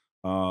Rose.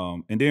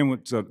 And then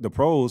with the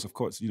pros, of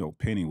course,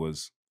 Penny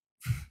was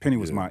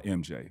my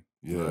MJ.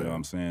 You know what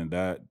I'm saying?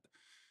 That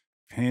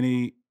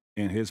Penny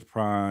in his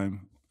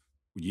prime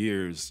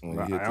years,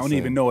 I don't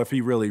even know if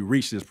he really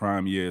reached his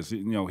prime years.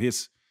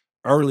 His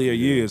earlier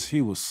years,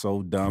 he was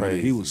so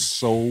dominant. He was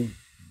so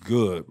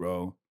good,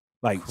 bro.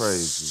 Like,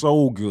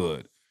 so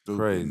good.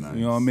 Crazy. Nice.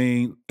 You know what I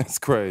mean? It's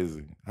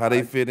crazy. How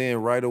they fit in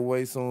right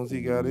away as soon as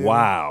he got in.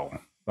 Wow.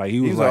 Like,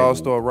 he was an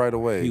all-star right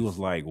away. He was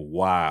like,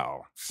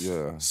 wow.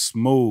 Yeah.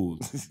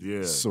 Smooth.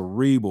 Yeah.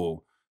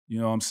 Cerebral. You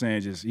know what I'm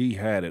saying? Just, he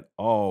had it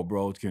all,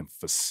 bro. Can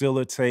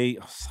facilitate.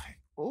 I was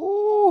like,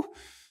 ooh.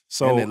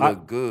 So and it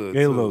looked good.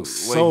 It looked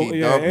so, he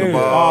dunked the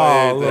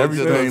ball.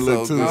 Everything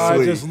looked too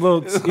sweet. It just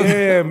looked,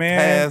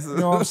 man. You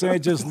know what I'm saying? It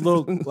just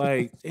looked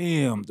like,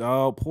 damn,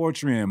 dog,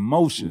 poetry in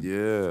motion.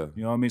 Yeah.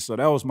 You know what I mean? So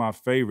that was my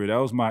favorite. That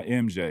was my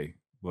MJ.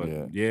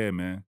 But yeah,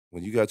 man.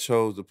 When you got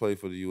chose to play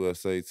for the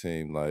USA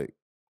team, like,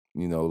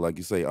 like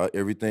you say,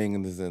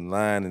 everything is in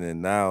line, and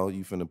then now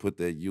you finna put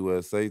that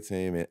USA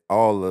team, and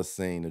all us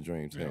seen the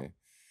dream team. Yeah.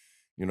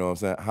 You know what I'm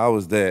saying? How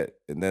was that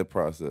in that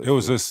process? It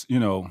was just,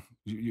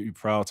 you're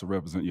proud to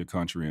represent your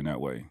country in that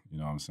way. You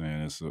know what I'm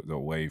saying? It's a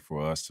way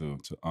for us to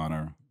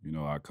honor,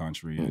 our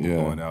country and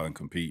going out and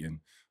competing,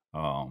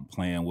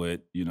 playing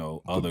with,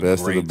 other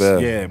greats.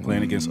 Yeah,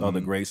 playing against other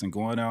greats and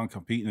going out and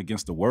competing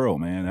against the world,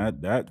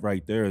 man. That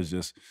right there is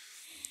just,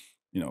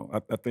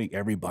 I think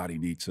everybody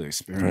needs to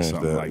experience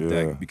something like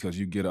that, because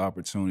you get an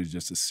opportunity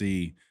just to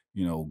see,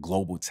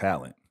 global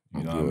talent.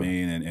 You know what I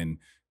mean? And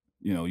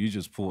you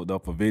just pulled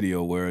up a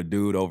video where a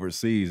dude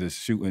overseas is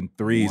shooting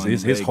threes.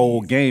 His whole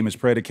game is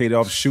predicated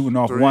off shooting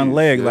off one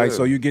leg. Yeah. Like,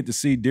 so you get to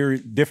see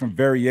different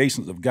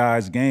variations of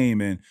guys'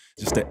 game and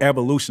just the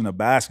evolution of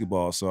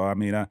basketball. So, I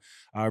mean, I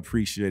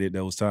appreciated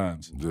those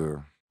times.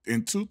 Yeah.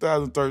 In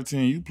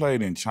 2013, you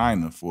played in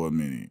China for a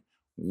minute.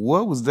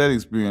 What was that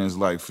experience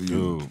like for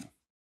you? Dude,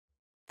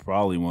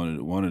 probably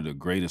one of the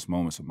greatest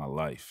moments of my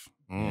life.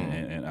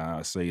 And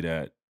I say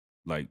that,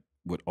 like,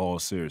 with all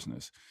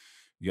seriousness.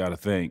 You got to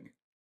think,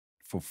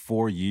 for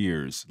 4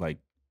 years, like,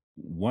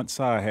 once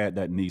I had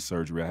that knee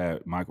surgery, I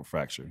had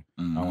microfracture.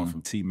 I went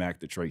from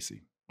T-Mac to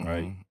Tracy,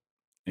 right?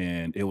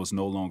 And it was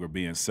no longer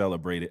being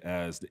celebrated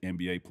as the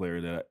NBA player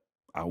that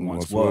I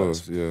once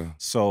was. Yeah.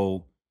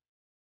 So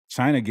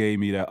China gave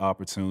me that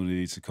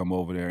opportunity to come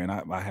over there, and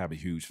I have a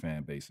huge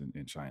fan base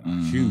in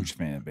China, huge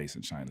fan base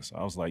in China. So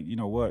I was like, you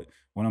know what?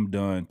 When I'm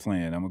done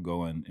playing, I'm gonna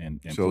go and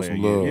show play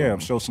some love. Yeah,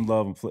 show some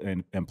love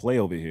and play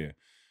over here.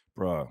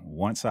 Bruh,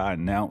 once I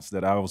announced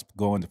that I was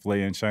going to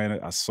play in China,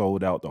 I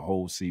sold out the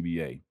whole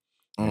CBA.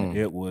 And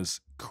it was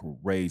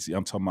crazy.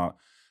 I'm talking about,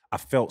 I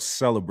felt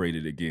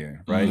celebrated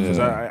again, right? Because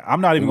I'm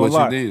not even gonna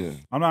lie.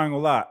 I'm not even gonna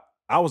lie.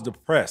 I was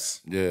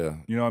depressed. Yeah.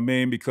 You know what I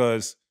mean?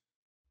 Because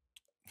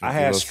I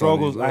had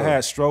struggles. I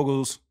had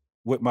struggles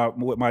with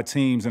my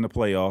teams in the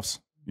playoffs.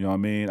 You know what I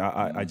mean?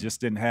 I just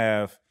didn't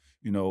have,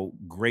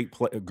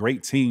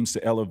 great teams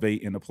to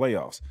elevate in the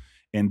playoffs.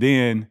 And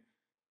then,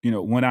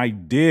 when I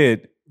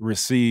did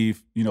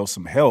receive,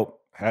 some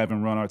help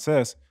having run our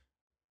test,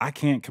 I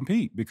can't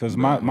compete because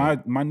my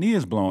knee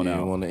is blown out.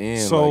 You want to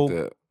end so like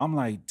that. I'm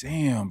like,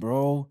 damn,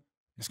 bro,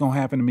 it's gonna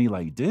happen to me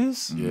like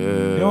this. Yeah.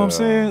 You know what I'm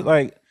saying?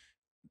 Like,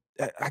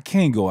 I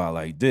can't go out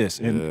like this.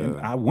 And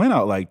I went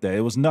out like that.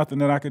 It was nothing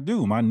that I could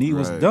do. My knee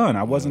was done.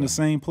 I wasn't the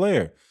same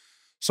player.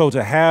 So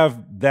to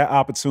have that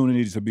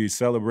opportunity to be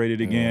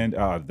celebrated again,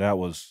 that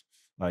was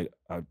like,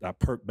 I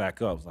perked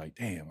back up. I was like,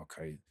 damn,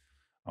 okay.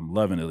 I'm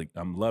loving it.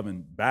 I'm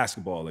loving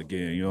basketball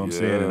again. You know what I'm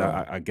saying? And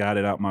I got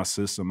it out my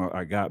system.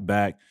 I got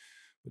back.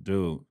 But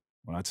dude,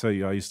 when I tell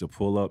you, I used to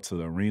pull up to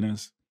the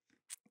arenas,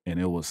 and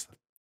it was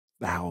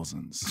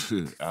thousands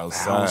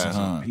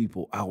of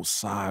people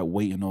outside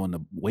waiting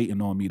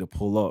on me to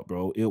pull up,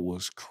 bro. It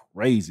was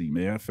crazy,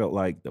 man. I felt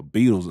like the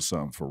Beatles or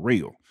something, for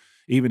real.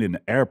 Even in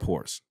the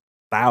airports,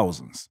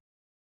 thousands.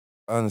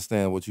 I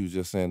understand what you were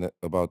just saying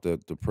about the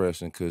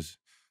depression, because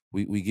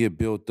we get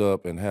built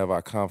up and have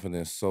our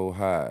confidence so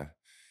high.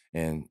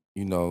 And,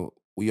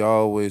 we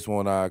always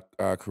want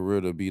our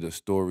career to be the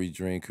story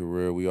dream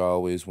career. We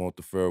always want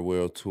the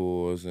farewell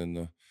tours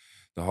and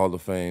the Hall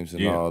of Fames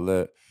and all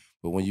that.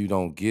 But when you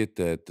don't get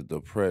that, the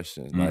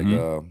depression. Like,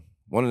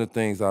 one of the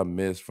things I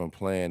miss from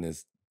playing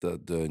is the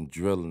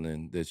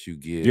adrenaline that you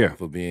get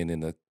for being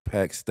in a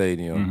packed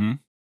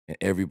stadium and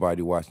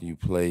everybody watching you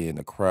play and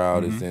the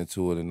crowd is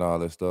into it and all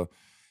that stuff.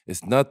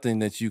 It's nothing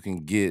that you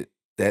can get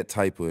that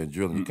type of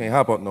adrenaline. You can't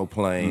hop on no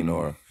plane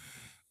or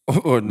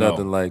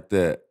nothing like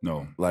that.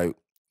 No. Like,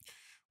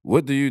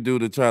 what do you do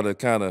to try to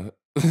kind of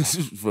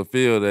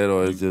fulfill that,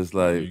 or it's just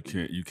like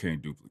you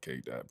can't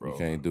duplicate that, bro. You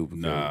can't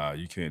duplicate. Nah,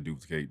 you can't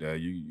duplicate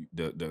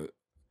that.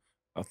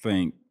 I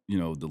think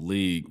the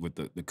league with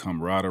the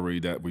camaraderie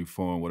that we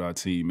form with our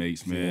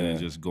teammates, man, and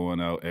just going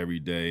out every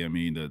day. I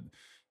mean,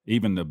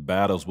 even the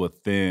battles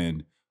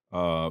within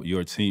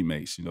your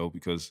teammates,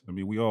 because I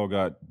mean we all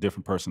got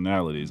different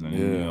personalities, and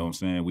you know what I'm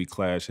saying, we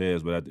clash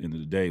heads, but at the end of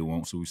the day,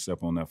 once we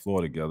step on that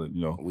floor together,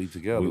 we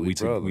together,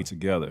 we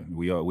together,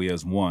 we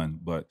as one.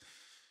 But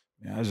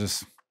I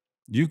just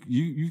you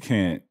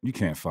can't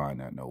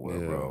find that nowhere,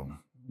 bro.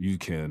 You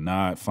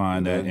cannot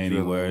find that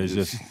anywhere. It's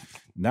just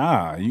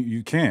nah,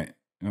 you can't.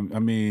 I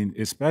mean,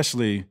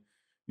 especially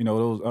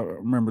those. I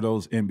remember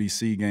those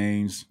NBC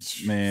games,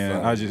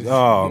 man.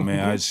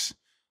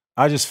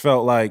 I just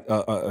felt like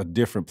a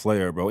different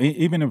player, bro.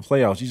 Even in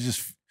playoffs,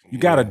 you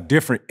got a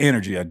different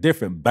energy, a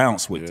different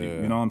bounce with you.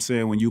 You know what I'm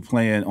saying? When you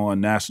playing on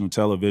national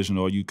television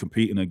or you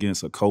competing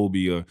against a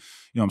Kobe or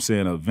what I'm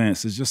saying,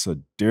 events, it's just a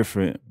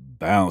different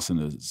bounce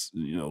and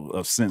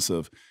a sense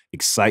of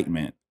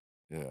excitement.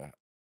 Yeah.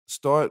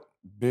 Start,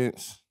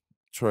 bench,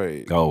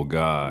 trade. Oh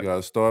God. You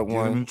gotta start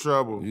one. Get him in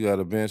trouble. You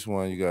gotta bench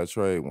one, you gotta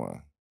trade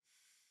one.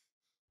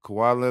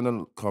 Kawhi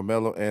Leonard,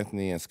 Carmelo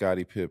Anthony, and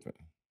Scottie Pippen.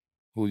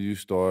 Who you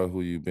start,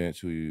 who you bench,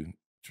 who you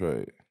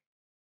trade?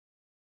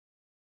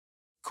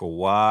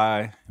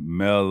 Kawhi,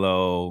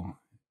 Melo,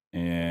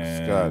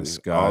 and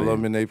Scottie. All of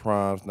them in their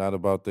primes, not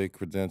about their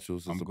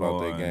credentials, it's about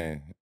their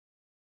game.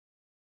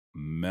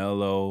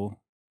 Melo.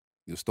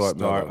 You start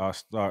Melo. I'll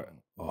start.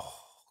 Oh,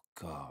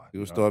 God.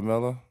 You start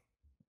Melo?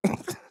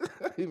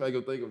 He might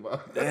go think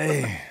about it.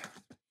 Dang.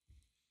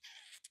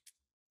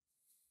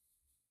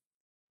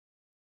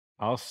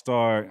 I'll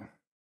start.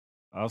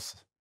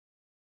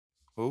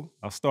 Who?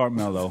 I'll start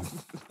Melo.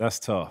 That's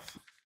tough.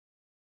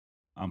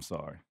 I'm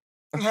sorry.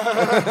 Hold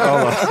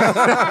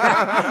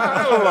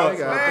on.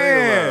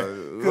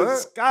 Man.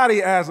 Because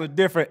Scottie has a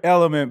different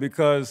element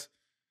because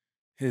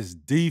his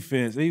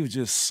defense, he was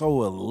just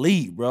so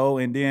elite, bro.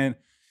 And then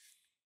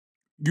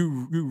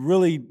you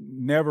really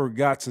never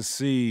got to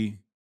see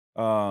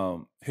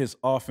his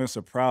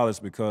offensive prowess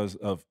because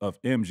of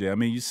MJ. I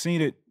mean, you've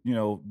seen it,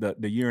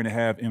 the year and a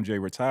half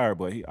MJ retired,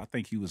 but I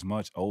think he was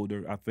much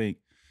older. I think,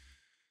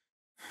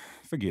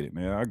 forget it,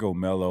 man. I go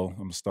Melo. I'm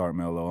going to start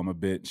Melo. I'm a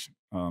bench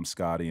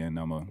Scottie, and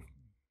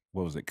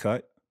what was it,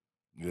 cut?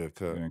 Yeah,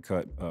 cut. And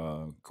cut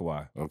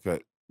Kawhi.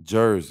 Okay.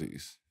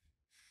 Jerseys.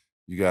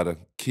 You got to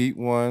keep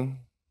one.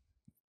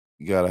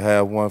 You got to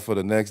have one for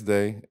the next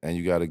day, and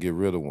you got to get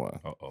rid of one.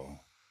 Uh-oh.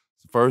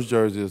 First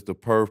jersey is the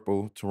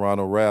purple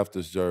Toronto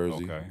Raptors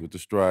jersey with the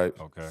stripes.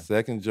 Okay.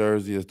 Second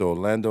jersey is the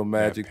Orlando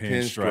Magic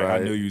pinstripe. I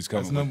knew you was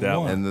coming with that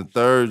one. And the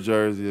third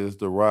jersey is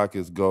the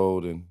Rockets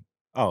gold and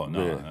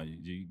no.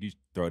 You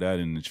throw that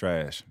in the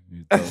trash.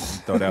 You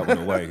throw that one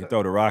away. You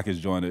throw the Rockets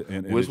joint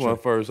in Which one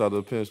first out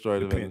of the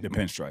pinstripe? The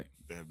pinstripe.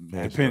 The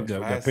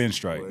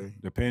pinstripe.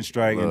 The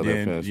pinstripe, and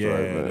then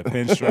the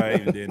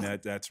pinstripe, and then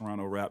that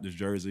Toronto Raptors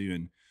jersey,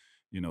 and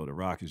the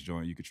Rockets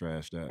joint. You could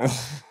trash that.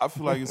 I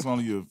feel like it's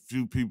only a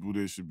few people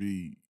that should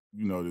be,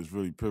 that's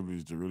really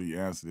privileged to really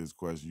answer this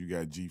question. You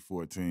got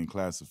G14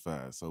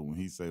 classified, so when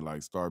he say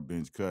like start,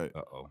 bench, cut,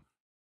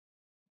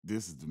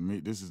 this is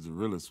the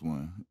realest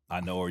one.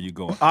 I know where you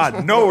going.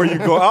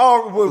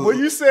 Oh, when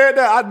you said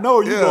that, I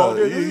know you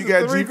going. You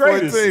got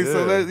G14,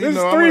 so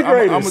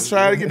I'm gonna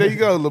try to get. There you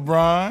go,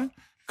 LeBron,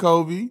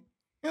 Kobe,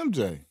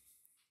 MJ.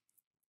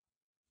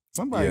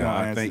 Somebody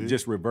gonna answer it.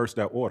 Just reverse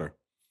that order.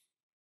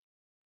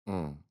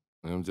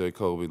 MJ,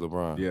 Kobe,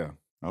 LeBron. Yeah.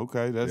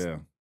 Okay, that's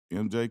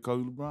MJ,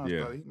 Kobe, LeBron.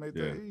 Yeah. He made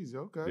that easy.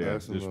 Okay. Yeah,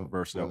 just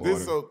reverse that order.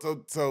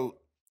 So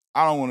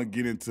I don't want to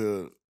get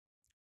into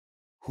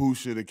who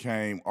should have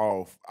came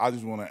off. I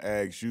just want to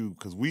ask you,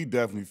 because we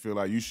definitely feel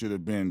like you should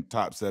have been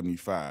top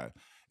 75.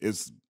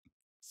 It's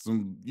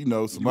some,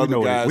 some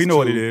other guys. We know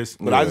what it is.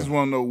 But I just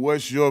want to know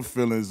what's your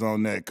feelings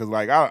on that. Because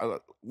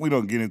we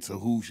don't get into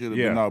who should have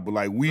been out, but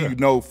like we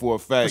know for a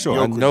fact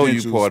your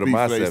credentials you part of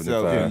my speak for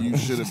 75. itself, and you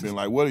should have been.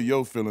 Like, what are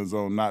your feelings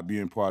on not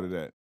being part of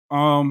that?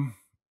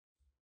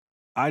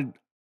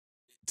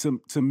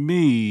 To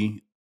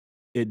me,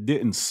 it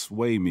didn't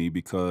sway me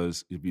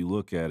because if you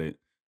look at it,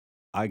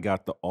 I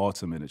got the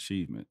ultimate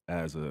achievement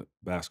as a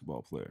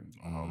basketball player.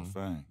 Hall of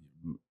Fame.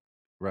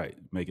 Right,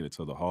 making it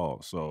to the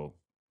Hall. So,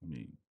 I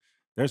mean,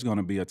 there's going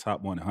to be a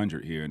top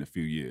 100 here in a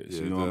few years.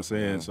 Yeah, you know what I'm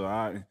saying? So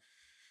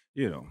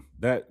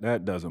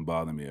that doesn't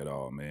bother me at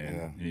all,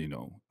 man.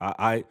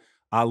 Yeah.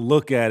 I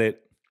look at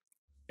it,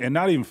 and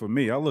not even for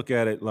me. I look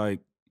at it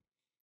like,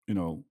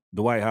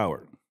 Dwight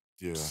Howard.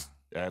 Yeah,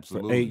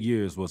 absolutely. For 8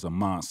 years was a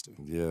monster.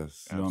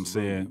 Yes, you know what I'm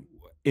saying?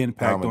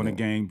 Impact on the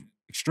game,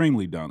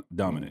 extremely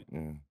dominant.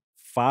 Yeah.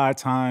 5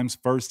 times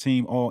first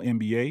team All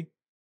NBA.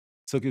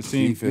 Took his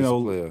team,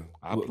 player.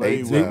 I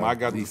played with him. I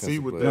got to see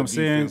what that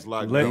defense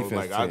like.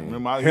 I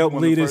remember helped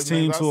lead his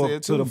team to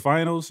the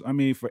finals. I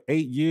mean, for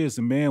 8 years,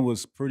 the man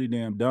was pretty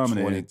damn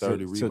dominant.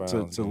 20, 30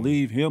 rebounds. To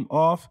leave him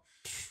off,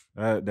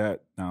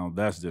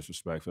 that's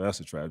disrespectful. That's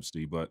a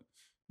travesty. But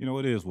you know,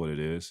 it is what it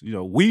is. You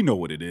know, we know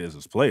what it is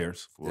as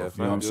players. You know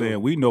what I'm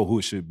saying? We know who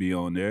should be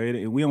on there,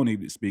 and we don't need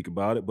to speak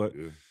about it, but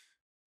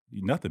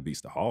nothing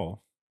beats the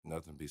Hall.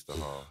 Nothing beats the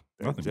Hall.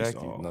 Nothing beats the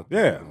Hall.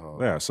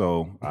 Yeah.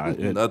 So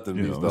nothing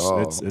beats the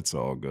Hall. It's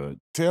all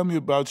good. Tell me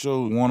about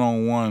your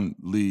one-on-one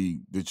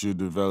league that you're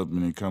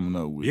developing and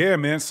coming up with. Yeah,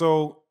 man.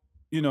 So,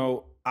 you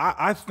know,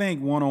 I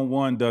think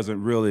one-on-one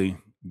doesn't really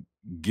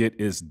get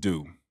its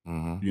due.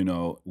 You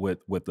know,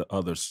 with the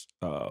others,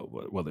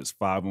 whether it's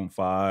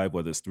 5-on-5,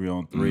 whether it's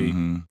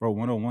 3-on-3, bro,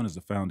 one-on-one is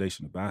the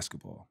foundation of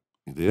basketball.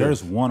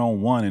 There's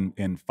one-on-one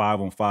and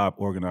 5-on-5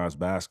 organized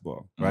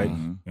basketball, right?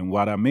 And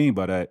what I mean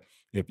by that,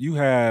 if you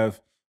have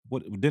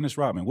Dennis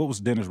Rodman, what was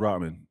Dennis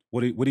Rodman?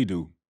 What he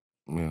do?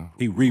 Yeah,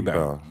 he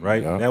rebound,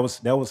 right? Yeah.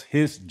 That was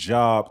his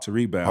job to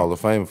rebound. Hall of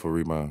Fame for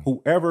rebound.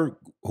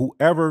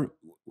 Whoever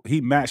he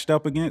matched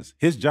up against,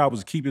 his job was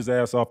to keep his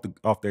ass off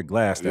that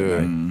glass that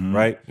night,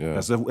 right? Yeah.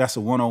 That's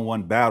a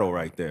one-on-one battle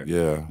right there. Yeah.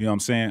 You know what I'm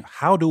saying?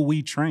 How do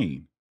we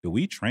train? Do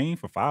we train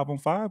for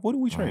 5-on-5? What do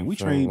we train? We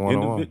train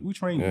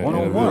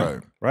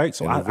one-on-one, right?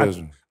 So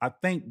I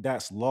think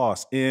that's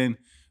lost. And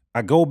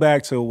I go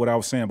back to what I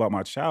was saying about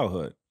my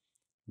childhood.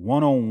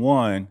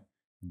 One-on-one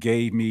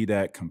gave me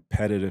that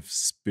competitive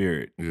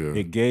spirit. Yeah.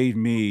 It gave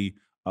me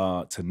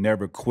to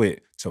never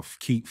quit, to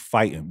keep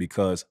fighting,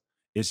 because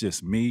it's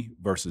just me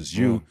versus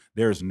you.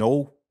 There's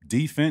no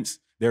defense.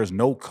 There's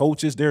no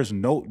coaches. There's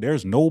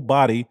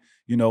nobody,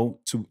 you know,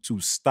 to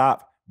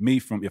stop me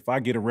from, if I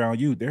get around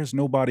you, there's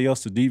nobody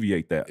else to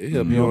deviate that. It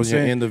help you on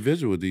your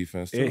individual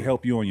defense too. It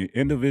help you on your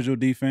individual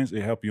defense.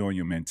 It help you on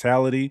your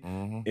mentality.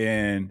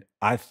 And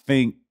I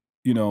think,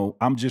 you know,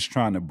 I'm just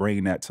trying to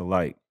bring that to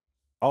light.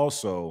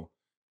 Also,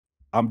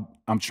 I'm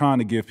trying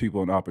to give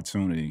people an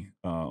opportunity,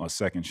 a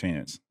second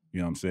chance. You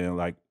know what I'm saying?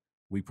 Like,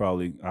 I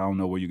don't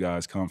know where you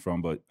guys come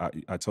from, but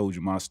I told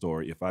you my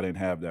story. If I didn't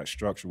have that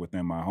structure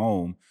within my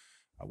home,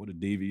 I would have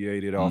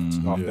deviated off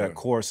that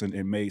course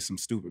and made some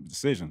stupid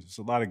decisions. There's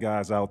a lot of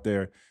guys out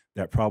there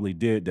that probably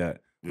did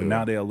that, but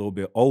now they're a little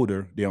bit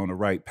older. They're on the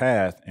right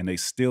path, and they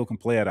still can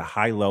play at a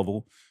high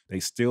level. They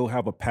still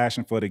have a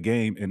passion for the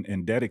game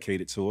and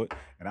dedicated to it.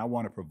 And I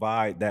want to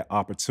provide that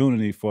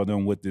opportunity for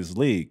them with this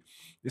league.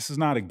 This is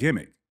not a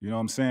gimmick. You know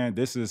what I'm saying?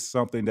 This is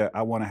something that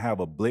I want to have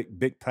a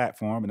big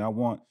platform, and I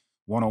want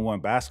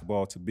one-on-one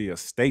basketball to be a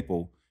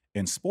staple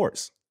in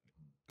sports.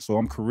 So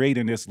I'm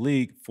creating this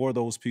league for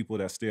those people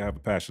that still have a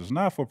passion. It's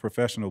not for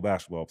professional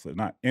basketball players,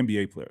 not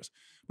NBA players,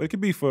 but it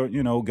could be for,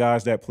 you know,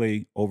 guys that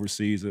play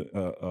overseas.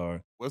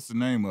 What's the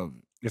name of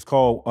it? It's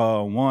called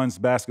One's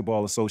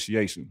Basketball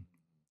Association.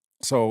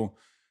 So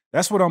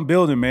that's what I'm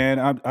building,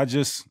 man.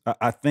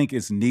 I think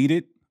it's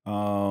needed.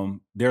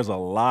 There's a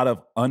lot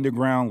of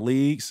underground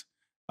leagues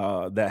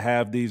that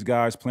have these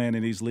guys playing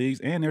in these leagues,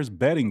 and there's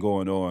betting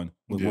going on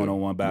with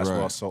one-on-one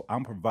basketball. Right. So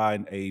I'm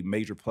providing a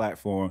major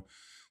platform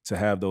to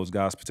have those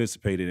guys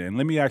participate in. And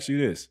let me ask you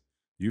this.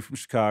 You from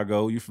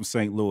Chicago, you from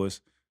St.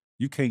 Louis.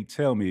 You can't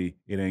tell me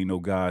it ain't no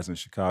guys in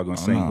Chicago and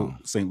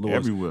St. Louis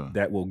everywhere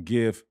that will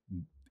give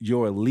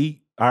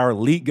our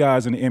elite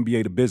guys in the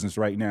NBA the business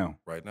right now.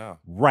 Right now.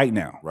 Right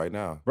now. Right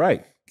now.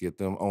 Right. Get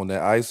them on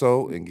that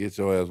ISO and get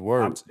your ass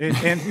worked.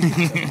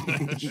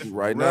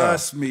 Right now.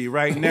 Trust me,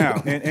 right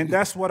now. And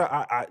that's what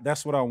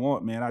I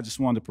want, man. I just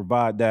wanted to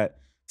provide that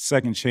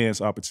second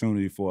chance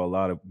opportunity for a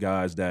lot of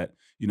guys that,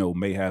 you know,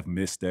 may have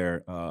missed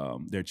their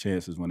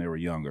chances when they were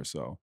younger.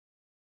 So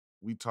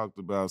we talked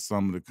about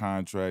some of the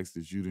contracts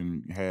that you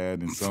didn't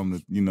had, and some of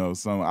the, you know,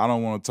 some I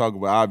don't want to talk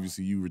about.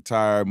 Obviously, you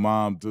retired,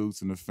 mom,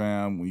 Dukes, and the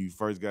fam when you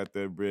first got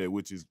that bread,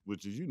 which is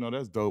you know,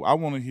 that's dope. I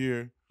want to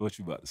hear what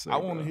you about to say. I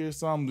want to hear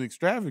something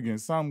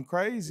extravagant, something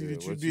crazy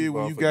that you did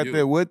when you got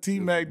that. What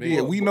T-Mac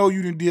did? We know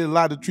you did a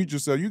lot to treat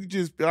yourself. You could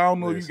just, I don't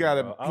know, you got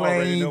a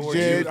plane,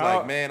 jet.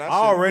 Like, man, I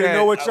already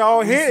know what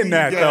y'all hitting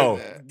at though.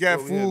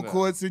 Got food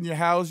courts in your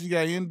house. You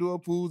got indoor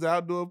pools,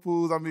 outdoor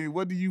pools. I mean,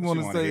 what do you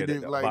want to say?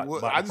 Like,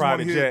 what? I just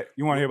want to hear.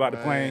 You want to hear about the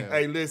plane?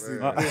 Hey, listen,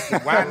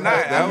 why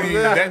not? I mean,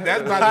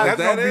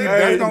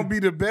 that's gonna be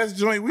the best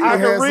joint we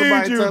ever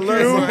had somebody tell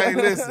us. So, hey,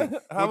 listen,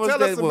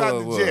 tell us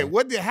about the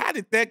jet. How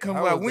did that come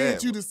out? When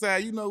did you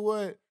decide? You know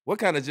what? What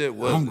kind of jet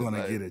was? I'm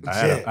gonna get a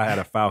jet. I had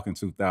a Falcon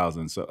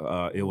 2000.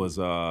 So it was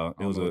a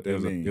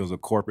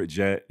corporate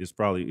jet. It's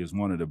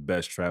one of the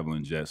best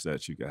traveling jets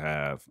that you could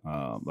have.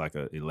 Like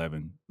a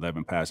 11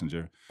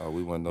 passenger. Oh,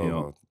 we want to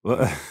know.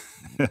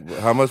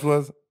 How much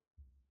was it?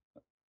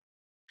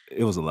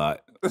 It was a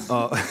lot. It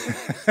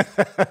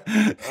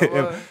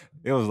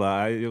was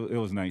like it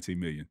was 19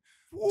 million.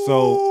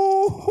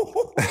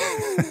 So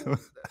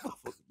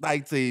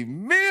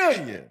 19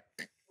 million.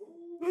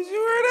 Did you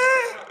hear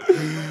that?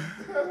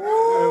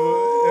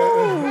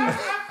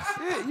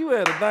 You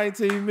had a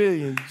 19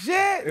 million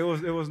jet. It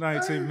was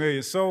 19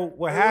 million. So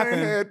what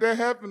happened? That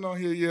happened on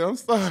here. Yeah, I'm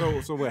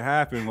sorry. So what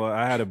happened? Well,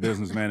 I had a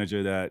business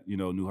manager that, you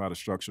know, knew how to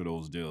structure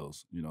those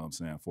deals. You know what I'm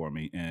saying, for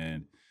me,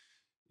 and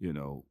you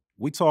know,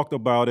 we talked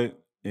about it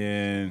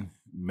and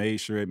made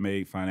sure it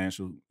made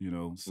financial, you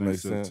know,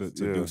 sense to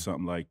do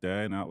something like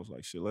that. And I was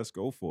like, shit, let's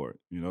go for it.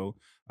 You know,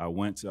 I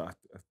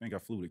think I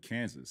flew to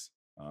Kansas.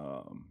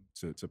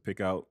 to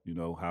pick out,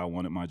 how I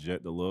wanted my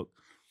jet to look.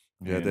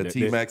 Yeah, that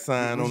T-Mac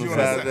sign on the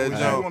side of that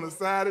jump. jump. On the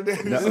side of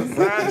that? On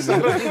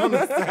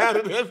the side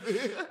of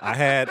that. I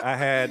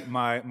had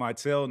my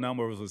tail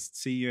number was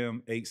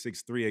TM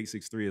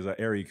 863 is an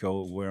area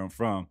code where I'm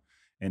from,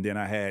 and then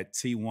I had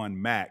T1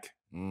 Mac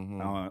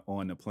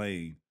on the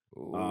plane.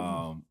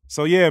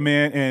 So yeah,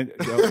 man, and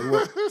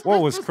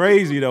what was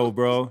crazy though,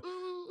 bro?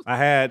 I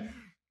had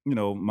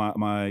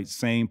my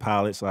same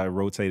pilots. I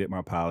rotated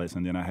my pilots,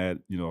 and then I had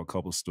a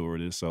couple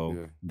stewardess,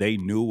 so they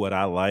knew what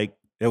I liked.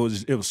 It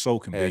was so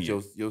convenient.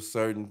 Had your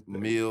certain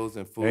meals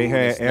and food. They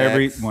had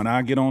and when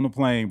I get on the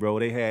plane, bro,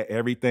 they had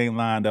everything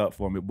lined up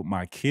for me. But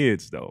my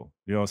kids, though,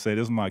 you know what I'm saying?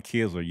 This is my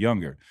kids are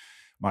younger.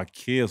 My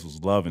kids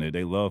was loving it.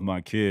 They loved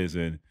my kids.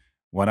 And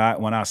when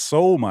I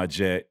sold my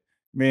jet,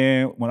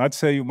 man, when I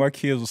tell you my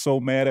kids were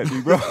so mad at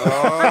me, bro.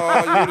 Oh,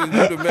 you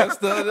done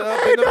messed that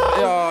up.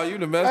 You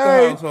done messed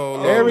the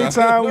household. Every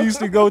time we used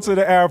to go to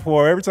the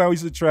airport, every time we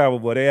used to travel,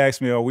 boy, they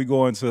asked me, are we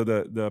going to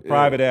the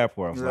private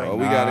airport? I was like,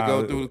 we got to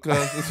go through the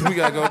customs. We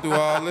got to go through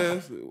all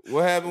this.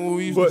 What happened when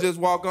we used to just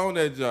walk on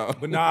that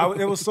jump? But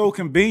it was so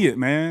convenient,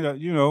 man.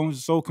 It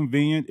was so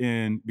convenient,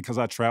 and because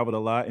I traveled a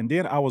lot. And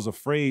then I was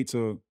afraid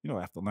to,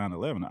 after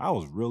 9/11, I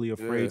was really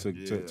afraid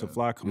to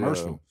fly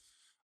commercial.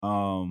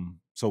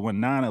 So when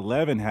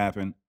 9/11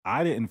 happened,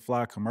 I didn't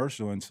fly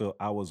commercial until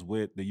I was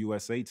with the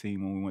USA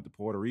team when we went to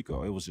Puerto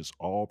Rico. It was just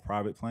all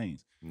private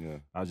planes. Yeah,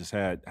 I just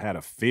had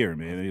a fear,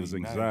 man. It was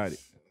anxiety.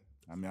 Nice.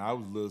 I mean, I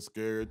was a little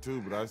scared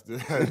too, but I still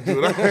had to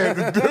do what I had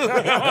to do.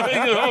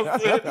 You know what I'm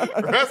saying?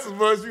 The rest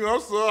of us,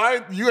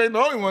 you ain't the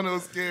only one that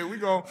was scared. We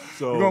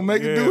gonna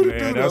make it do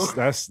man, do.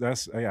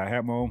 That's hey, I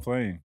had my own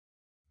plane.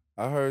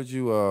 I heard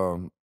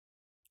you've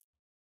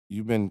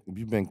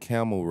been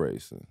camel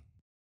racing.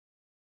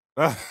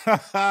 Tell us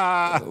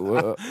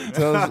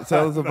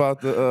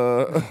about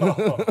the.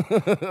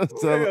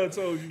 I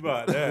told you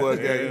about that. Boy,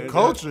 you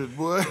cultured,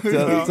 boy.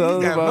 Tell us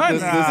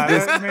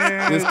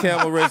about this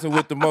camel racing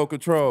with the Mo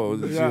controls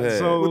that you had.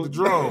 So, with the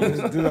drones.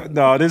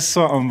 No, this is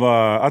something.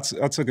 I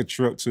took a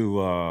trip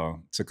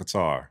to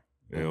Qatar.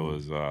 It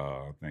was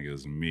I think it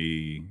was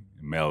me,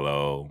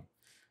 Melo,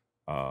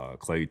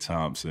 Klay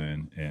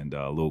Thompson, and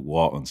Luke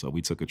Walton. So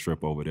we took a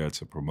trip over there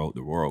to promote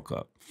the World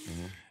Cup,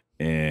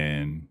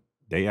 and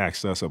they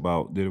asked us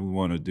about did we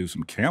want to do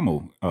some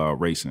camel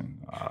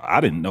racing.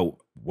 I didn't know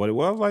what it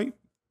was. I was like,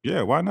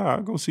 yeah, why not?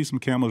 I'll go see some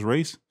camels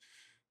race.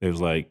 It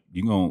was like,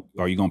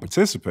 are you gonna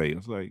participate? I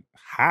was like,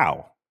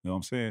 how? You know what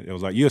I'm saying? It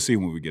was like, you'll see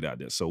when we get out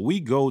there. So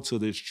we go to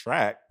this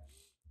track.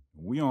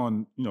 We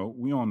on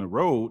the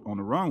road on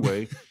the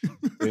runway,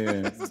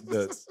 and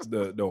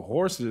the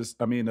horses,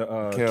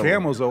 the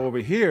camels are over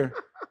here.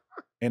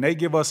 And they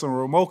give us some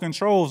remote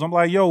controls. I'm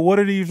like, yo, what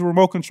are these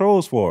remote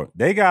controls for?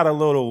 They got a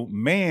little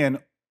man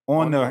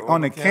on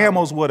the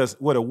camels with a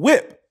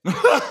whip.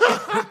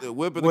 The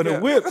whip with a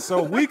whip.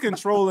 So we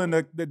controlling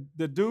the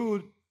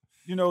dude,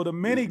 the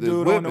mini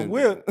dude on the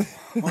whip,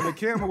 on the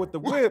camel with the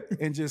whip,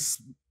 and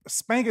just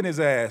spanking his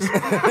ass. You know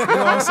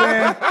what I'm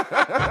saying?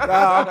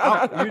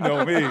 You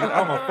know me.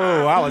 I'm a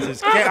fool.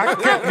 I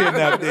kept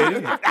getting up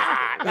there.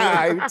 He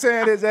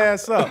tearing his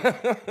ass up.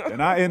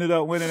 And I ended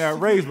up winning that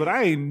race, but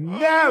I ain't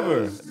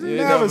never seen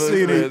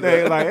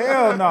anything like,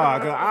 hell no.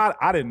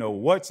 I didn't know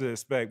what to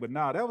expect, but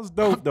that was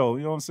dope though.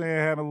 You know what I'm saying?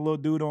 Having a little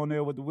dude on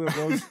there with the whip,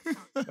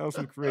 that was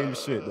some creative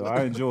shit though.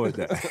 I enjoyed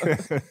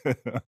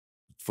that.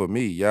 For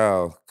me,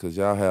 because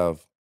y'all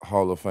have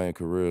Hall of Fame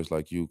careers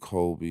like you,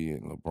 Kobe,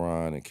 and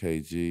LeBron and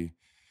KG.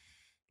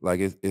 Like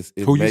it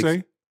Who you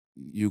say?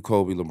 You,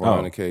 Kobe,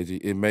 LeBron, and KG.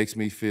 It makes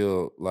me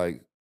feel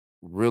like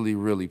really,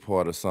 really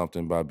part of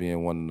something by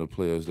being one of the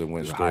players that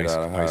went straight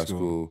out of high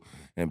school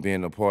and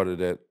being a part of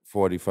that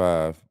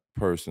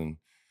 45-person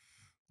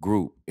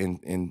group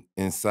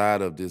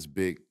inside of this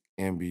big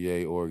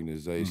NBA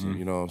organization.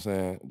 You know what I'm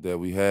saying? That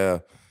we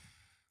have.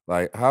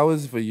 Like, how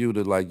is it for you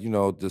to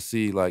to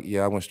see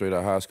I went straight out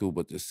of high school,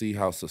 but to see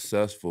how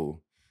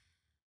successful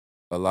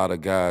a lot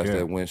of guys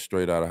that went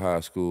straight out of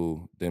high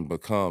school then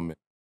become?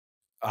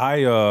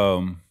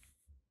 Man,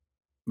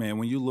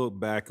 when you look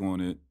back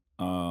on it,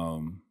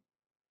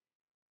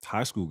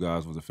 high school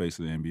guys was the face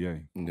of the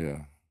NBA.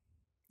 Yeah.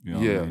 You know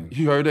what I mean?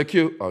 You heard that,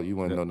 Q? Oh, you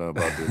wouldn't know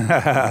nothing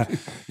about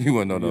this. You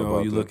wouldn't know nothing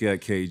about this. You look at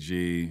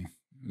KG,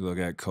 you look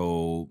at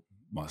Cole,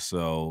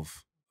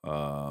 myself.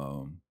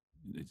 When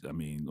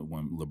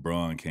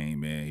LeBron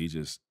came in, he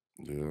just,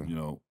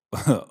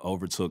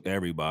 overtook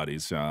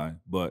everybody's shine.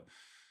 But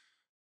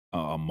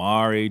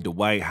Amari,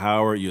 Dwight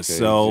Howard,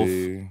 yourself,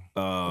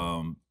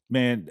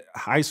 man,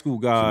 high school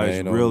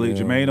guys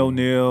Jermaine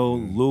O'Neal,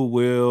 Lou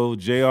Will,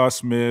 J.R.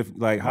 Smith,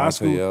 high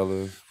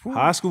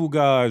school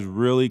guys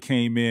really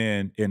came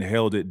in and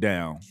held it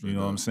down. You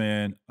know what I'm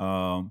saying?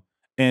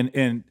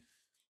 And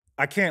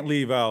I can't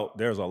leave out,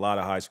 there's a lot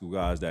of high school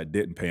guys that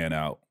didn't pan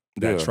out,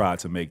 that tried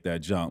to make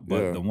that jump.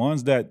 But the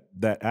ones that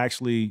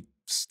actually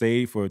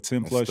stayed for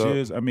 10 plus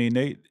years,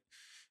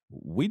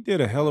 we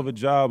did a hell of a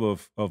job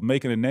of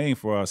making a name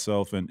for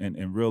ourselves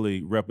and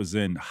really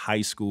representing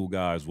high school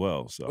guys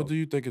well. So what do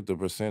you think of the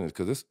percentage?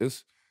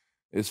 Because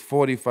it's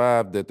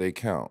 45 that they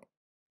count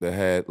that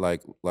had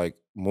like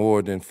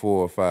more than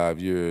 4 or 5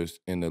 years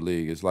in the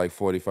league. It's like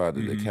 45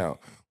 that they count.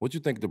 What you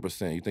think the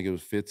percent? You think it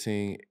was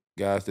 15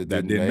 guys that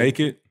didn't make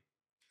it?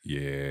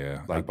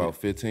 Yeah. Like about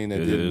 15 that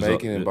didn't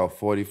make it, and about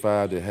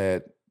 45 that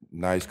had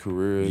nice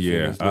careers.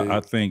 Yeah, I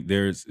think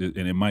there's, and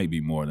it might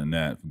be more than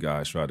that.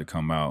 Guys tried to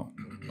come out.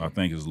 I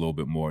think it's a little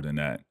bit more than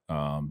that.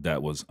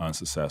 That was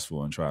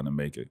unsuccessful in trying to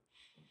make it.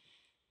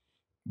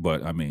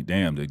 But I mean,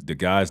 damn, the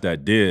guys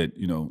that did,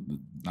 you know,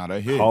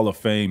 Hall of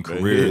Fame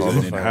careers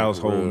and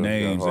household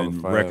names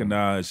and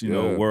recognized, you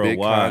know,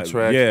 worldwide.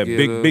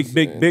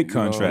 Big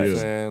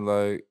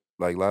contracts.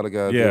 Like a lot of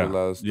guys did a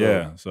lot of stuff.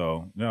 Yeah,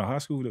 so high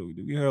school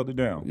we held it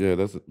down.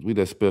 Yeah, we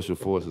that special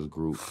forces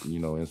group, you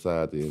know,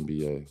 inside the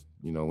NBA.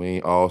 You know, we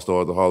ain't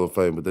all-stars or Hall of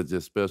Fame, but that's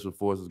just special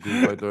forces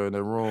group right there in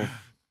that room.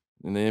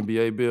 In the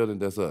NBA building,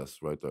 that's us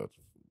right there.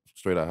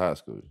 Straight out of high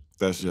school.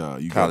 That's y'all.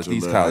 These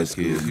college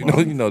kids. You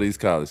know these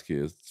college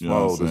kids. My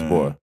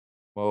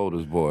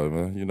oldest boy,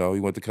 man. You know, he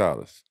went to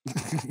college.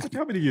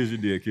 How many years you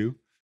did, Q?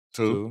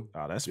 2.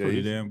 Oh, that's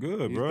pretty damn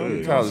good, bro.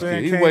 He's college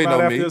kid. He waiting on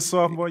me. After his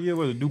sophomore year,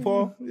 was it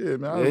DuPaul? Yeah,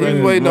 man. He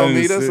was waiting on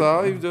me. That's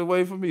all. He was just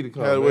waiting for me to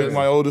come. I had to wait for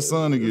my oldest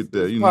son to get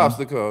there. You know, Pops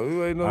to come. He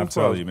waiting on I'm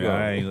telling you,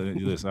 man.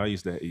 Listen, I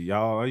used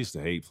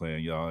to hate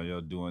playing y'all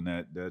doing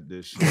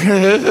this shit.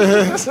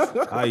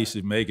 I used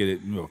to make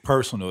it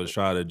personal to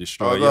try to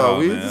destroy y'all.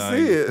 We used to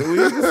see it. We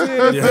used to see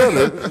it and feel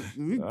it.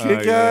 We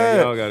kick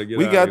ass.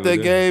 We got that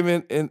game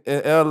in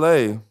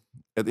LA.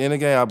 At the end of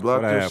the game, I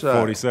blocked your shot.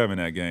 47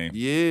 that game.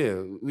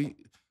 Yeah,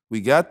 we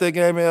got that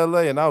game in LA,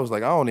 and I was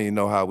like, I don't even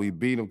know how we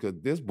beat him because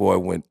this boy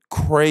went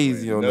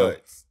crazy on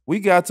us. We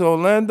got to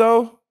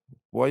Orlando,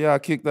 boy, y'all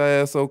kicked our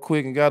ass so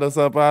quick and got us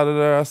up out of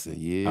there. I said,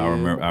 yeah. I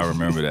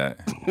remember that.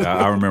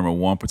 I remember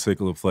one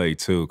particular play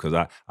too,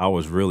 because I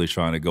was really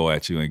trying to go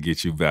at you and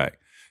get you back.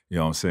 You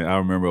know what I'm saying? I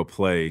remember a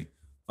play.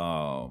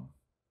 I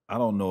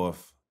don't know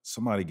if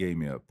somebody gave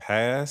me a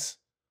pass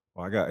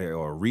or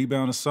a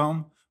rebound or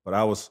something, but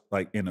I was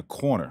like in the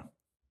corner.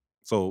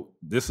 So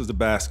this is the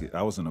basket.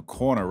 I was in a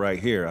corner right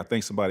here. I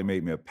think somebody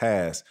made me a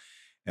pass,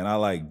 and I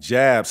like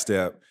jab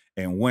step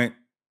and went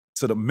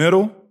to the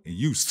middle, and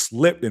you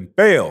slipped and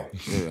fell.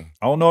 Yeah.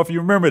 I don't know if you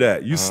remember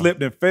that. You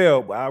slipped and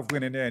fell, but I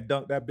went in there and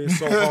dunked that bitch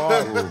so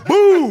hard.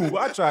 Boom!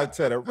 I tried to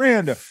tell it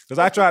random because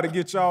I tried to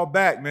get y'all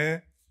back,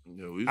 man.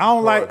 Yeah,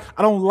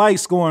 I don't like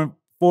scoring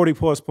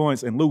 40+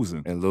 points and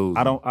losing.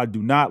 I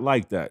do not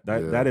like that.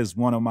 That is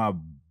one of my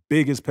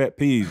biggest pet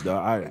peeves.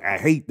 I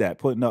hate that,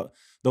 putting up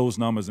those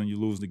numbers and you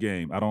lose the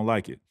game. I don't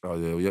like it. Oh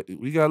yeah,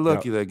 we got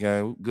lucky that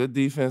game. Good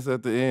defense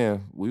at the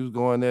end. We was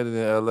going at it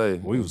in LA.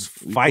 We was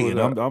fighting.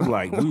 I'm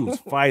like, we was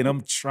fighting. I'm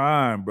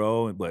trying,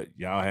 bro, but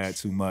y'all had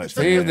too much.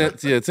 Teams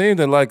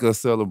that like us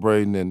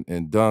celebrating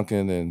and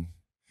dunking, and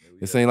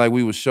it seemed like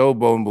we was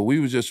showboating, but we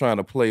was just trying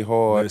to play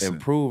hard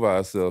and prove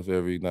ourselves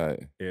every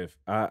night. If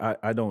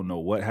I don't know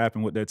what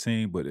happened with that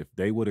team, but if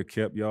they would have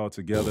kept y'all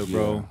together,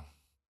 bro,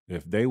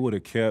 if they would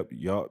have kept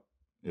y'all.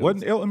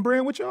 Wasn't Elton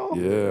Brand with y'all?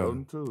 Yeah,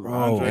 Elton too.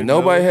 Bro, and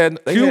nobody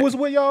had. Q was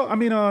with y'all. I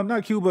mean,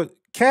 not Q, but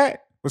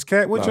Cat. Was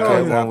Cat with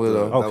y'all? Cat with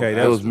us. Okay,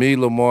 that was me,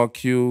 Lamar,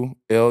 Q,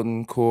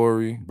 Elton,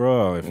 Corey.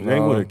 Bro, if they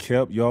would have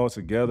kept y'all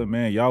together,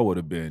 man, y'all would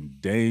have been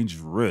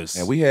dangerous.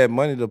 And we had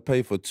money to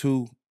pay for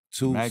two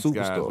Max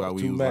superstars,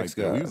 two Max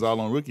guys. We was all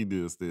on rookie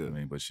deals still. I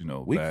mean, but you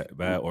know,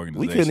 bad organizations.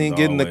 We couldn't even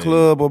get in the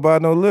club or buy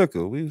no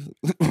liquor. We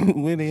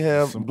didn't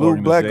have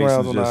blue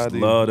backgrounds on our ID.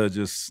 Love to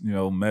just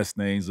mess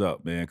things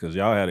up, man, because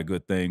y'all had a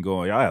good thing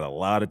going. Y'all had a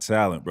lot of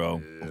talent, bro.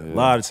 Yeah. A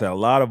lot of talent,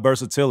 a lot of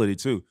versatility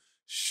too.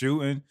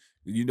 Shooting.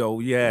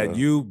 You had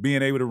you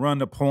being able to run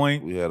the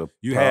point.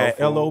 You had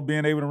LO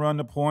being able to run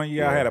the point.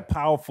 I had a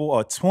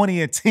powerful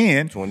 20 and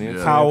 10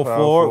 power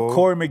forward.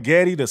 Corey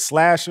McGrady, the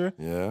slasher.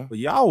 Yeah. But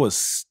y'all was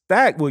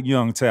stacked with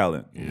young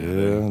talent. Yeah,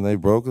 and they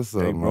broke us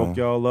up. They broke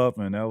y'all up,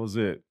 and that was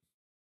it.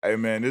 Hey,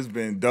 man, this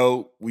been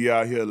dope. We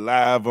out here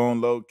live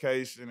on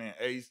location in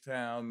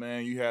H-Town,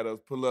 man. You had us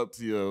pull up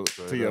to your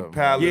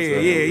palace.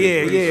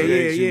 Yeah.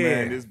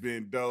 Man, this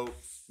been dope.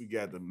 We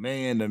got the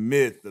man, the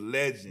myth, the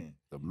legend.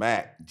 The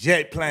Mac.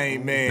 Jet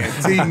plane man,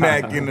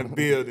 T-Mac in the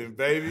building,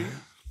 baby.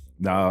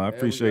 Nah, I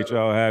appreciate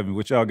y'all having me.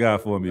 What y'all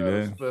got for me,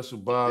 man? Special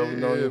bottle.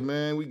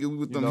 Man. We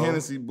with them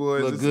Hennessy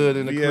boys. Look good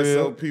in the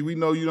VSOP. crib. We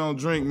know you don't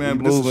drink, man,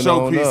 but this is a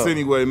showpiece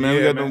anyway, man.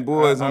 We got them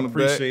boys on the back.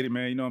 I appreciate it,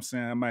 man. You know what I'm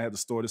saying? I might have to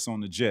store this on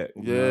the jet.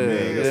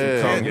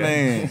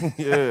 Man.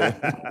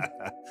 Yeah.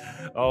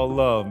 All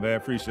love, man.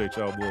 Appreciate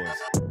y'all boys.